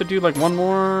that enough to do like one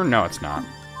more? No, it's not.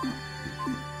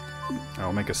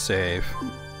 I'll make a save.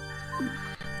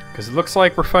 Because it looks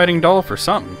like we're fighting Dolph or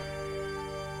something.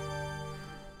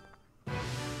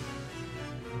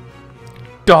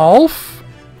 Dolph?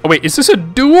 Oh wait, is this a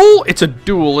duel? It's a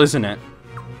duel, isn't it?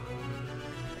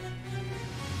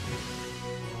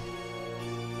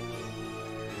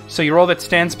 So you're all that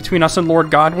stands between us and Lord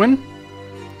Godwin?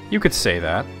 You could say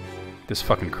that. This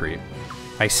fucking creep.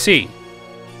 I see.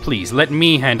 Please, let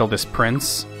me handle this,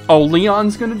 Prince. Oh,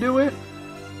 Leon's gonna do it?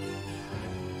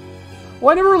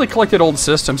 Well, I never really collected old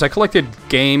systems. I collected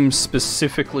games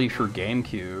specifically for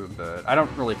GameCube, but I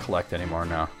don't really collect anymore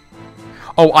now.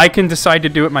 Oh, I can decide to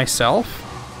do it myself?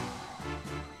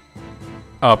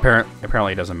 Oh,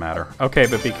 apparently it doesn't matter. Okay,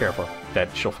 but be careful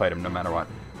that she'll fight him no matter what.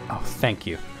 Oh, thank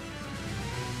you.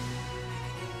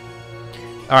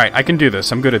 Alright, I can do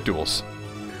this. I'm good at duels.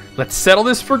 Let's settle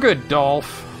this for good,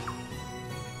 Dolph.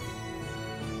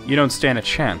 You don't stand a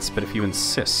chance, but if you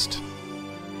insist.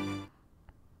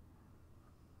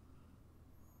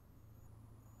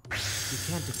 You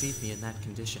can't defeat me in that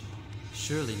condition.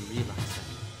 Surely you realize that.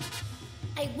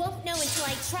 I won't know until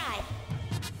I try.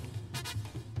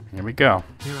 Here we go.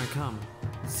 Here I come.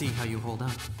 See how you hold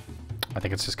up. I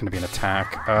think it's just going to be an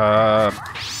attack. I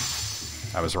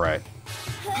was right.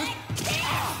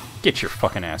 Get your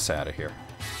fucking ass out of here.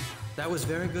 That was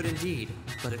very good indeed,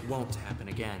 but it won't happen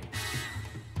again.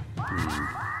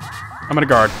 I'm gonna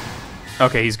guard.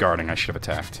 Okay, he's guarding. I should have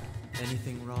attacked.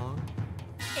 Anything wrong?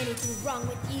 Anything wrong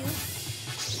with you?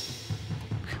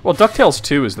 Well, DuckTales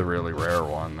 2 is the really rare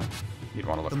one that you'd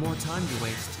want to look The more time you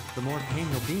waste, the more pain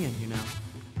you'll be in, you know.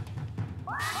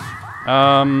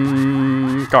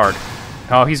 Guard.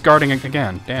 Oh, he's guarding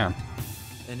again. Damn.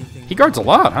 Anything He guards a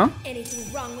lot, huh?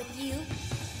 Anything wrong with you?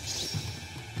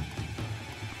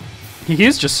 He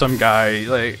is just some guy,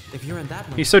 like... If you're in that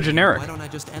He's so generic. Why don't I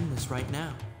just end this right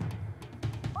now?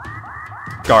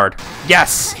 Guard.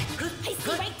 Yes! I see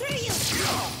right through you!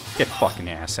 Get fucking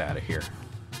ass out of here.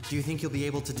 Do you think you'll be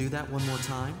able to do that one more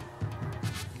time?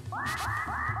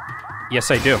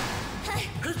 Yes, I do. I see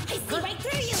right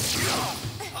through you!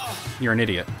 You're an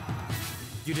idiot.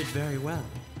 You did very well.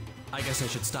 I guess I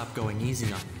should stop going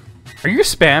easy on you. Are you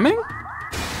spamming?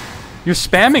 You're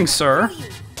spamming, sir.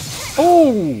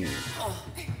 Oh!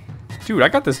 Dude, I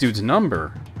got this dude's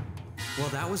number. Well,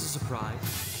 that was a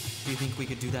surprise. Do you think we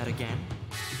could do that again?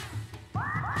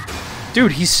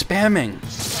 Dude, he's spamming.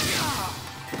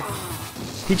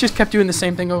 He just kept doing the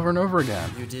same thing over and over again.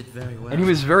 You did very well. And he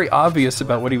was very obvious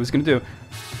about what he was going to do.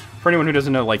 For anyone who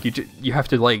doesn't know, like, you have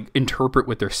to, like, interpret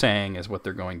what they're saying as what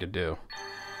they're going to do.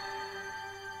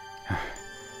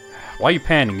 Why are you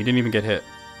panning? You didn't even get hit.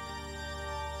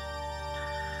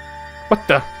 What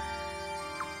the?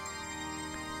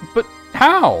 But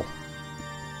how?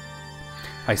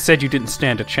 I said you didn't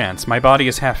stand a chance. My body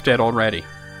is half dead already.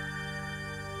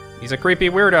 He's a creepy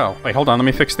weirdo. Wait, hold on. Let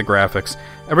me fix the graphics.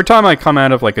 Every time I come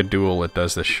out of, like, a duel, it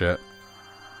does this shit.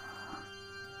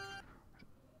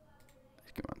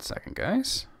 Give me 1 second,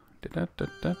 guys.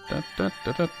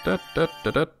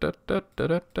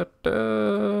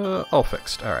 All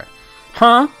fixed. Alright.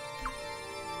 Huh?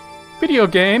 Video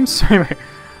games?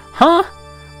 Huh?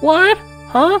 What?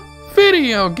 Huh?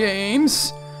 Video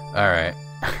games? Alright.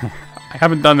 I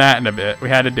haven't done that in a bit. We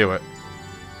had to do it.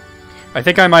 I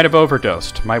think I might have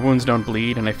overdosed. My wounds don't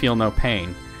bleed and I feel no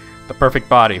pain. The perfect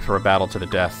body for a battle to the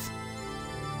death.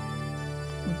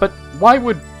 But why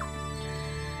would...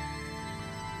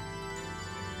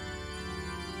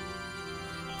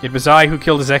 It was I who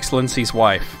killed His Excellency's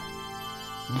wife.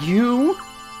 You?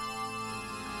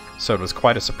 So it was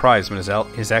quite a surprise when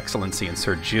His Excellency and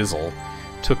Sir Jizzle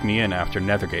took me in after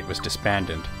Nethergate was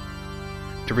disbanded.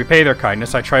 To repay their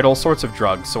kindness, I tried all sorts of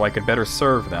drugs so I could better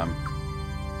serve them.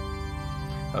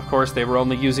 Of course, they were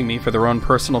only using me for their own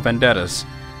personal vendettas,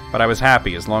 but I was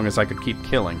happy as long as I could keep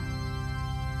killing.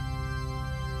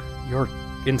 You're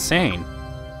insane.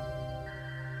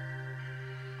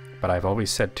 But I've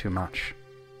always said too much.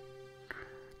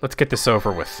 Let's get this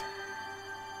over with.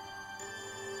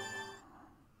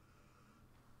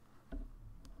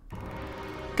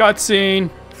 Cutscene!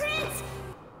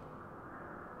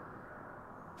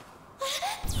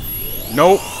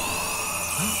 Nope.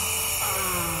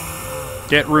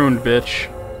 Get ruined, bitch.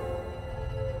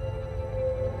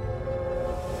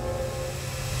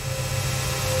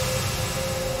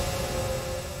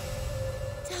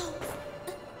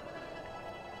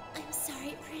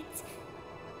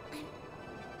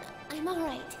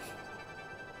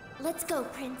 Let's go,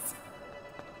 Prince.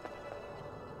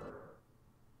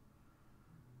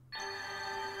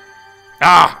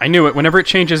 Ah, I knew it. Whenever it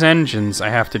changes engines, I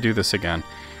have to do this again.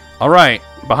 Alright,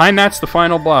 behind that's the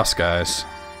final boss, guys.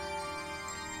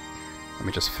 Let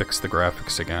me just fix the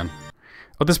graphics again.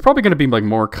 Oh, there's probably going to be like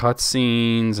more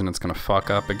cutscenes, and it's going to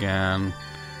fuck up again.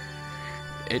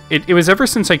 It was ever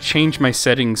since I changed my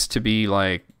settings to be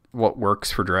like what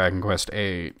works for Dragon Quest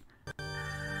VIII.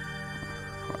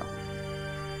 Well,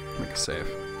 make a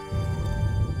save.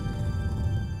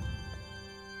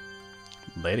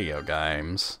 Video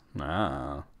games.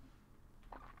 Ah.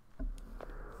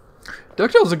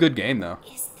 DuckTales a good game, though.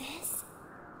 Is this?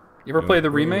 You ever play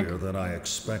the remake? Earlier than I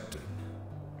expected.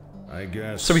 I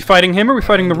guess. So we fighting him or we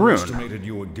fighting the rune? Underestimated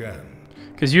you again.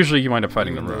 Because usually you wind up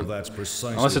fighting the Even though rune. that's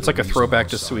precisely Unless it's the like a reason throwback our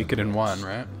to side Suikoden was. 1,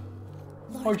 right?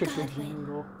 Lord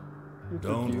Godwin.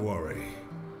 Don't worry.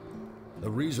 The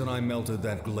reason I melted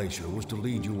that glacier was to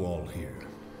lead you all here.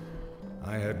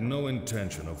 I had no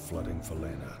intention of flooding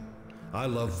Falena. I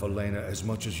love Falena as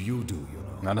much as you do, you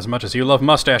know. Not as much as you love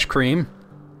mustache cream.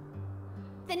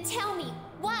 Then tell me,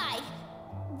 why?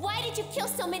 Why did you kill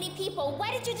so many people?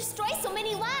 Why did you destroy so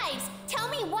many lives? Tell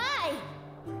me why!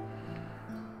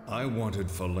 I wanted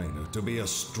Falena to be a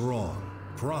strong,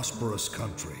 prosperous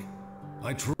country.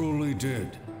 I truly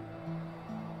did.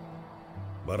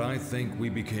 But I think we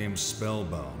became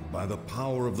spellbound by the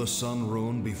power of the Sun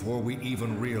Rune before we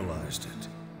even realized it.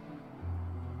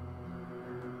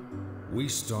 We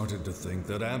started to think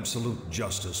that absolute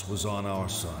justice was on our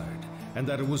side, and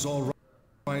that it was all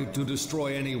right to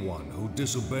destroy anyone who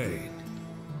disobeyed.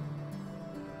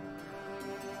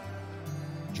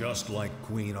 Just like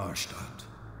Queen Arshtat.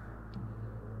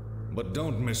 But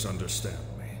don't misunderstand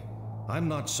me. I'm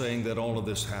not saying that all of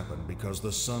this happened because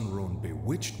the Sun Rune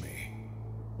bewitched me.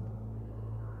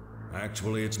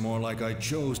 Actually, it's more like I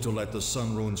chose to let the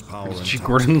Sun Rune's power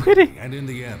Gordon intoxicate Liddy. me, and in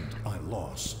the end, I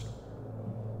lost.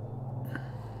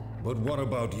 But what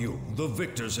about you, the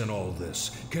victors in all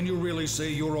this? Can you really say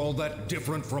you're all that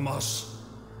different from us?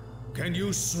 Can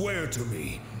you swear to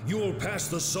me you'll pass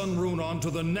the Sun Rune on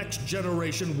to the next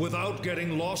generation without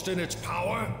getting lost in its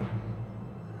power?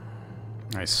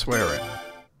 I swear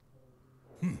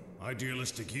it.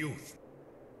 Idealistic youth.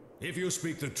 If you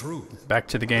speak the truth, Back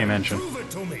to the game engine. prove it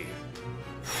to me!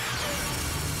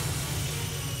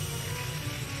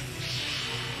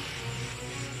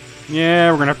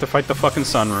 Yeah, we're gonna have to fight the fucking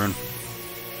Sun Rune.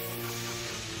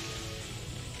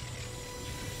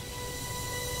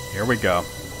 Here we go.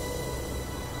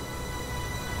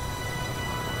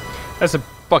 That's a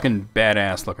fucking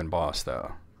badass looking boss,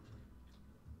 though.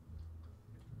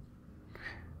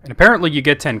 And apparently you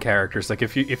get 10 characters. Like,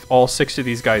 if all 6 of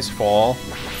these guys fall,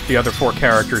 the other 4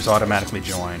 characters automatically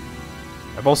join.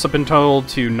 I've also been told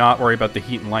to not worry about the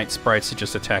heat and light sprites, to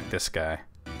just attack this guy.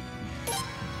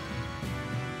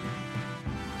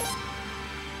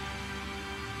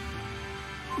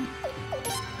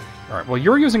 Alright, well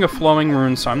you're using a flowing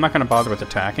rune, so I'm not going to bother with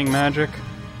attacking magic.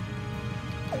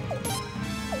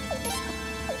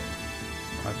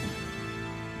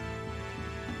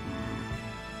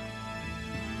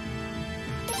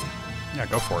 Yeah,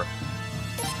 go for it.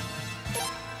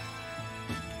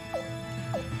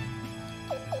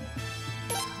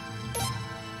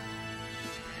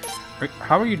 Wait,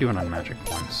 how are you doing on magic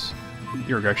points?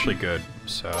 You're actually good,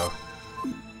 so...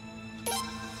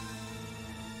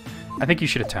 I think you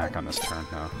should attack on this turn,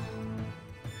 though.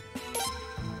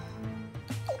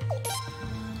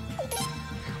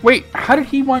 Wait, how did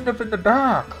he wind up in the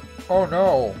back? Oh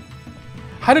no.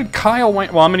 How did Kyle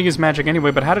wind... Well, I'm gonna use magic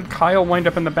anyway, but how did Kyle wind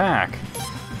up in the back?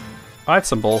 Oh, that's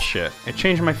some bullshit. It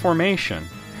changed my formation.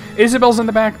 Isabel's in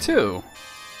the back, too.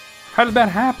 How did that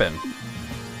happen?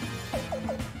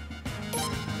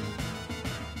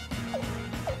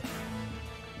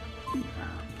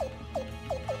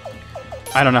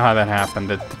 I don't know how that happened.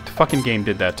 The fucking game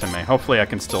did that to me. Hopefully I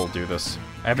can still do this.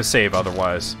 I have a save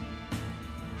otherwise.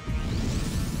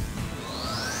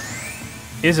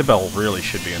 Isabel really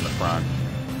should be in the front.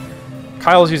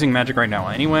 Kyle's using magic right now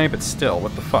anyway, but still,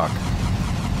 what the fuck?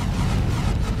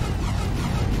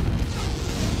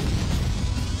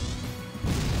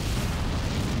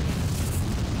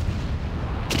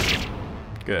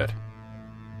 Good.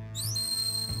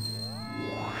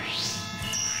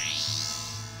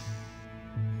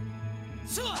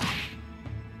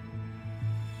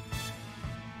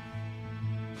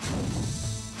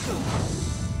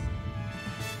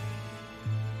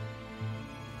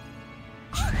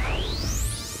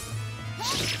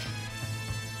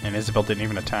 And Isabel didn't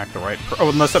even attack the right... Oh,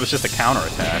 unless that was just a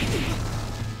counterattack.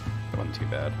 That wasn't too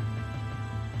bad.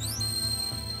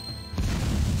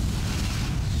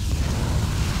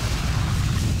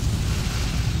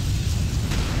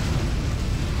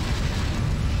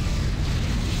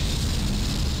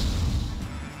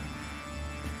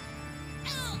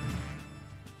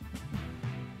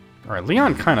 Alright,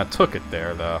 Leon kind of took it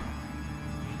there, though.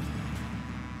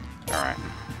 Alright.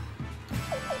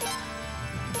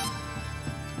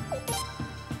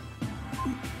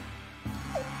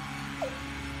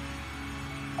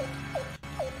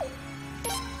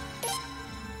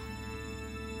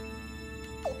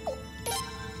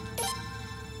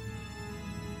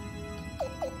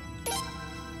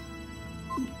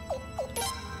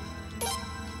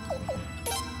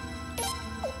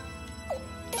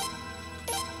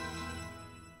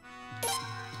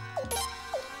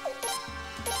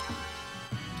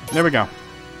 There we go.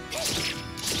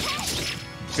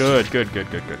 Good, good,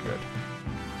 good, good, good, good.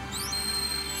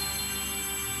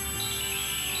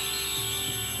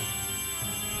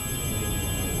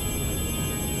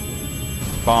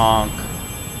 Bonk.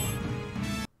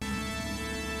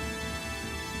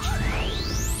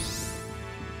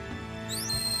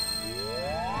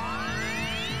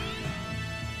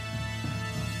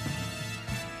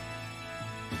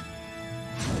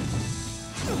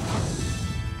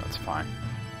 That's fine.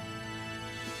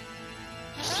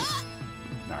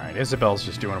 Alright, Isabel's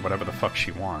just doing whatever the fuck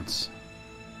she wants.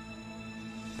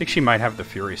 I think she might have the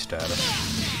Fury status.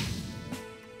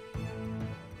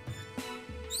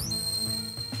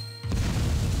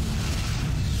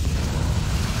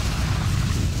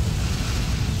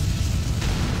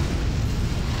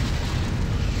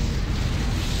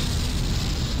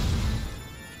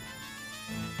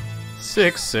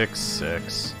 Six, 6,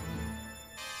 6.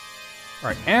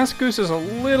 Alright, Asgoose is a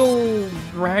little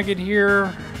ragged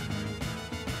here.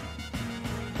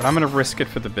 But I'm gonna risk it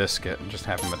for the biscuit and just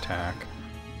have him attack.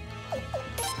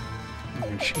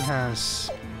 And she has...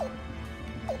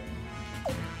 I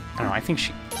don't know, I think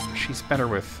she's better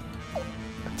with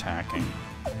attacking.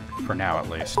 For now, at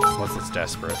least. Unless it's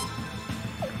desperate.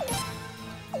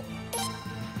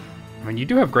 I mean, you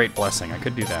do have Great Blessing. I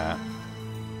could do that.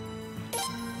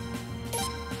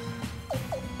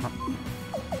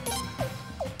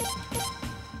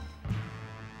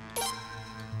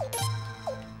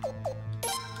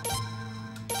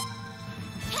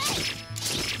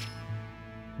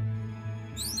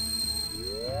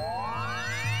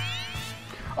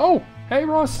 Oh, hey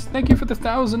Ross, thank you for the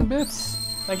 1,000 bits.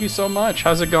 Thank you so much.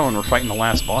 How's it going? We're fighting the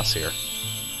last boss here.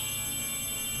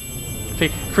 Okay,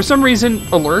 for some reason,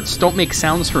 alerts don't make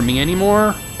sounds for me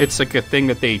anymore. It's like a thing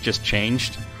that they just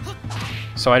changed.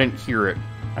 So I didn't hear it.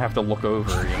 I have to look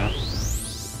over, you know?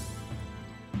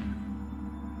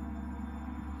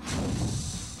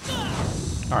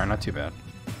 Alright, not too bad.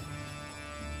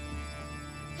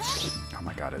 Oh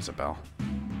my god, Isabel.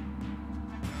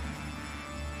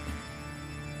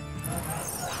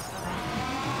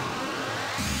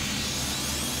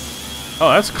 Oh,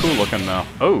 that's cool looking though.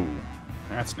 Oh,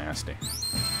 that's nasty.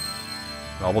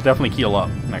 Well, we'll definitely heal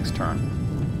up next turn.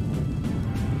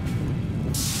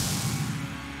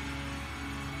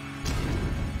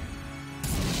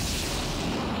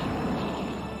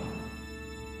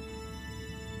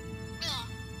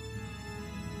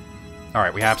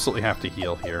 Alright, we absolutely have to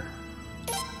heal here.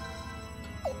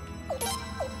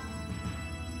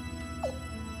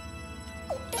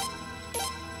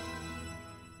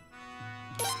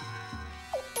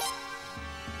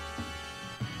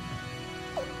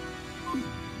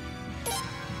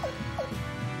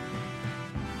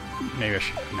 Maybe I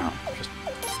should... No, just...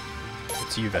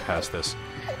 It's you that has this.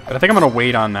 But I think I'm gonna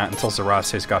wait on that until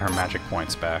Zerase's got her magic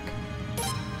points back.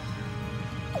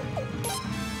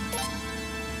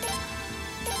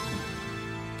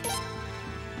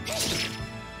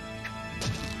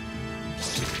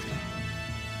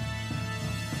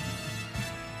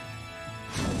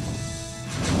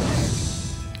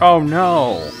 Oh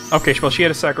no! Okay, well she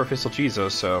had a sacrificial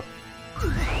Jesus, so...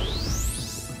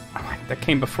 That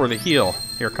came before the heal.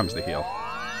 Here comes the heal.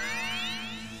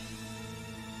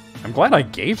 I'm glad I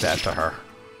gave that to her.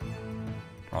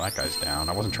 Well, that guy's down.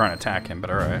 I wasn't trying to attack him, but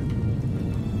alright.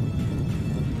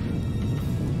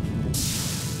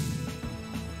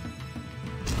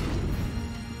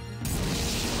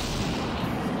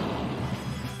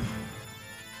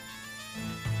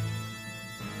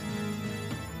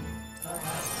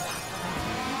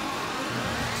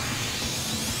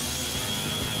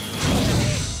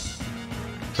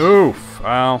 Oof.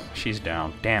 Well, she's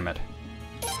down. Damn it.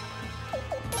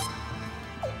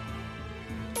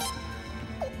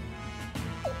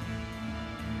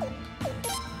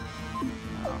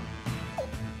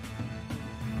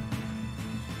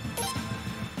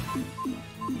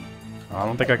 I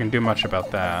don't think I can do much about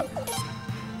that.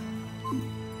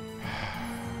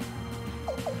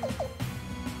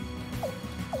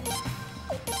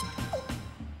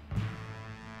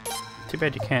 Too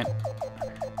bad you can't...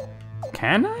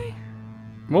 Can I?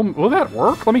 Will that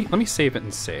work? Let me save it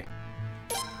and see.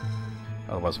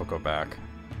 Otherwise, we'll go back.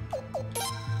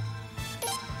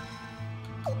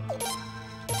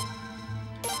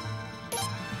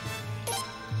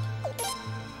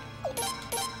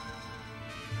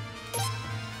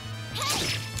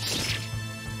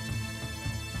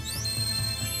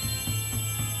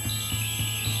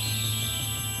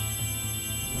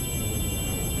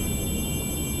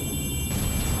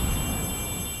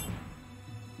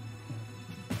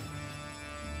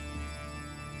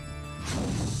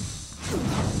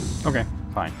 Okay,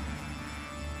 fine.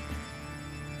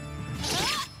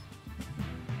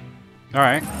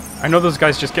 Alright. I know those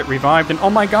guys just get revived, and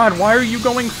oh my god, why are you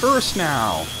going first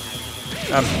now?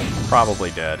 I'm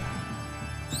probably dead.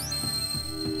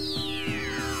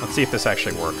 Let's see if this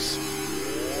actually works.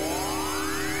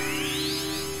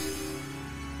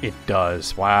 It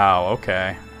does. Wow,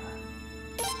 okay.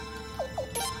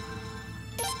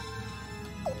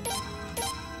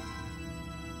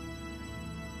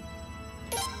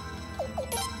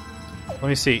 Let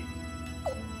me see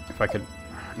if I could...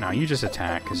 No, you just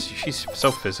attack, because she's so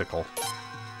physical.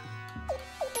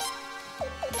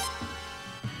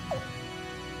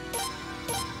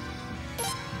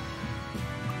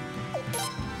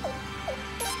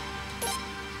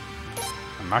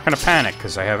 I'm not going to panic,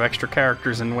 because I have extra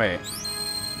characters in way.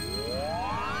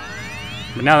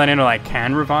 But now that I know I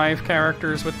can revive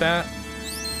characters with that...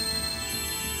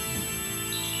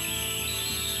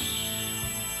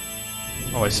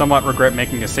 Well, I somewhat regret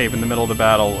making a save in the middle of the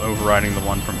battle, overriding the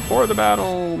one from before the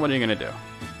battle. What are you gonna do?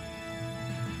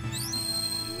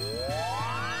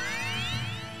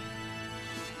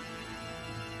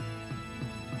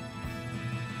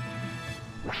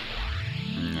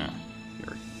 No.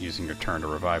 You're using your turn to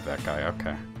revive that guy,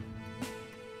 okay.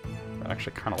 That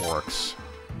actually kind of works.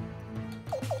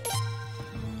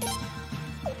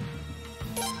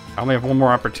 I only have one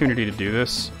more opportunity to do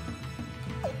this.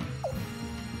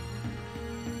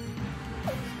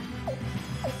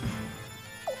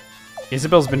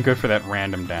 Isabel's been good for that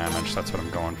random damage, that's what I'm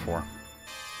going for.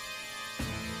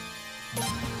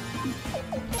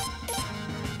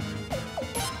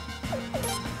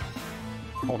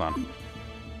 Hold on.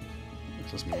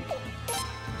 This is me.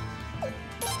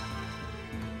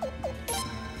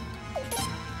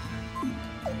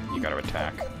 You gotta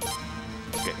attack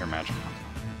to get your magic on.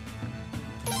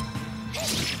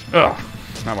 Ugh!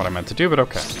 Not what I meant to do, but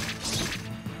okay.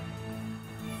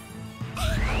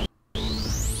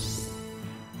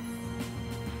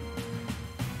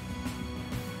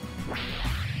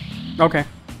 Okay.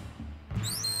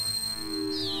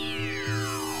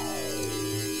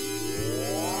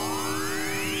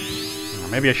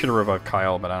 Maybe I should have revived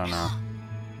Kyle, but I don't know.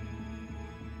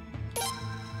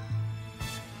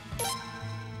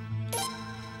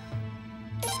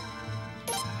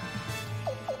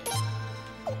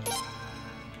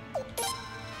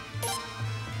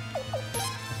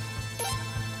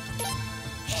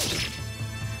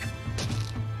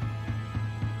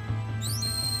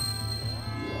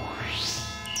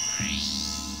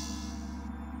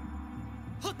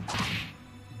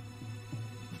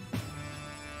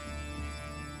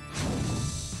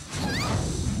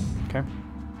 Okay.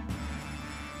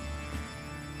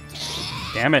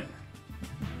 Damn it.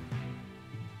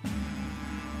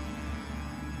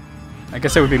 I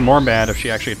guess it would be more bad if she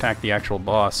actually attacked the actual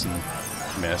boss and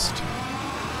missed.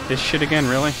 This shit again,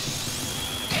 really?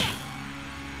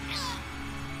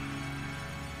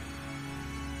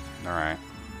 Alright.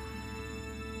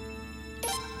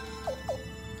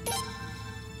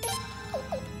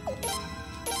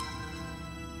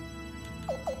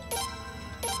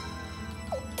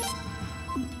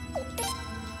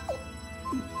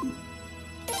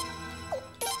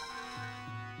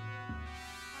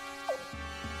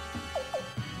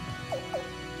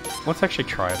 Let's actually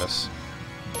try this.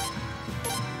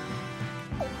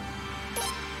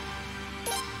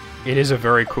 It is a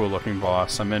very cool looking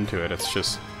boss. I'm into it. It's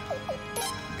just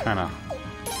kind of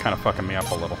fucking me up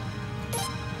a little.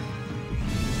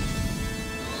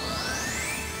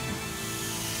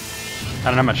 I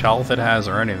don't know how much health it has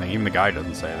or anything. Even the guy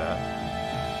doesn't say that.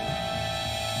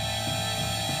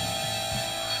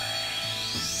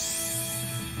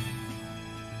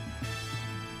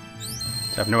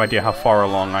 I have no idea how far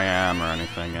along I am or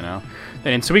anything, you know?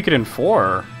 And in Suikoden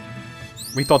 4,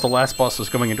 we thought the last boss was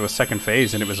going into a second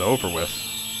phase and it was over with.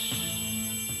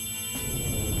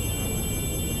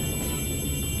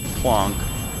 Plonk.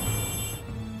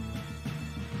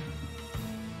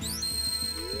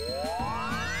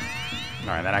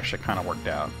 Alright, that actually kind of worked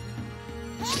out.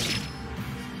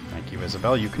 Thank you,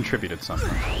 Isabel. You contributed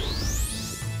something.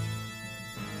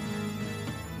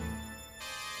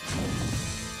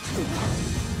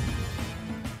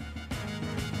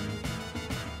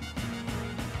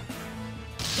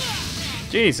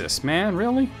 Jesus, man,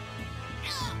 really?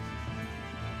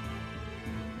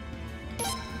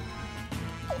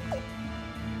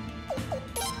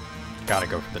 Gotta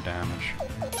go for the damage.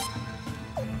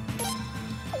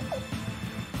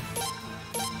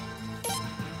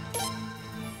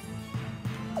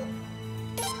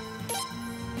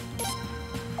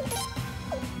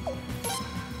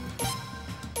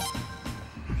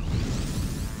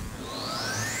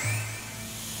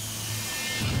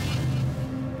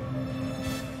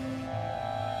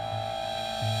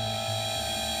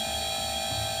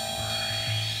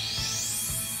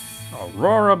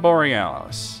 Aurora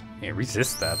Borealis. Yeah,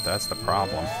 resist that. That's the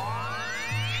problem.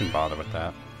 Shouldn't bother with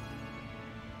that.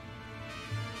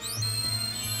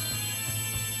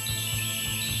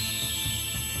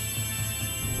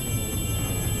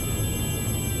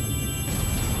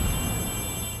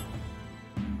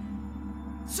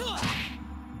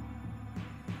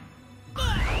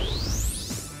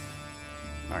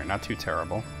 Alright, not too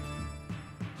terrible.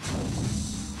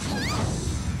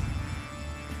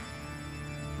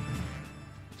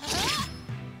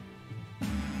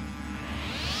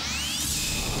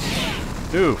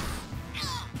 Oof.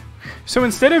 So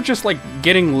instead of just like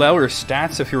getting lower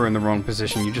stats if you're in the wrong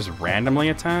position, you just randomly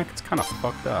attack? It's kind of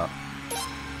fucked up.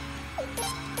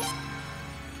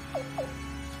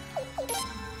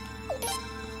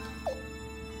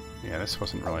 Yeah, this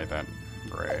wasn't really that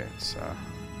great, so...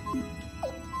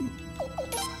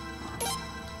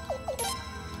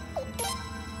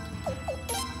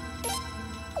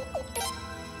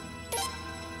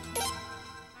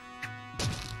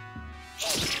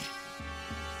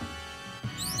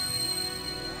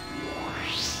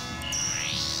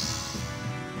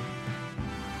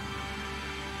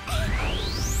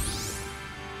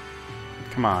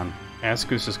 Come on.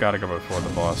 Askus has got to go before the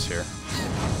boss here.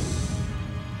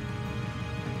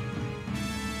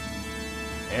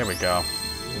 There we go.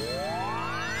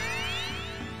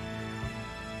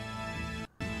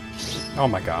 Oh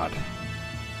my god.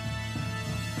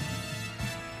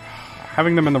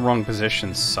 Having them in the wrong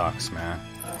position sucks, man.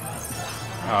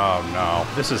 Oh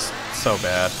no. This is so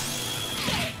bad.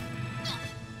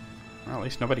 Well, at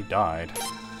least nobody died.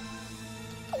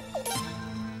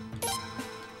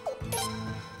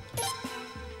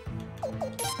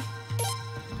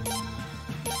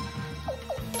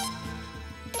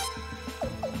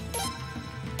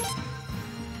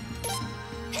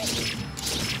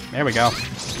 There we go.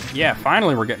 Yeah,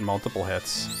 finally we're getting multiple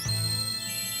hits.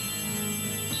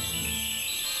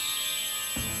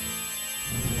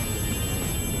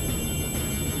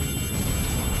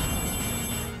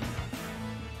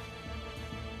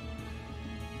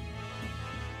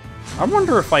 I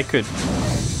wonder if I could...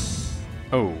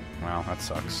 Oh, wow, that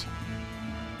sucks.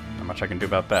 Not much I can do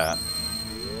about that.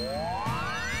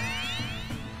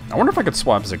 I wonder if I could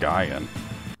swap Zagai in.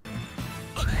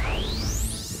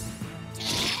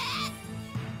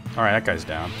 Alright, that guy's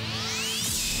down.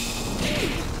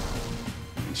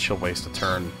 She'll waste a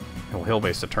turn. He'll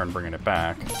waste a turn bringing it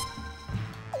back.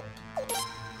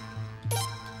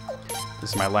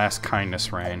 This is my last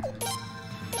kindness reign.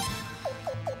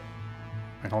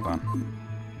 Wait, hold on.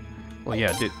 Well,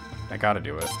 yeah, I gotta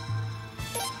do it.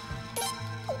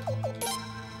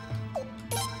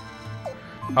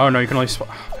 Oh, no, you can only swap.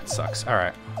 Oh, that sucks.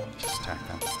 Alright. Just attack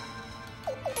them.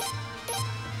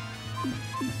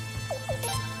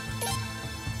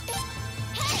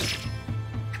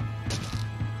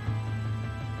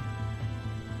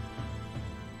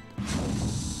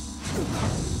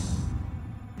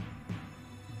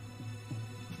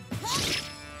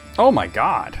 Oh my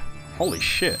god. Holy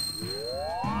shit.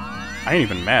 I ain't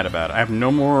even mad about it. I have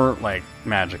no more, like,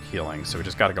 magic healing, so we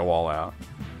just gotta go all out.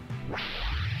 Oh,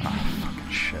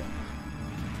 fucking shit.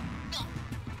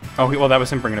 Oh, well, that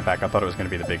was him bringing it back. I thought it was gonna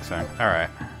be the big thing. Alright.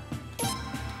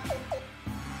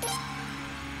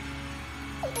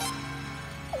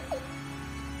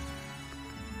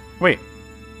 Wait.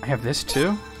 I have this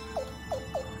too?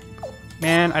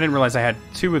 Man, I didn't realize I had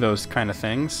two of those kind of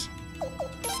things.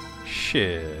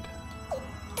 Shit.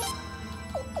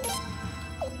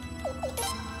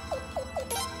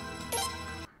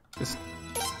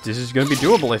 This is gonna be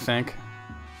doable, I think.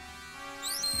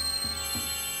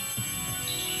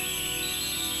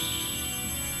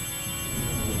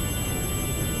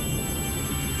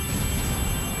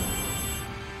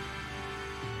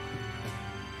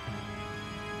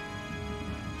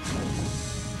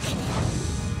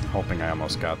 Hoping I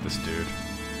almost got this dude.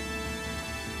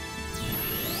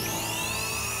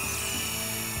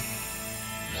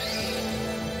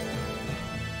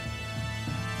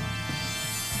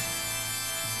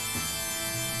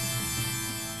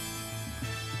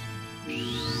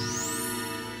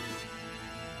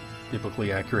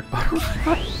 Biblically accurate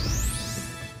butterfly.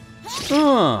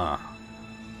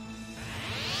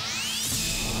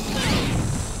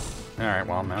 Alright,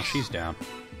 well, now she's down.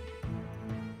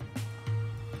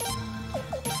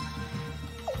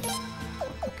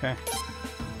 Okay.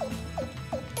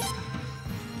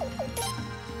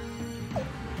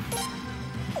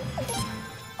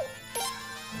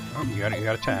 Oh, you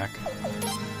got attack.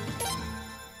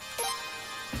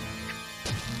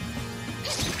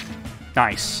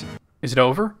 Nice. Is it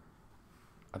over?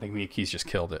 I think Miyaki's just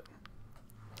killed it.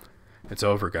 It's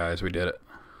over, guys. We did it.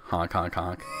 Honk, honk,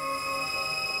 honk.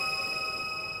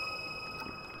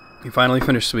 We finally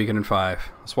finished Suikoden 5.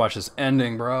 Let's watch this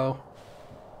ending, bro.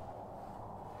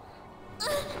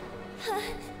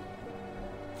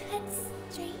 That's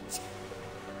strange.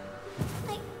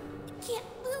 I can't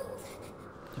move.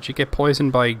 Did you get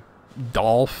poisoned by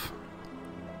Dolph?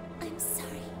 I'm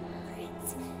sorry,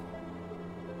 Prince.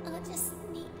 I'll just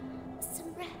need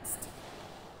some rest.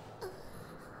 Oh.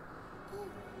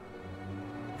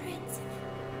 Prince,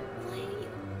 why are you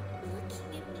looking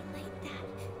at me like that?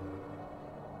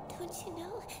 Don't you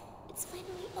know it's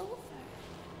finally over?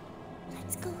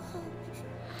 Let's go home.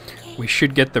 Okay? We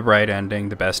should get the right ending,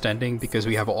 the best ending, because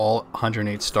we have all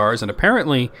 108 stars, and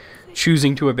apparently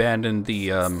choosing to abandon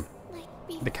the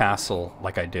castle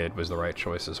like I did was the right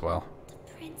choice as well. The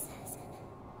princess.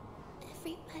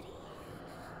 Everybody.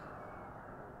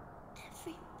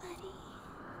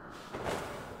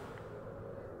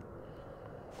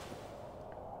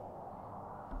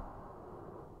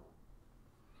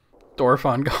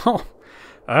 Dorfon Golf.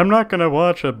 I'm not gonna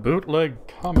watch a bootleg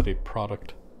comedy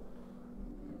product.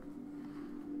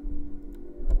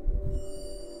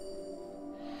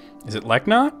 Is it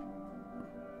Leknot?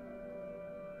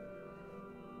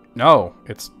 No,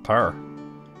 it's her.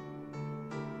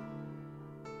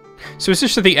 So is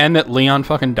this at the end that Leon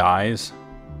fucking dies?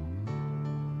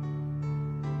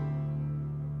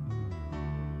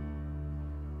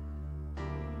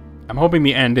 I'm hoping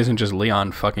the end isn't just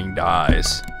Leon fucking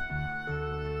dies.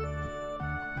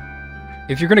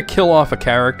 If you're gonna kill off a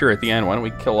character at the end, why don't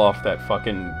we kill off that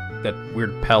fucking that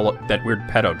weird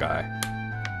pedo guy?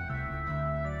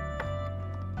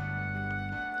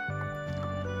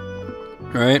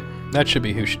 Right? That should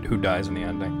be who dies in the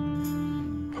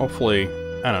ending. Hopefully,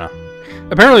 I don't know.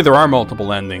 Apparently there are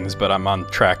multiple endings, but I'm on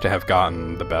track to have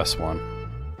gotten the best one.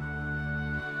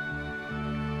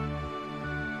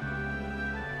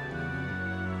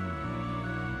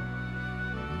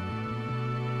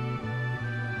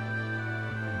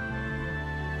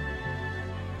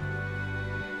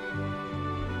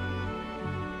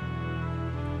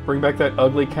 Bring back that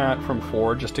ugly cat from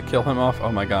 4 just to kill him off?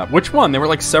 Oh my god. Which one? There were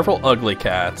like several ugly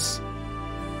cats.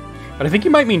 But I think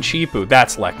you might mean Chipu.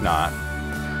 That's Leknot.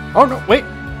 Oh no, wait.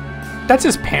 That's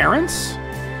his parents?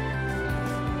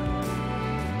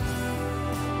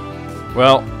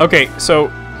 Well, okay, so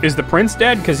is the prince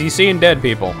dead? Because he's seeing dead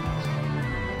people.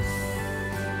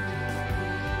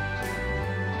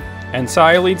 And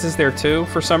Cyleeds is there too,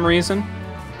 for some reason.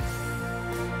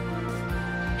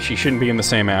 She shouldn't be in the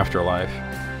same afterlife.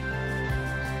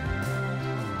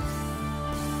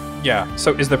 Yeah,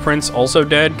 so is the prince also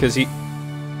dead? Because he...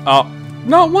 Oh,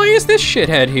 no, why is this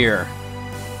shithead here?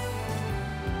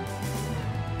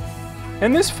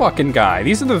 And this fucking guy.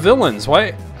 These are the villains.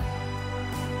 Why...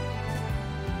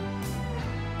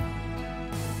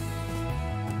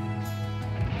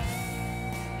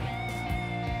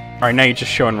 Alright, now you're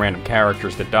just showing random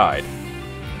characters that died.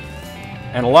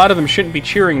 And a lot of them shouldn't be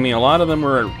cheering me. A lot of them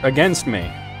were against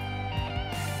me.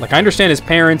 Like, I understand his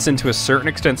parents and to a certain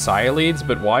extent Cyleeds,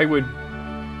 but why would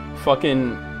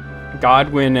fucking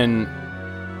Godwin and...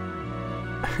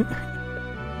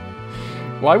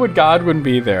 why would Godwin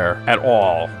be there at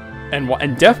all?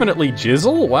 And definitely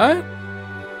Jizzle? What?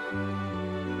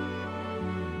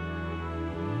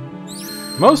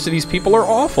 Most of these people are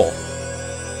awful.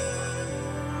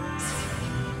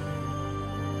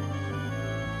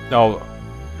 No,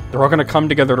 they're all gonna come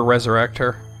together to resurrect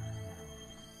her.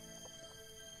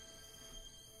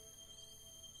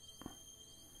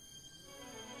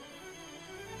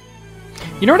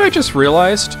 You know what I just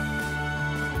realized?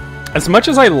 As much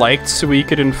as I liked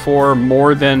Suikoden 4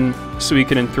 more than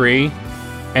Suikoden 3,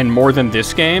 and more than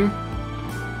this game,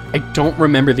 I don't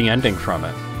remember the ending from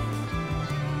it.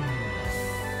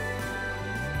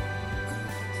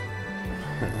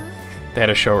 They had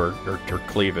to show her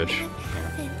cleavage.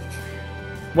 Yeah.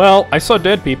 Well, I saw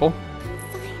dead people.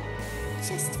 I'm fine.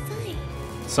 Just fine.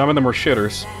 Some of them were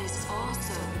shitters.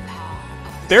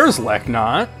 There's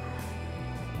Leknot.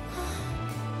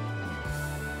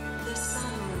 The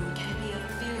sun rune can be a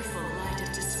fearful light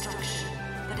of destruction,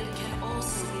 but it can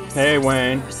also be a Hey,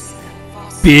 Wayne.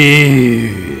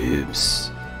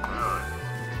 Boobs.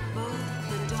 Both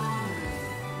the dawn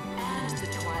moon and the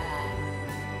twilight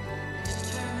moon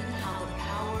determine how the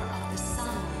power of the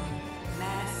sun moon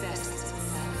manifests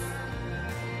itself.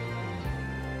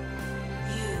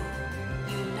 You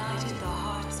united the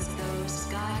hearts of those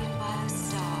guided by the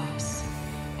stars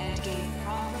and gave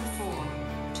proper form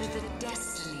to the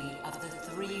destiny of the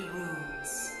three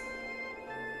runes.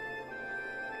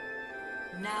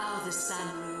 Now the sun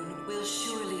rune will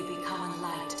surely become a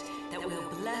light that will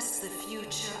bless the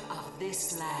future of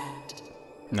this land.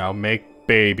 Now make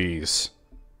babies.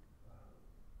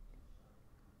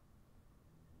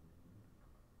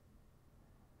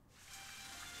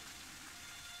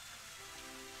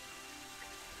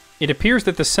 It appears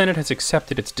that the Senate has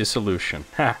accepted its dissolution.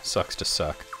 Ha, sucks to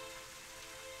suck.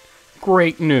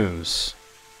 Great news.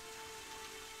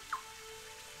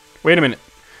 Wait a minute.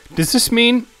 Does this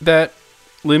mean that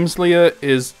Limslia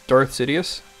is Darth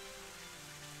Sidious?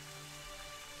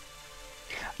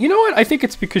 You know what? I think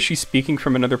it's because she's speaking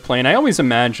from another plane. I always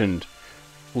imagined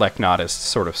Leknatis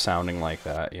sort of sounding like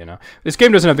that, you know? This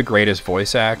game doesn't have the greatest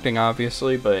voice acting,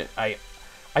 obviously, but I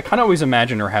kind of always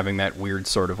imagine her having that weird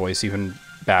sort of voice, even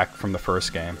back from the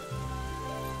first game.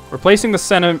 Replacing the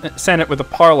Senate with a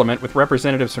parliament with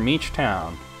representatives from each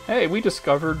town. Hey, we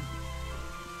discovered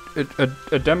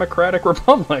a democratic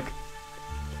republic.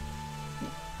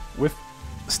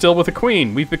 Still with a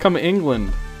queen. We've become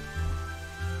England.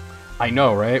 I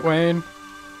know, right, Wayne?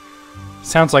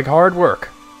 Sounds like hard work.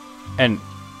 And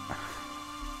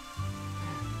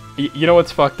you know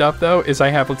what's fucked up, though? Is I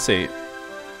have, let's see,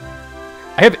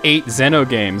 I have 8 Xeno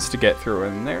games to get through,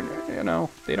 and they're, you know,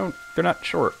 they're not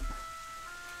short.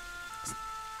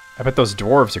 I bet those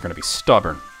dwarves are going to be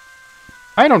stubborn.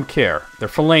 I don't care. They're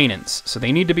Felanans, so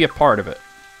they need to be a part of it.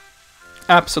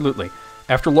 Absolutely.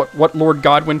 After what Lord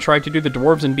Godwin tried to do, the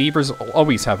dwarves and beavers will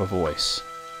always have a voice.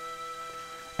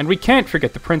 And we can't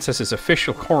forget the princess's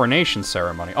official coronation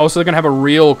ceremony. Oh, so they're going to have a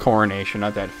real coronation,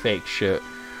 not that fake shit,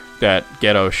 that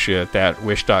ghetto shit, that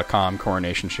Wish.com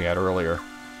coronation she had earlier.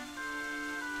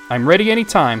 I'm ready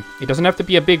anytime. It doesn't have to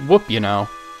be a big whoop, you know.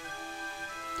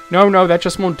 No, that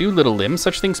just won't do, little Lim.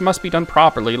 Such things must be done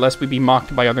properly, lest we be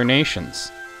mocked by other nations.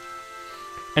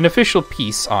 An official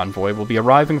peace envoy will be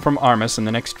arriving from Armus in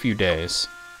the next few days.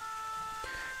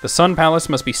 The Sun Palace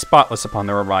must be spotless upon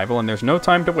their arrival, and there's no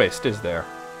time to waste, is there?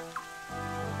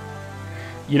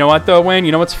 You know what, though, Wayne?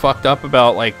 You know what's fucked up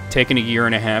about, like, taking a year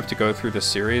and a half to go through this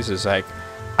series? Is, like,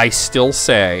 I still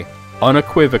say,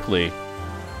 unequivocally,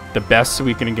 the best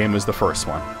Suikoden game was the first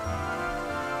one.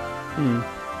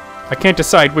 I can't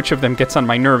decide which of them gets on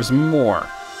my nerves more.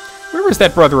 Where is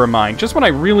that brother of mine? Just when I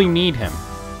really need him.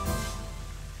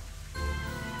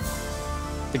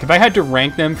 Like, if I had to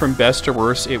rank them from best to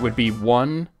worst, it would be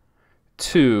 1,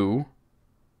 2,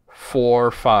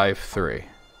 4, 5, 3.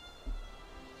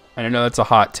 And I know that's a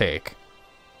hot take,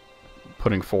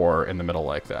 putting 4 in the middle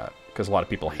like that, because a lot of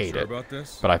people hate it. About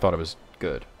this? But I thought it was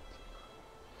good.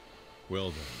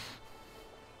 Well then.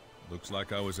 Looks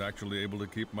like I was actually able to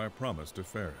keep my promise to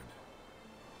Farad.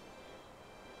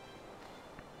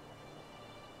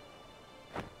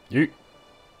 George,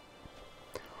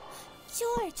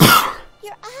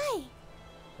 your eye.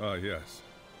 Ah, yes.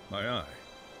 My eye.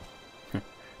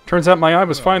 Turns out my eye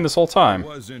was fine this whole I time.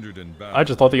 was injured in battle. I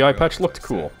just thought the eye as patch I looked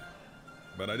cool. said.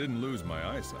 But I didn't lose my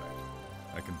eyesight.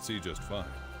 I can see just fine.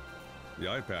 The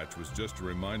eye patch was just to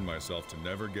remind myself to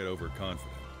never get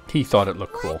overconfident. He thought it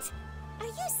looked cool. What? Are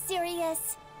you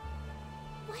serious?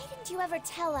 Why didn't you ever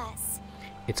tell us?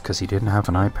 It's because he didn't have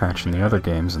an eye patch in the other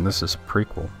games, and this is a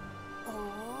prequel.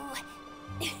 Oh.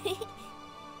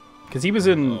 Because he was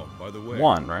in Oh, by the way,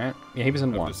 1, right? Yeah, he was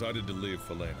in I've 1. decided to leave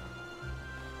Felena.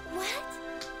 What?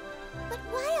 But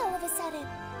why all of a sudden? No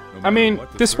I matter mean,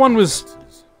 what the this one was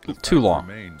circumstances, the too fact long.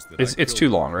 remains that It's I too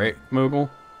killed long, her. right, Moogle?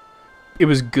 It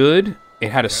was good.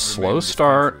 It had a Can't slow remain in this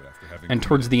start, country after having and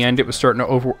towards the end it was starting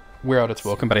to wear out its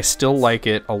welcome, but I still like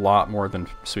it a lot more than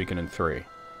Suikoden 3.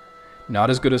 Not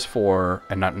as good as 4,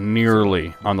 and not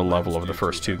nearly on the level of the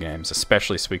first 2 games,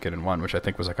 especially Suikoden 1, which I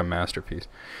think was like a masterpiece.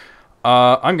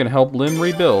 I'm going to help Lim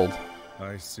rebuild.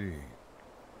 I see.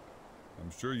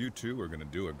 I'm sure you two are going to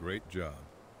do a great job.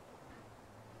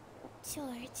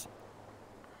 George.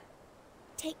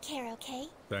 Take care, okay?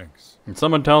 Thanks. And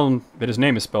someone tell him that his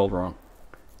name is spelled wrong.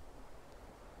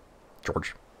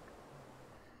 George.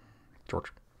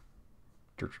 George.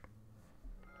 George.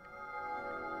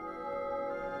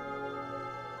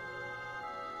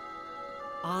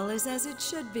 All is as it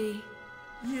should be.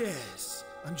 Yes,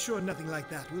 I'm sure nothing like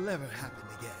that will ever happen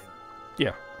again.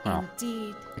 Yeah, well,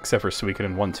 Indeed. except for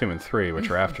Suikoden 1, 2, and 3, which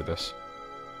are after this.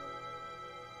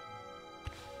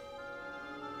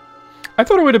 I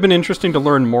thought it would have been interesting to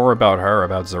learn more about her,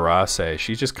 about Zarase.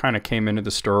 She just kind of came into the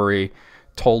story,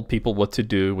 told people what to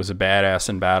do, was a badass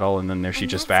in battle, and then there she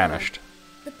just vanished.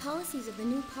 The policies of the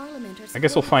new parliament are I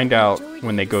guess we'll find out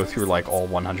when they go supported by through like all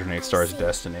citizens. 108 Stars of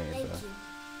Destiny. Thank you.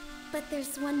 But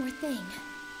there's one more thing.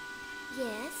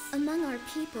 Yes? Among our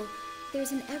people,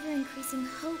 there's an ever-increasing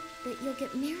hope that you'll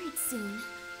get married soon.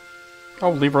 Oh,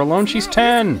 leave her alone. She's Now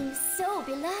 10. you're so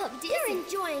beloved. You're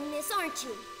enjoying this, aren't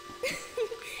you?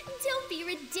 Don't be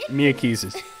ridiculous. Miyake's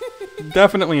is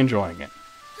definitely enjoying it.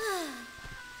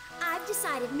 I've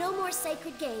decided no more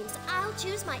sacred games. I'll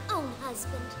choose my own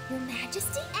husband. Your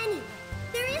Majesty? Anyway,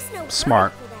 there is no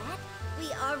Smart. bride for that.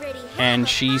 We already have And a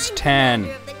she's fine 10.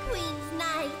 commander of the Queen's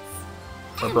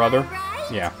Knights. Her Am brother? I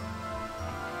right? Yeah.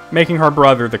 Making her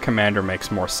brother the commander makes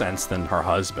more sense than her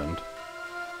husband.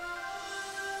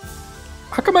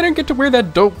 How come I didn't get to wear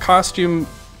that dope costume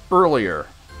earlier?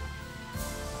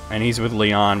 And he's with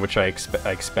Leon, which I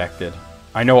expected.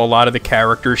 I know a lot of the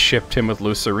characters shipped him with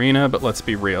Lucerina, but let's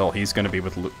be real, he's gonna be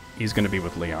with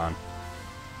Leon.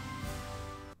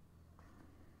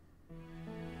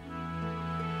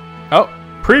 Oh,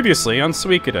 previously on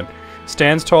Suikoden.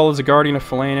 Stands tall as a guardian of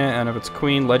Felena and of its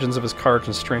queen, legends of his courage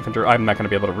and strength and I'm not going to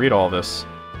be able to read all this.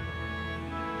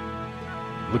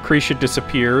 Lucretia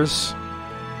disappears.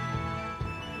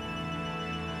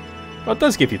 Well, it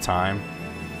does give you time.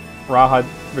 Raha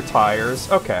retires.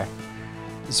 Okay.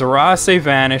 Zarase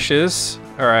vanishes.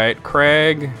 Alright,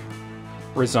 Craig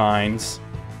resigns.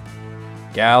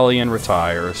 Galleon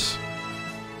retires.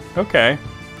 Okay.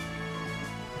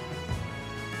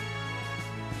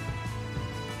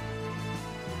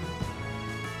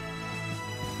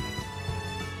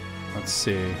 Let's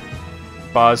see.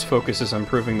 Boz focuses on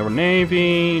improving the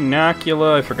Navy.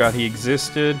 Nakula, I forgot he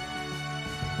existed.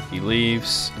 He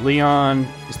leaves. Leon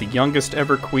is the youngest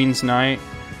ever Queen's Knight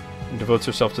and devotes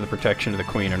herself to the protection of the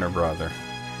Queen and her brother.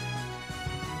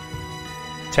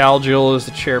 Taljil is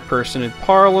the chairperson in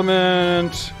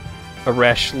Parliament.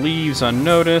 Aresh leaves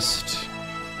unnoticed.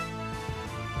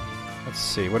 Let's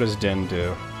see, what does Din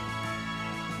do?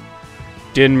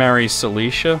 Din marries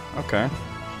Celicia. Okay.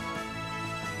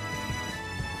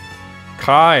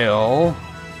 Kyle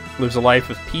lives a life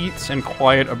of peace and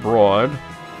quiet abroad.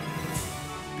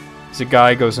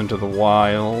 Zagai goes into the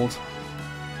wild.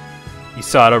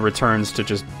 Isada returns to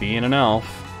just being an elf.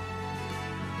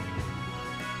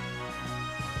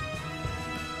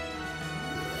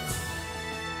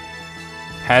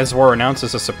 Haswar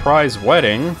announces a surprise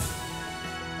wedding.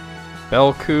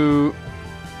 Belku...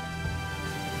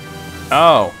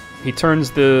 Oh, he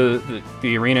turns the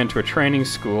arena into a training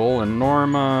school, and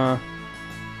Norma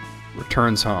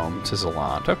returns home to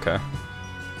Zalant. Okay.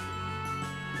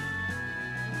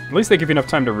 At least they give you enough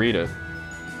time to read it.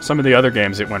 Some of the other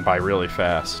games, it went by really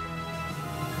fast.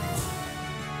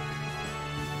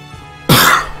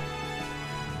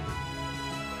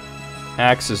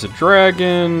 Axe is a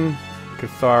dragon.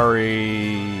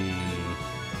 Cathari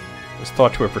was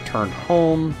thought to have returned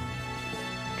home.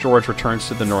 George returns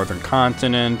to the northern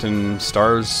continent and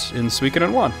stars in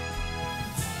Suikoden 1.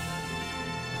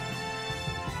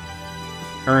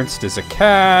 Ernst is a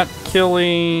cat.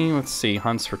 Killy, let's see,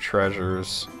 hunts for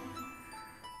treasures.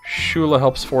 Shula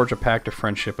helps forge a pact of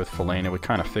friendship with Felena. We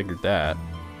kind of figured that.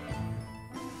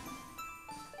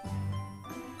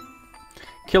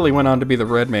 Killy went on to be the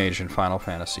Red Mage in Final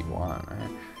Fantasy 1. Right?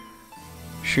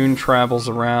 Shun travels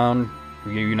around,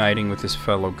 reuniting with his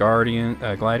fellow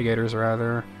gladiators,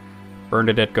 rather.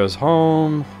 Bernadette goes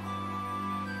home.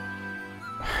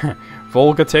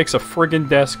 Volga takes a friggin'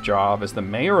 desk job as the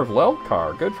mayor of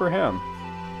Lelkar. Good for him.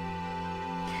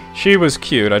 She was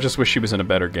cute. I just wish she was in a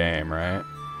better game, right?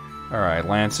 Alright,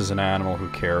 Lance is an animal. Who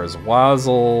cares?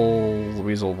 Wazzle.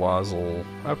 Weasel Wazzle.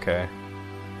 Okay.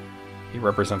 He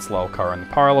represents Lelkar in the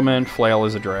parliament. Flail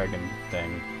is a dragon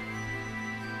thing.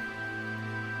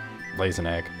 Lays an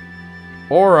egg.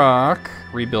 Auroch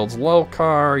rebuilds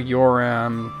Lelkar.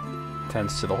 Yoram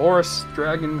tends to the horse.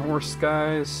 Dragon horse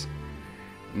guys.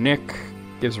 Nick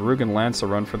gives Rug and Lance a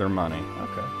run for their money.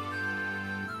 Okay.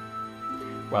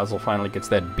 Wazzle finally gets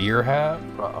that beer hat.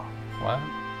 Bro, what?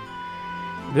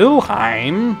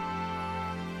 Wilhelm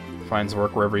finds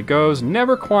work wherever he goes.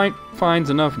 Never quite finds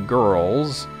enough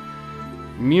girls.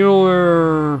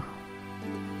 Mueller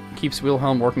keeps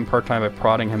Wilhelm working part-time by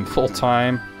prodding him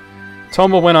full-time.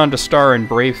 Toma went on to star in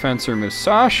Brave Fencer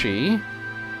Musashi.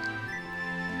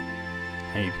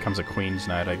 And he becomes a Queen's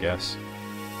Knight, I guess.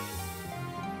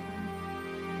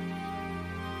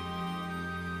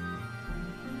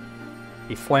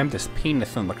 He flammed his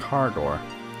penis in the car door.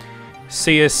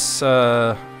 Cius,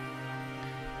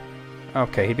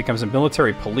 okay, he becomes a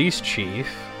military police chief.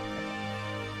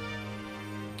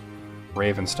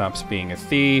 Raven stops being a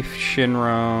thief.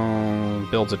 Shinro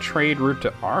builds a trade route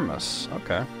to Armus.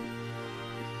 Okay.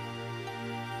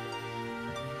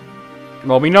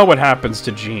 Well, we know what happens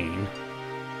to Jean.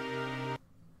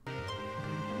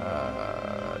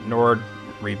 Nord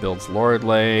rebuilds Lord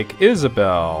Lake.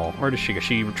 Isabel, where does she go?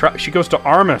 She goes to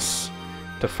Armus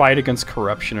to fight against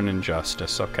corruption and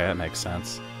injustice. Okay, that makes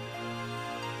sense.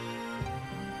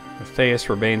 Matthias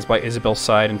remains by Isabel's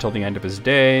side until the end of his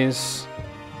days.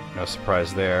 No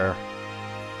surprise there.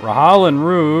 Rahal and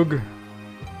Rug.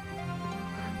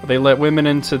 They let women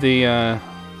into the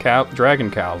Dragon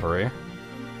Cavalry.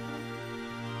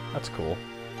 That's cool.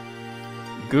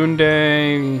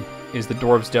 Gunde is the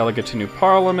dwarves' delegate to new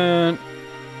parliament.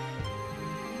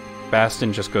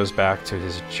 Baston just goes back to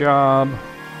his job.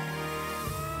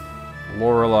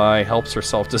 Lorelei helps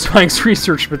herself to Spike's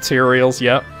research materials.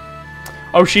 Yep.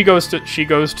 Oh, she goes to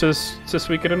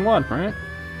Suikoden 1, right?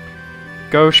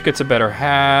 Ghosh gets a better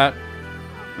hat.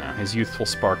 His youthful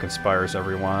spark inspires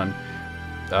everyone.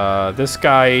 This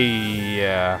guy,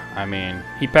 yeah, I mean,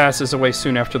 he passes away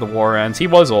soon after the war ends. He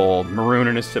was old. Maroon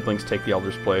and his siblings take the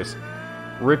elder's place.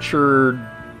 Richard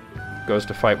goes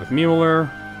to fight with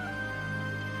Mueller.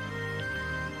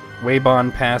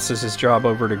 Waybon passes his job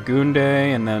over to Gunde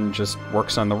and then just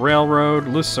works on the railroad.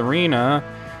 Lucerina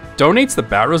donates the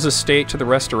Barrows estate to the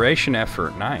restoration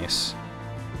effort. Nice.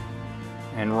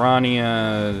 And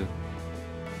Rania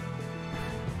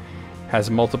has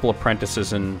multiple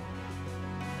apprentices and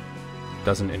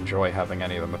doesn't enjoy having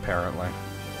any of them, apparently.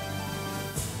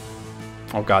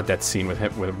 Oh god, that scene with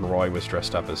him, when Roy was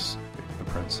dressed up as the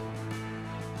prince.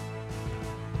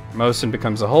 Mosin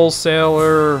becomes a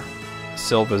wholesaler.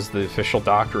 Silva's the official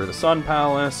doctor of the Sun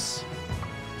Palace.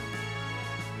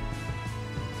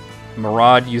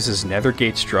 Murad uses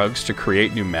Nethergate's drugs to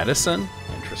create new medicine.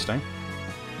 Interesting.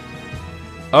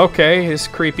 Okay, his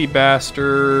creepy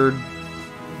bastard.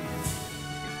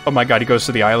 Oh my god, he goes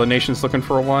to the island nations looking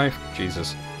for a wife?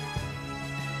 Jesus.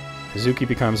 Hazuki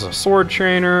becomes a sword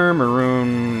trainer.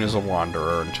 Maroon is a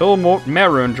wanderer. Until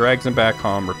Maroon drags him back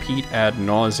home. Repeat ad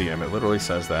nauseum. It literally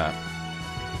says that.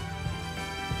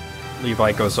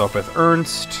 Levi goes off with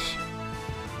Ernst.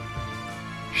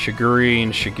 Shiguri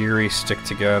and Shigiri stick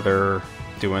together,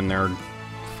 doing their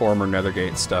former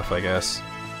Nethergate stuff, I guess.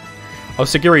 Oh,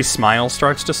 Shigiri's smile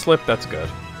starts to slip? That's good.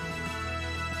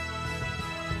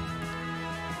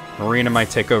 Marina might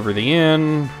take over the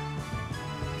inn.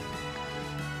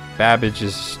 Babbage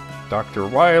is Dr.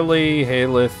 Wily.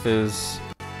 Halith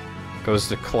goes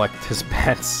to collect his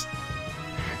bets.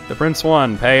 The Prince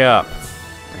won. Pay up.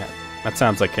 Yeah, that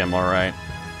sounds like him, alright.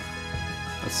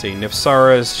 Let's see.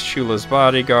 Nifsara is Shula's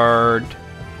bodyguard.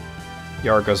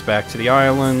 Yar goes back to the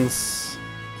islands.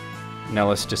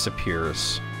 Nellis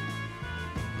disappears.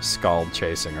 Skald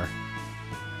chasing her.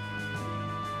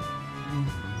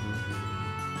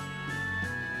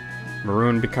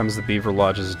 Maroon becomes the Beaver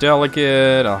Lodge's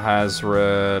delegate.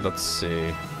 Alhazred, let's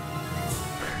see.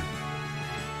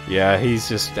 Yeah, he's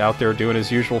just out there doing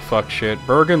his usual fuck shit.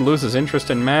 Bergen loses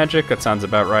interest in magic. That sounds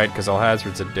about right, because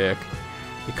Alhazred's a dick.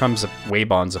 Becomes a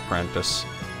Waybon's apprentice.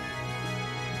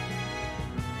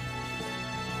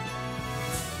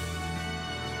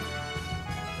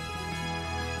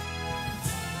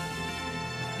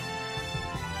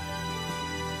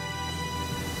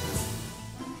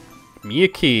 Mia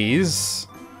Keys,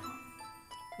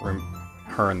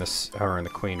 her and the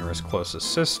Queen are his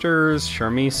closest sisters.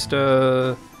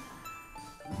 Sharmista,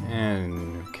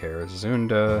 and who cares?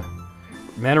 Zunda.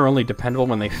 Men are only dependable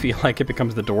when they feel like it.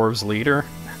 Becomes the dwarves' leader,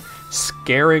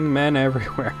 scaring men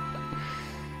everywhere.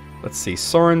 Let's see.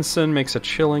 Sorensen makes a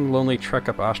chilling, lonely trek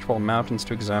up Ostwald Mountains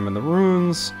to examine the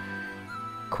runes.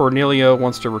 Cornelio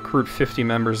wants to recruit 50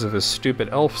 members of his stupid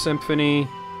elf symphony.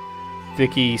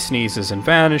 Vicky sneezes and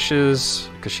vanishes,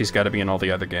 because she's got to be in all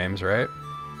the other games, right?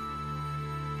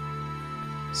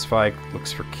 Spike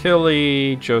looks for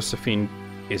Killy. Josephine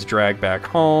is dragged back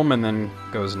home and then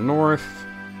goes north.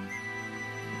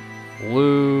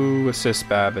 Lou assists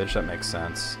Babbage, that makes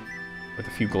sense. With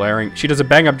a few glaring... She does a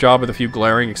bang-up job with a few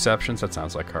glaring exceptions, that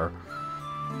sounds like her.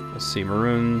 Let's see,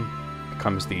 Maroon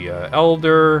becomes the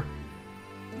Elder.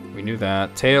 We knew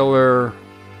that. Taylor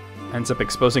ends up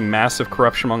exposing massive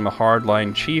corruption among the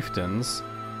hardline chieftains.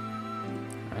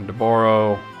 And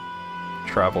Deborah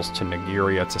travels to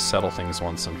Nigeria to settle things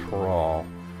once and for all.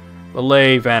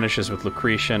 Lele vanishes with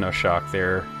Lucretia, no shock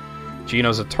there.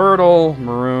 Gino's a turtle.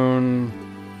 Maroon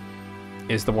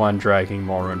is the one dragging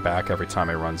Maroon back every time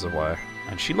he runs away.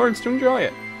 And she learns to enjoy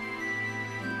it.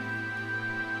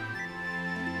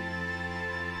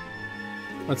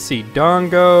 Let's see,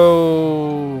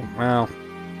 Dongo... Well,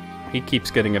 he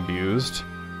keeps getting abused.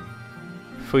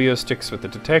 Fuyo sticks with the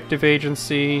detective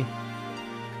agency.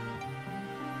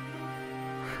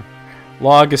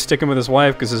 Log is sticking with his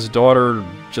wife because his daughter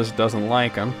just doesn't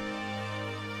like him.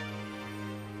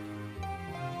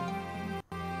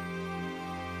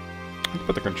 I can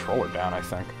put the controller down, I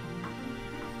think.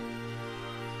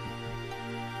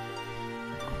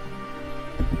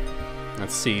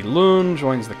 Let's see. Loon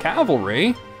joins the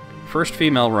cavalry. First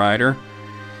female rider.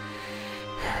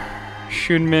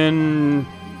 Shunmin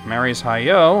marries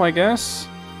Hayo, I guess.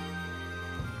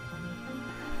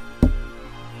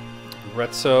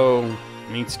 Retso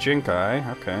meets Jinkai.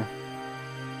 Okay.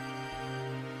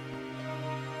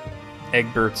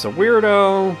 Egbert's a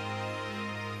weirdo.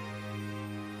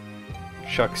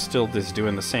 Chuck's still just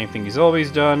doing the same thing he's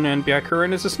always done, and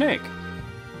Byakuren is a snake.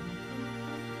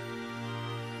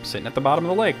 Sitting at the bottom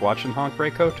of the lake watching Honk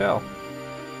Break Hotel.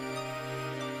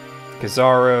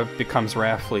 Kazara becomes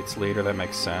RAF Fleet's leader, that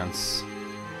makes sense.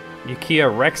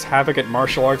 Yukiya wrecks havoc at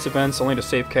martial arts events only to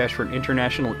save cash for an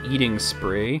international eating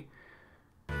spree.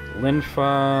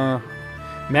 Linfa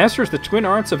masters the twin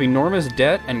arts of enormous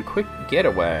debt and quick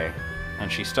getaway,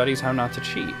 and she studies how not to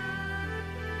cheat.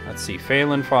 Let's see,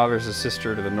 Phelan fathers a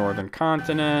sister to the northern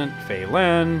continent.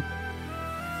 Phelan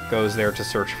goes there to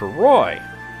search for Roy.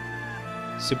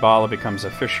 Subala becomes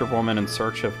a fisherwoman in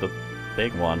search of the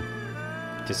big one.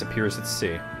 Disappears at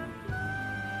sea.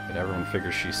 But everyone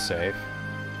figures she's safe.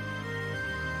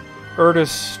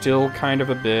 Erda's still kind of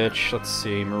a bitch. Let's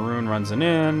see, Maroon runs an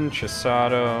inn.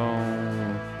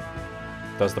 Chisato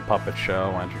does the puppet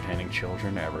show, entertaining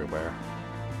children everywhere.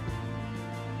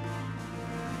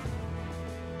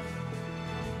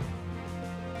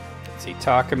 Let's see,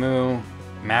 Takamu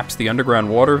maps the underground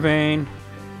water vein.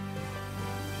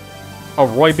 Oh,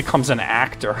 Roy becomes an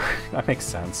actor. That makes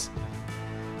sense.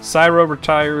 Cyro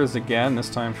retires again, this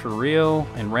time for real,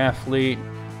 in RAF Fleet,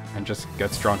 and just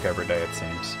gets drunk every day, it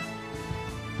seems.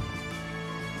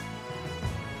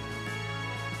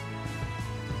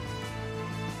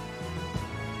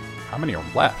 How many are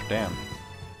left? Damn.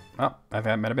 Oh, that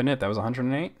might have been it. That was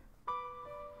 108.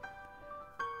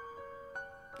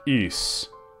 East.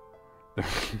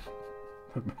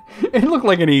 It looked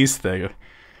like an East thing.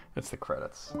 That's the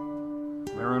credits.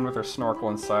 Maroon with her snorkel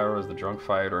and Cyro is the drunk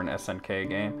fighter in SNK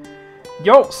game.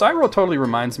 Yo, Cyro totally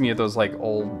reminds me of those like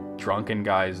old drunken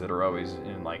guys that are always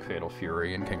in like Fatal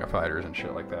Fury and King of Fighters and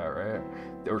shit like that, right?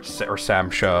 Or Sam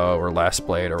Show or Last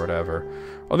Blade or whatever.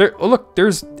 Oh, look,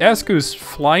 there's Asku's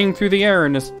flying through the air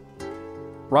in this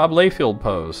Rob Layfield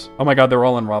pose. Oh my god, they're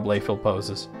all in Rob Layfield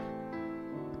poses.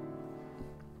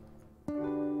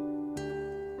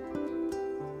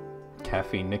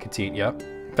 Caffeine, nicotine, yep.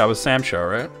 That was Sam Show,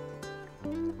 right?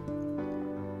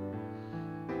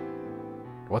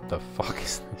 What the fuck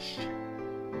is this shit?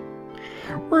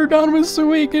 We're done with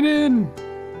Suikoden!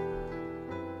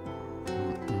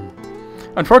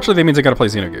 Unfortunately, that means I gotta play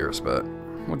Xenogears, but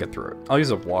we'll get through it. I'll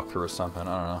use a walkthrough or something, I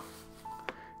don't know.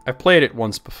 I've played it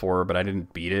once before, but I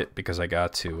didn't beat it because I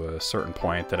got to a certain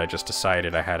point that I just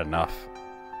decided I had enough.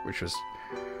 Which was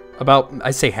about,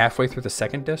 I'd say, halfway through the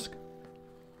second disc.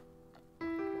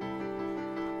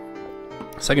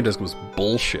 Second disc was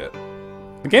bullshit.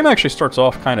 The game actually starts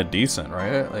off kind of decent,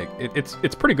 right? Like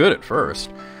it's pretty good at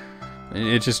first.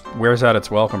 It just wears out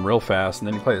its welcome real fast, and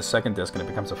then you play the second disc and it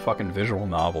becomes a fucking visual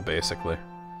novel, basically.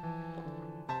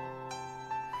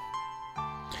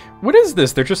 What is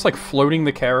this? They're just like floating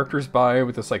the characters by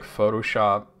with this like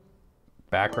Photoshop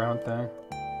background thing.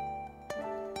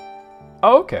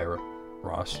 Oh, okay,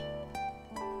 Ross.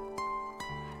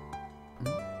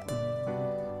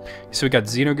 So we got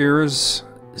Xenogears,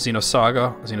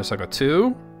 Xenosaga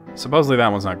 2. Supposedly that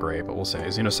one's not great, but we'll say.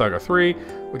 Xenosaga 3.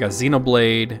 We got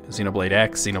Xenoblade, Xenoblade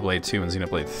X, Xenoblade 2, and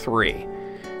Xenoblade 3.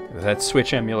 That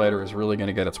Switch emulator is really going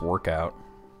to get its workout.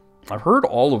 I've heard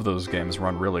all of those games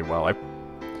run really well. I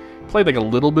played like a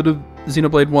little bit of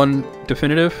Xenoblade 1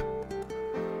 Definitive,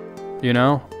 you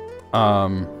know?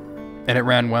 And it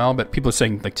ran well, but people are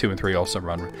saying like 2 and 3 also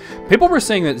run. People were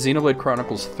saying that Xenoblade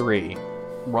Chronicles 3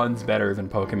 runs better than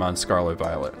Pokemon Scarlet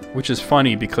Violet, which is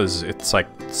funny because it's like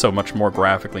so much more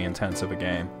graphically intensive a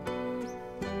game.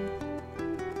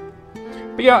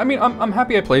 But yeah, I mean, I'm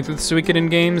happy I played through the Suikoden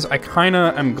games. I kind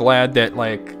of am glad that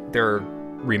like they're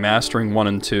remastering 1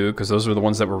 and 2 because those were the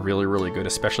ones that were really, really good,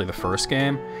 especially the first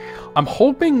game. I'm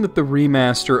hoping that the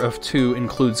remaster of 2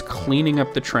 includes cleaning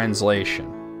up the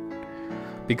translation,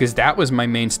 because that was my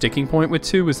main sticking point with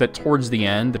 2, was that towards the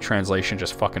end the translation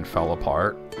just fucking fell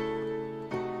apart.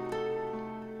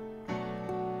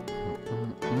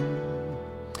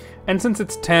 And since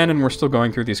it's 10 and we're still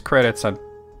going through these credits, I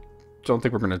don't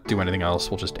think we're going to do anything else.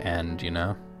 We'll just end, you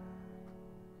know?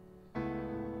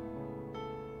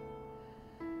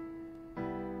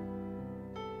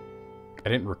 I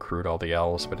didn't recruit all the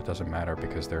elves, but it doesn't matter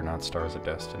because they're not Stars of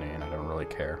Destiny, and I don't really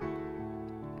care.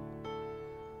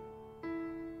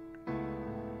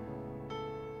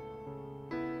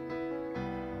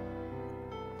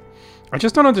 I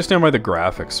just don't understand why the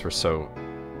graphics were so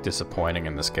disappointing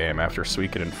in this game after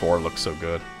Suikoden IV looked so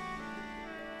good.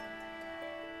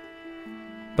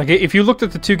 Like, if you looked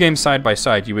at the two games side by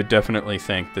side, you would definitely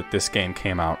think that this game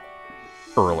came out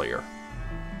earlier.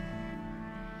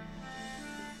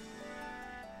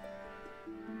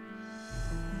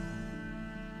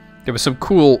 There was some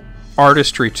cool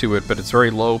artistry to it, but it's very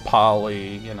low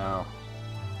poly, you know.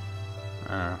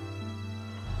 I'm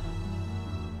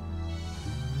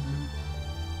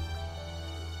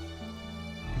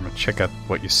gonna check out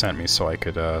what you sent me so I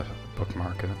could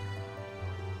bookmark it.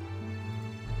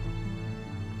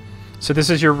 So this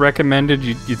is your recommended,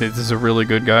 you think this is a really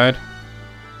good guide?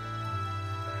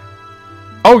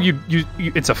 Oh, you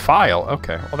it's a file.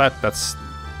 Okay. Well, that's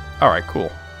all right,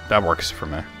 cool. That works for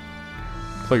me.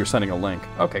 So you're sending a link.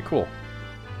 Okay, cool.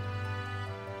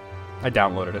 I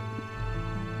downloaded it.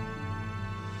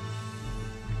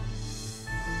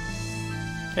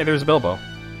 Hey, there's Bilbo.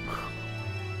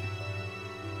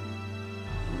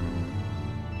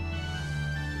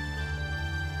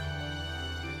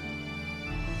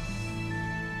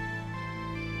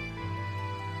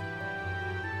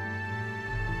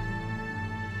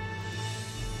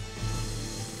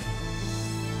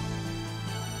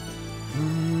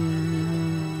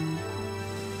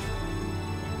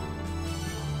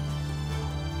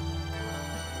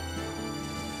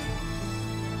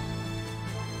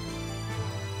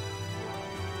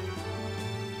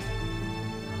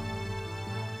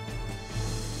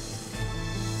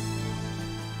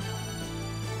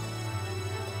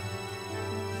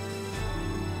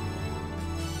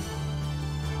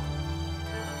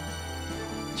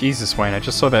 Jesus, Wayne, I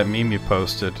just saw that meme you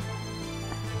posted.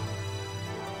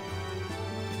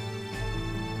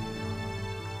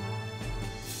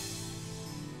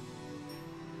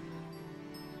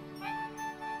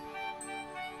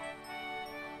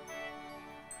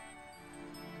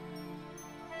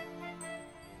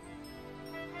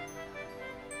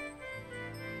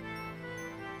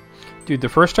 Dude, the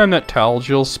first time that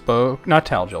Talgil spoke, not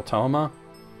Talgil, Toma,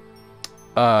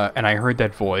 and I heard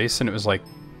that voice, and it was like,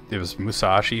 it was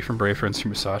Musashi from Brave Fencer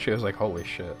Musashi. I was like, holy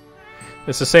shit.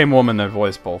 It's the same woman that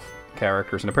voiced both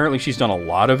characters, and apparently she's done a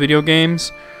lot of video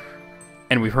games,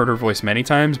 and we've heard her voice many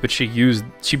times, but she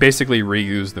basically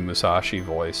reused the Musashi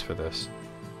voice for this.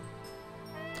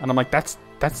 And I'm like, that's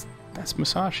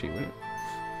Musashi.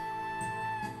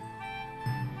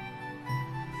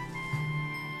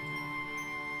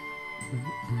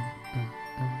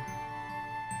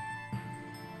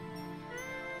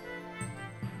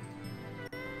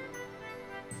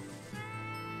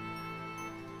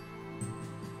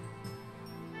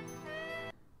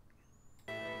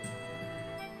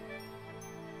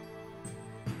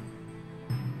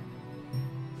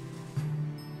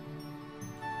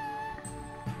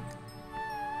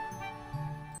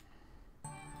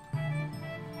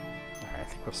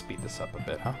 We'll speed this up a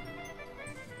bit, huh?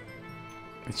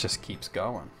 It just keeps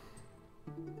going.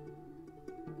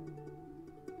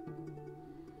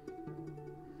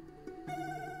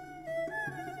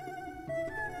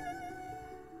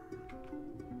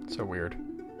 So weird.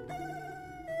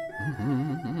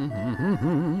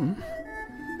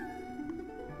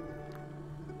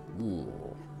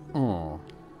 Oh.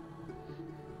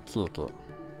 Cute.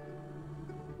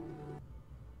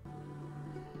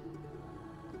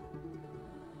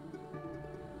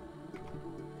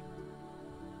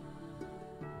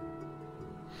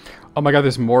 Oh my god,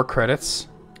 there's more credits.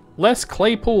 Les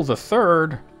Claypool the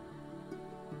Third.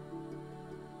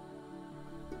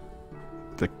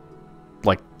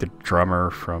 The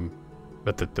drummer from,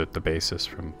 but the bassist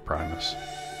from Primus.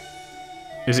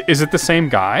 Is it the same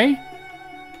guy?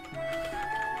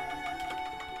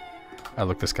 I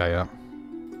looked this guy up.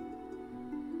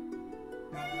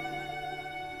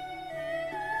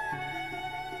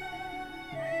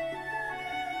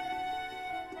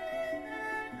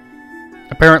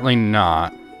 Apparently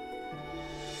not.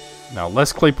 Now,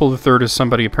 Les Claypool III is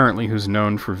somebody apparently who's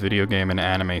known for video game and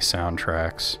anime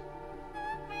soundtracks.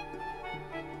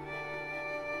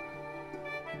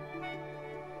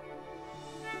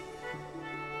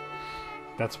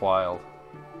 That's wild.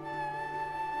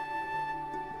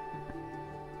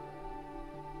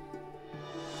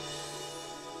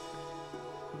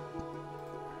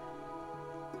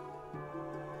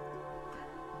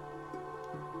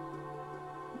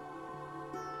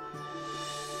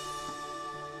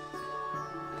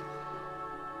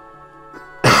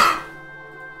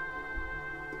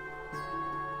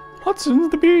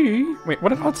 Hudson's the bee. Wait, what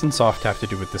did Hudson Soft have to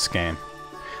do with this game?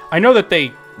 I know that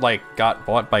they, like, got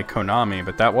bought by Konami,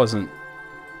 but that wasn't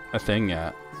a thing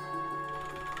yet.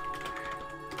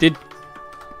 Did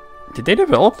they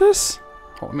develop this?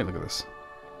 Oh, let me look at this.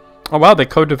 Oh, wow, they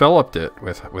co-developed it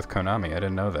with Konami. I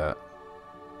didn't know that.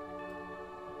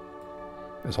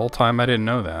 This whole time I didn't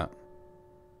know that.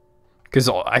 Because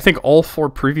I think all 4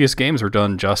 previous games were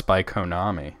done just by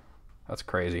Konami. That's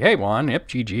crazy. Hey, Juan. Yep,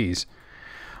 GG's.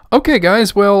 Okay,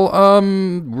 guys. Well,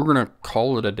 we're going to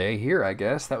call it a day here, I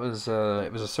guess. That was,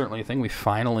 it was certainly a thing. We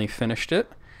finally finished it.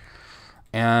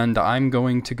 And I'm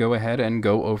going to go ahead and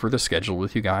go over the schedule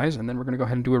with you guys. And then we're going to go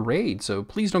ahead and do a raid. So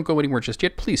please don't go anywhere just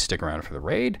yet. Please stick around for the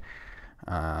raid.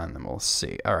 And then we'll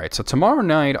see. All right. So tomorrow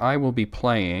night I will be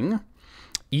playing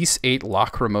Ys 8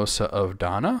 Lacrimosa of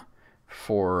Dana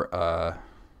for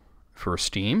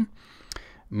Steam.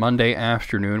 Monday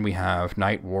afternoon we have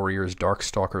Night Warriors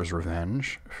Darkstalker's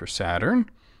Revenge for Saturn.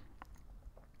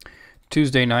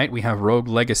 Tuesday night we have Rogue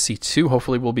Legacy 2.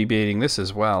 Hopefully we'll be beating this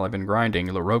as well. I've been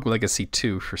grinding Rogue Legacy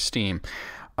 2 for Steam.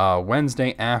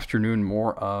 Wednesday afternoon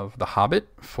more of The Hobbit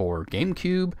for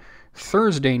GameCube.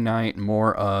 Thursday night,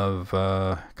 more of,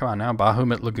 come on now,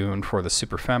 Bahamut Lagoon for the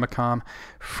Super Famicom.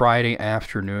 Friday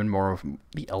afternoon, more of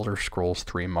The Elder Scrolls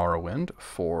 3 Morrowind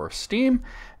for Steam.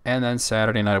 And then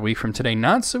Saturday night, a week from today,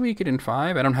 not Suikoden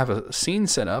 5. I don't have a scene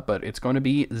set up, but it's going to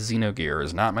be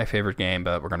Xenogears. Not my favorite game,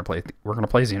 but we're going to play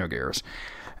Xenogears.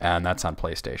 And that's on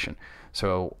PlayStation.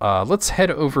 So let's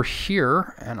head over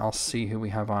here, and I'll see who we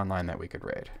have online that we could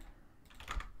raid.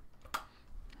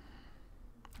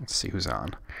 Let's see who's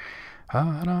on. There's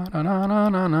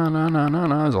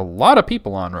a lot of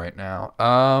people on right now.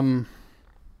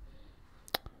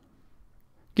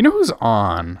 You know who's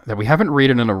on that we haven't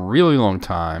rated in a really long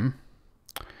time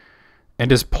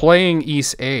and is playing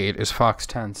Ys 8 is Fox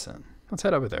Tenson. Let's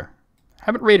head over there.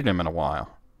 Haven't rated him in a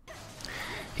while.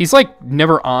 He's like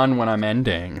never on when I'm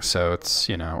ending, so it's,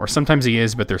 you know, or sometimes he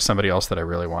is, but there's somebody else that I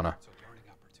really want to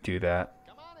do that.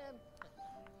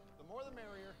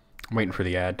 I'm waiting for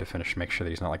the ad to finish to make sure that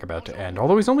he's not like about to end.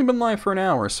 Although he's only been live for an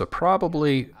hour, so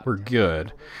probably we're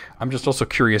good. I'm just also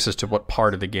curious as to what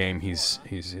part of the game he's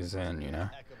in, you know?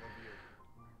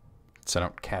 So I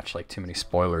don't catch like too many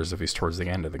spoilers if he's towards the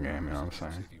end of the game, you know what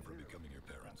I'm saying?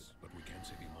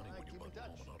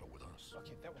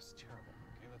 Okay, that was terrible.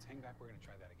 Okay, let's hang back. We're going to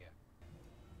try that again.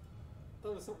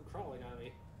 Oh, there's something crawling on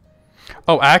me.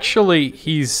 Oh, actually,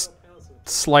 he's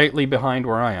slightly behind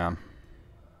where I am.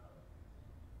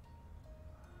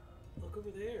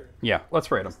 Yeah, let's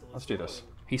rate him. Let's do this.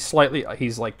 He's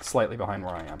like slightly behind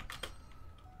where I am.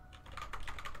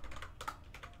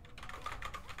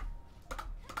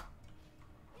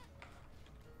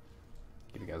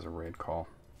 Give you guys a raid call.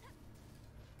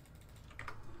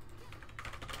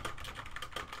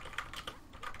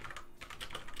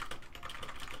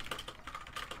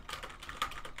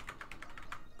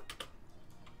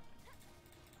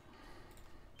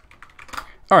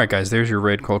 Alright guys, there's your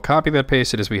raid call. Copy that,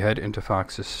 paste it as we head into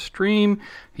Fox's stream.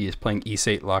 He is playing Ys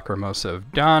 8 Lacrimosa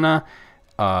of Dana.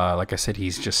 Like I said,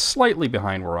 he's just slightly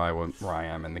behind where I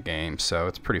am in the game, so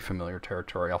it's pretty familiar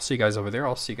territory. I'll see you guys over there.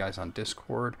 I'll see you guys on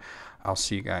Discord. I'll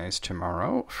see you guys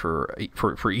tomorrow for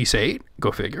Ys 8.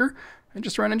 Go figure. And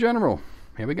just run in general.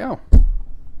 Here we go.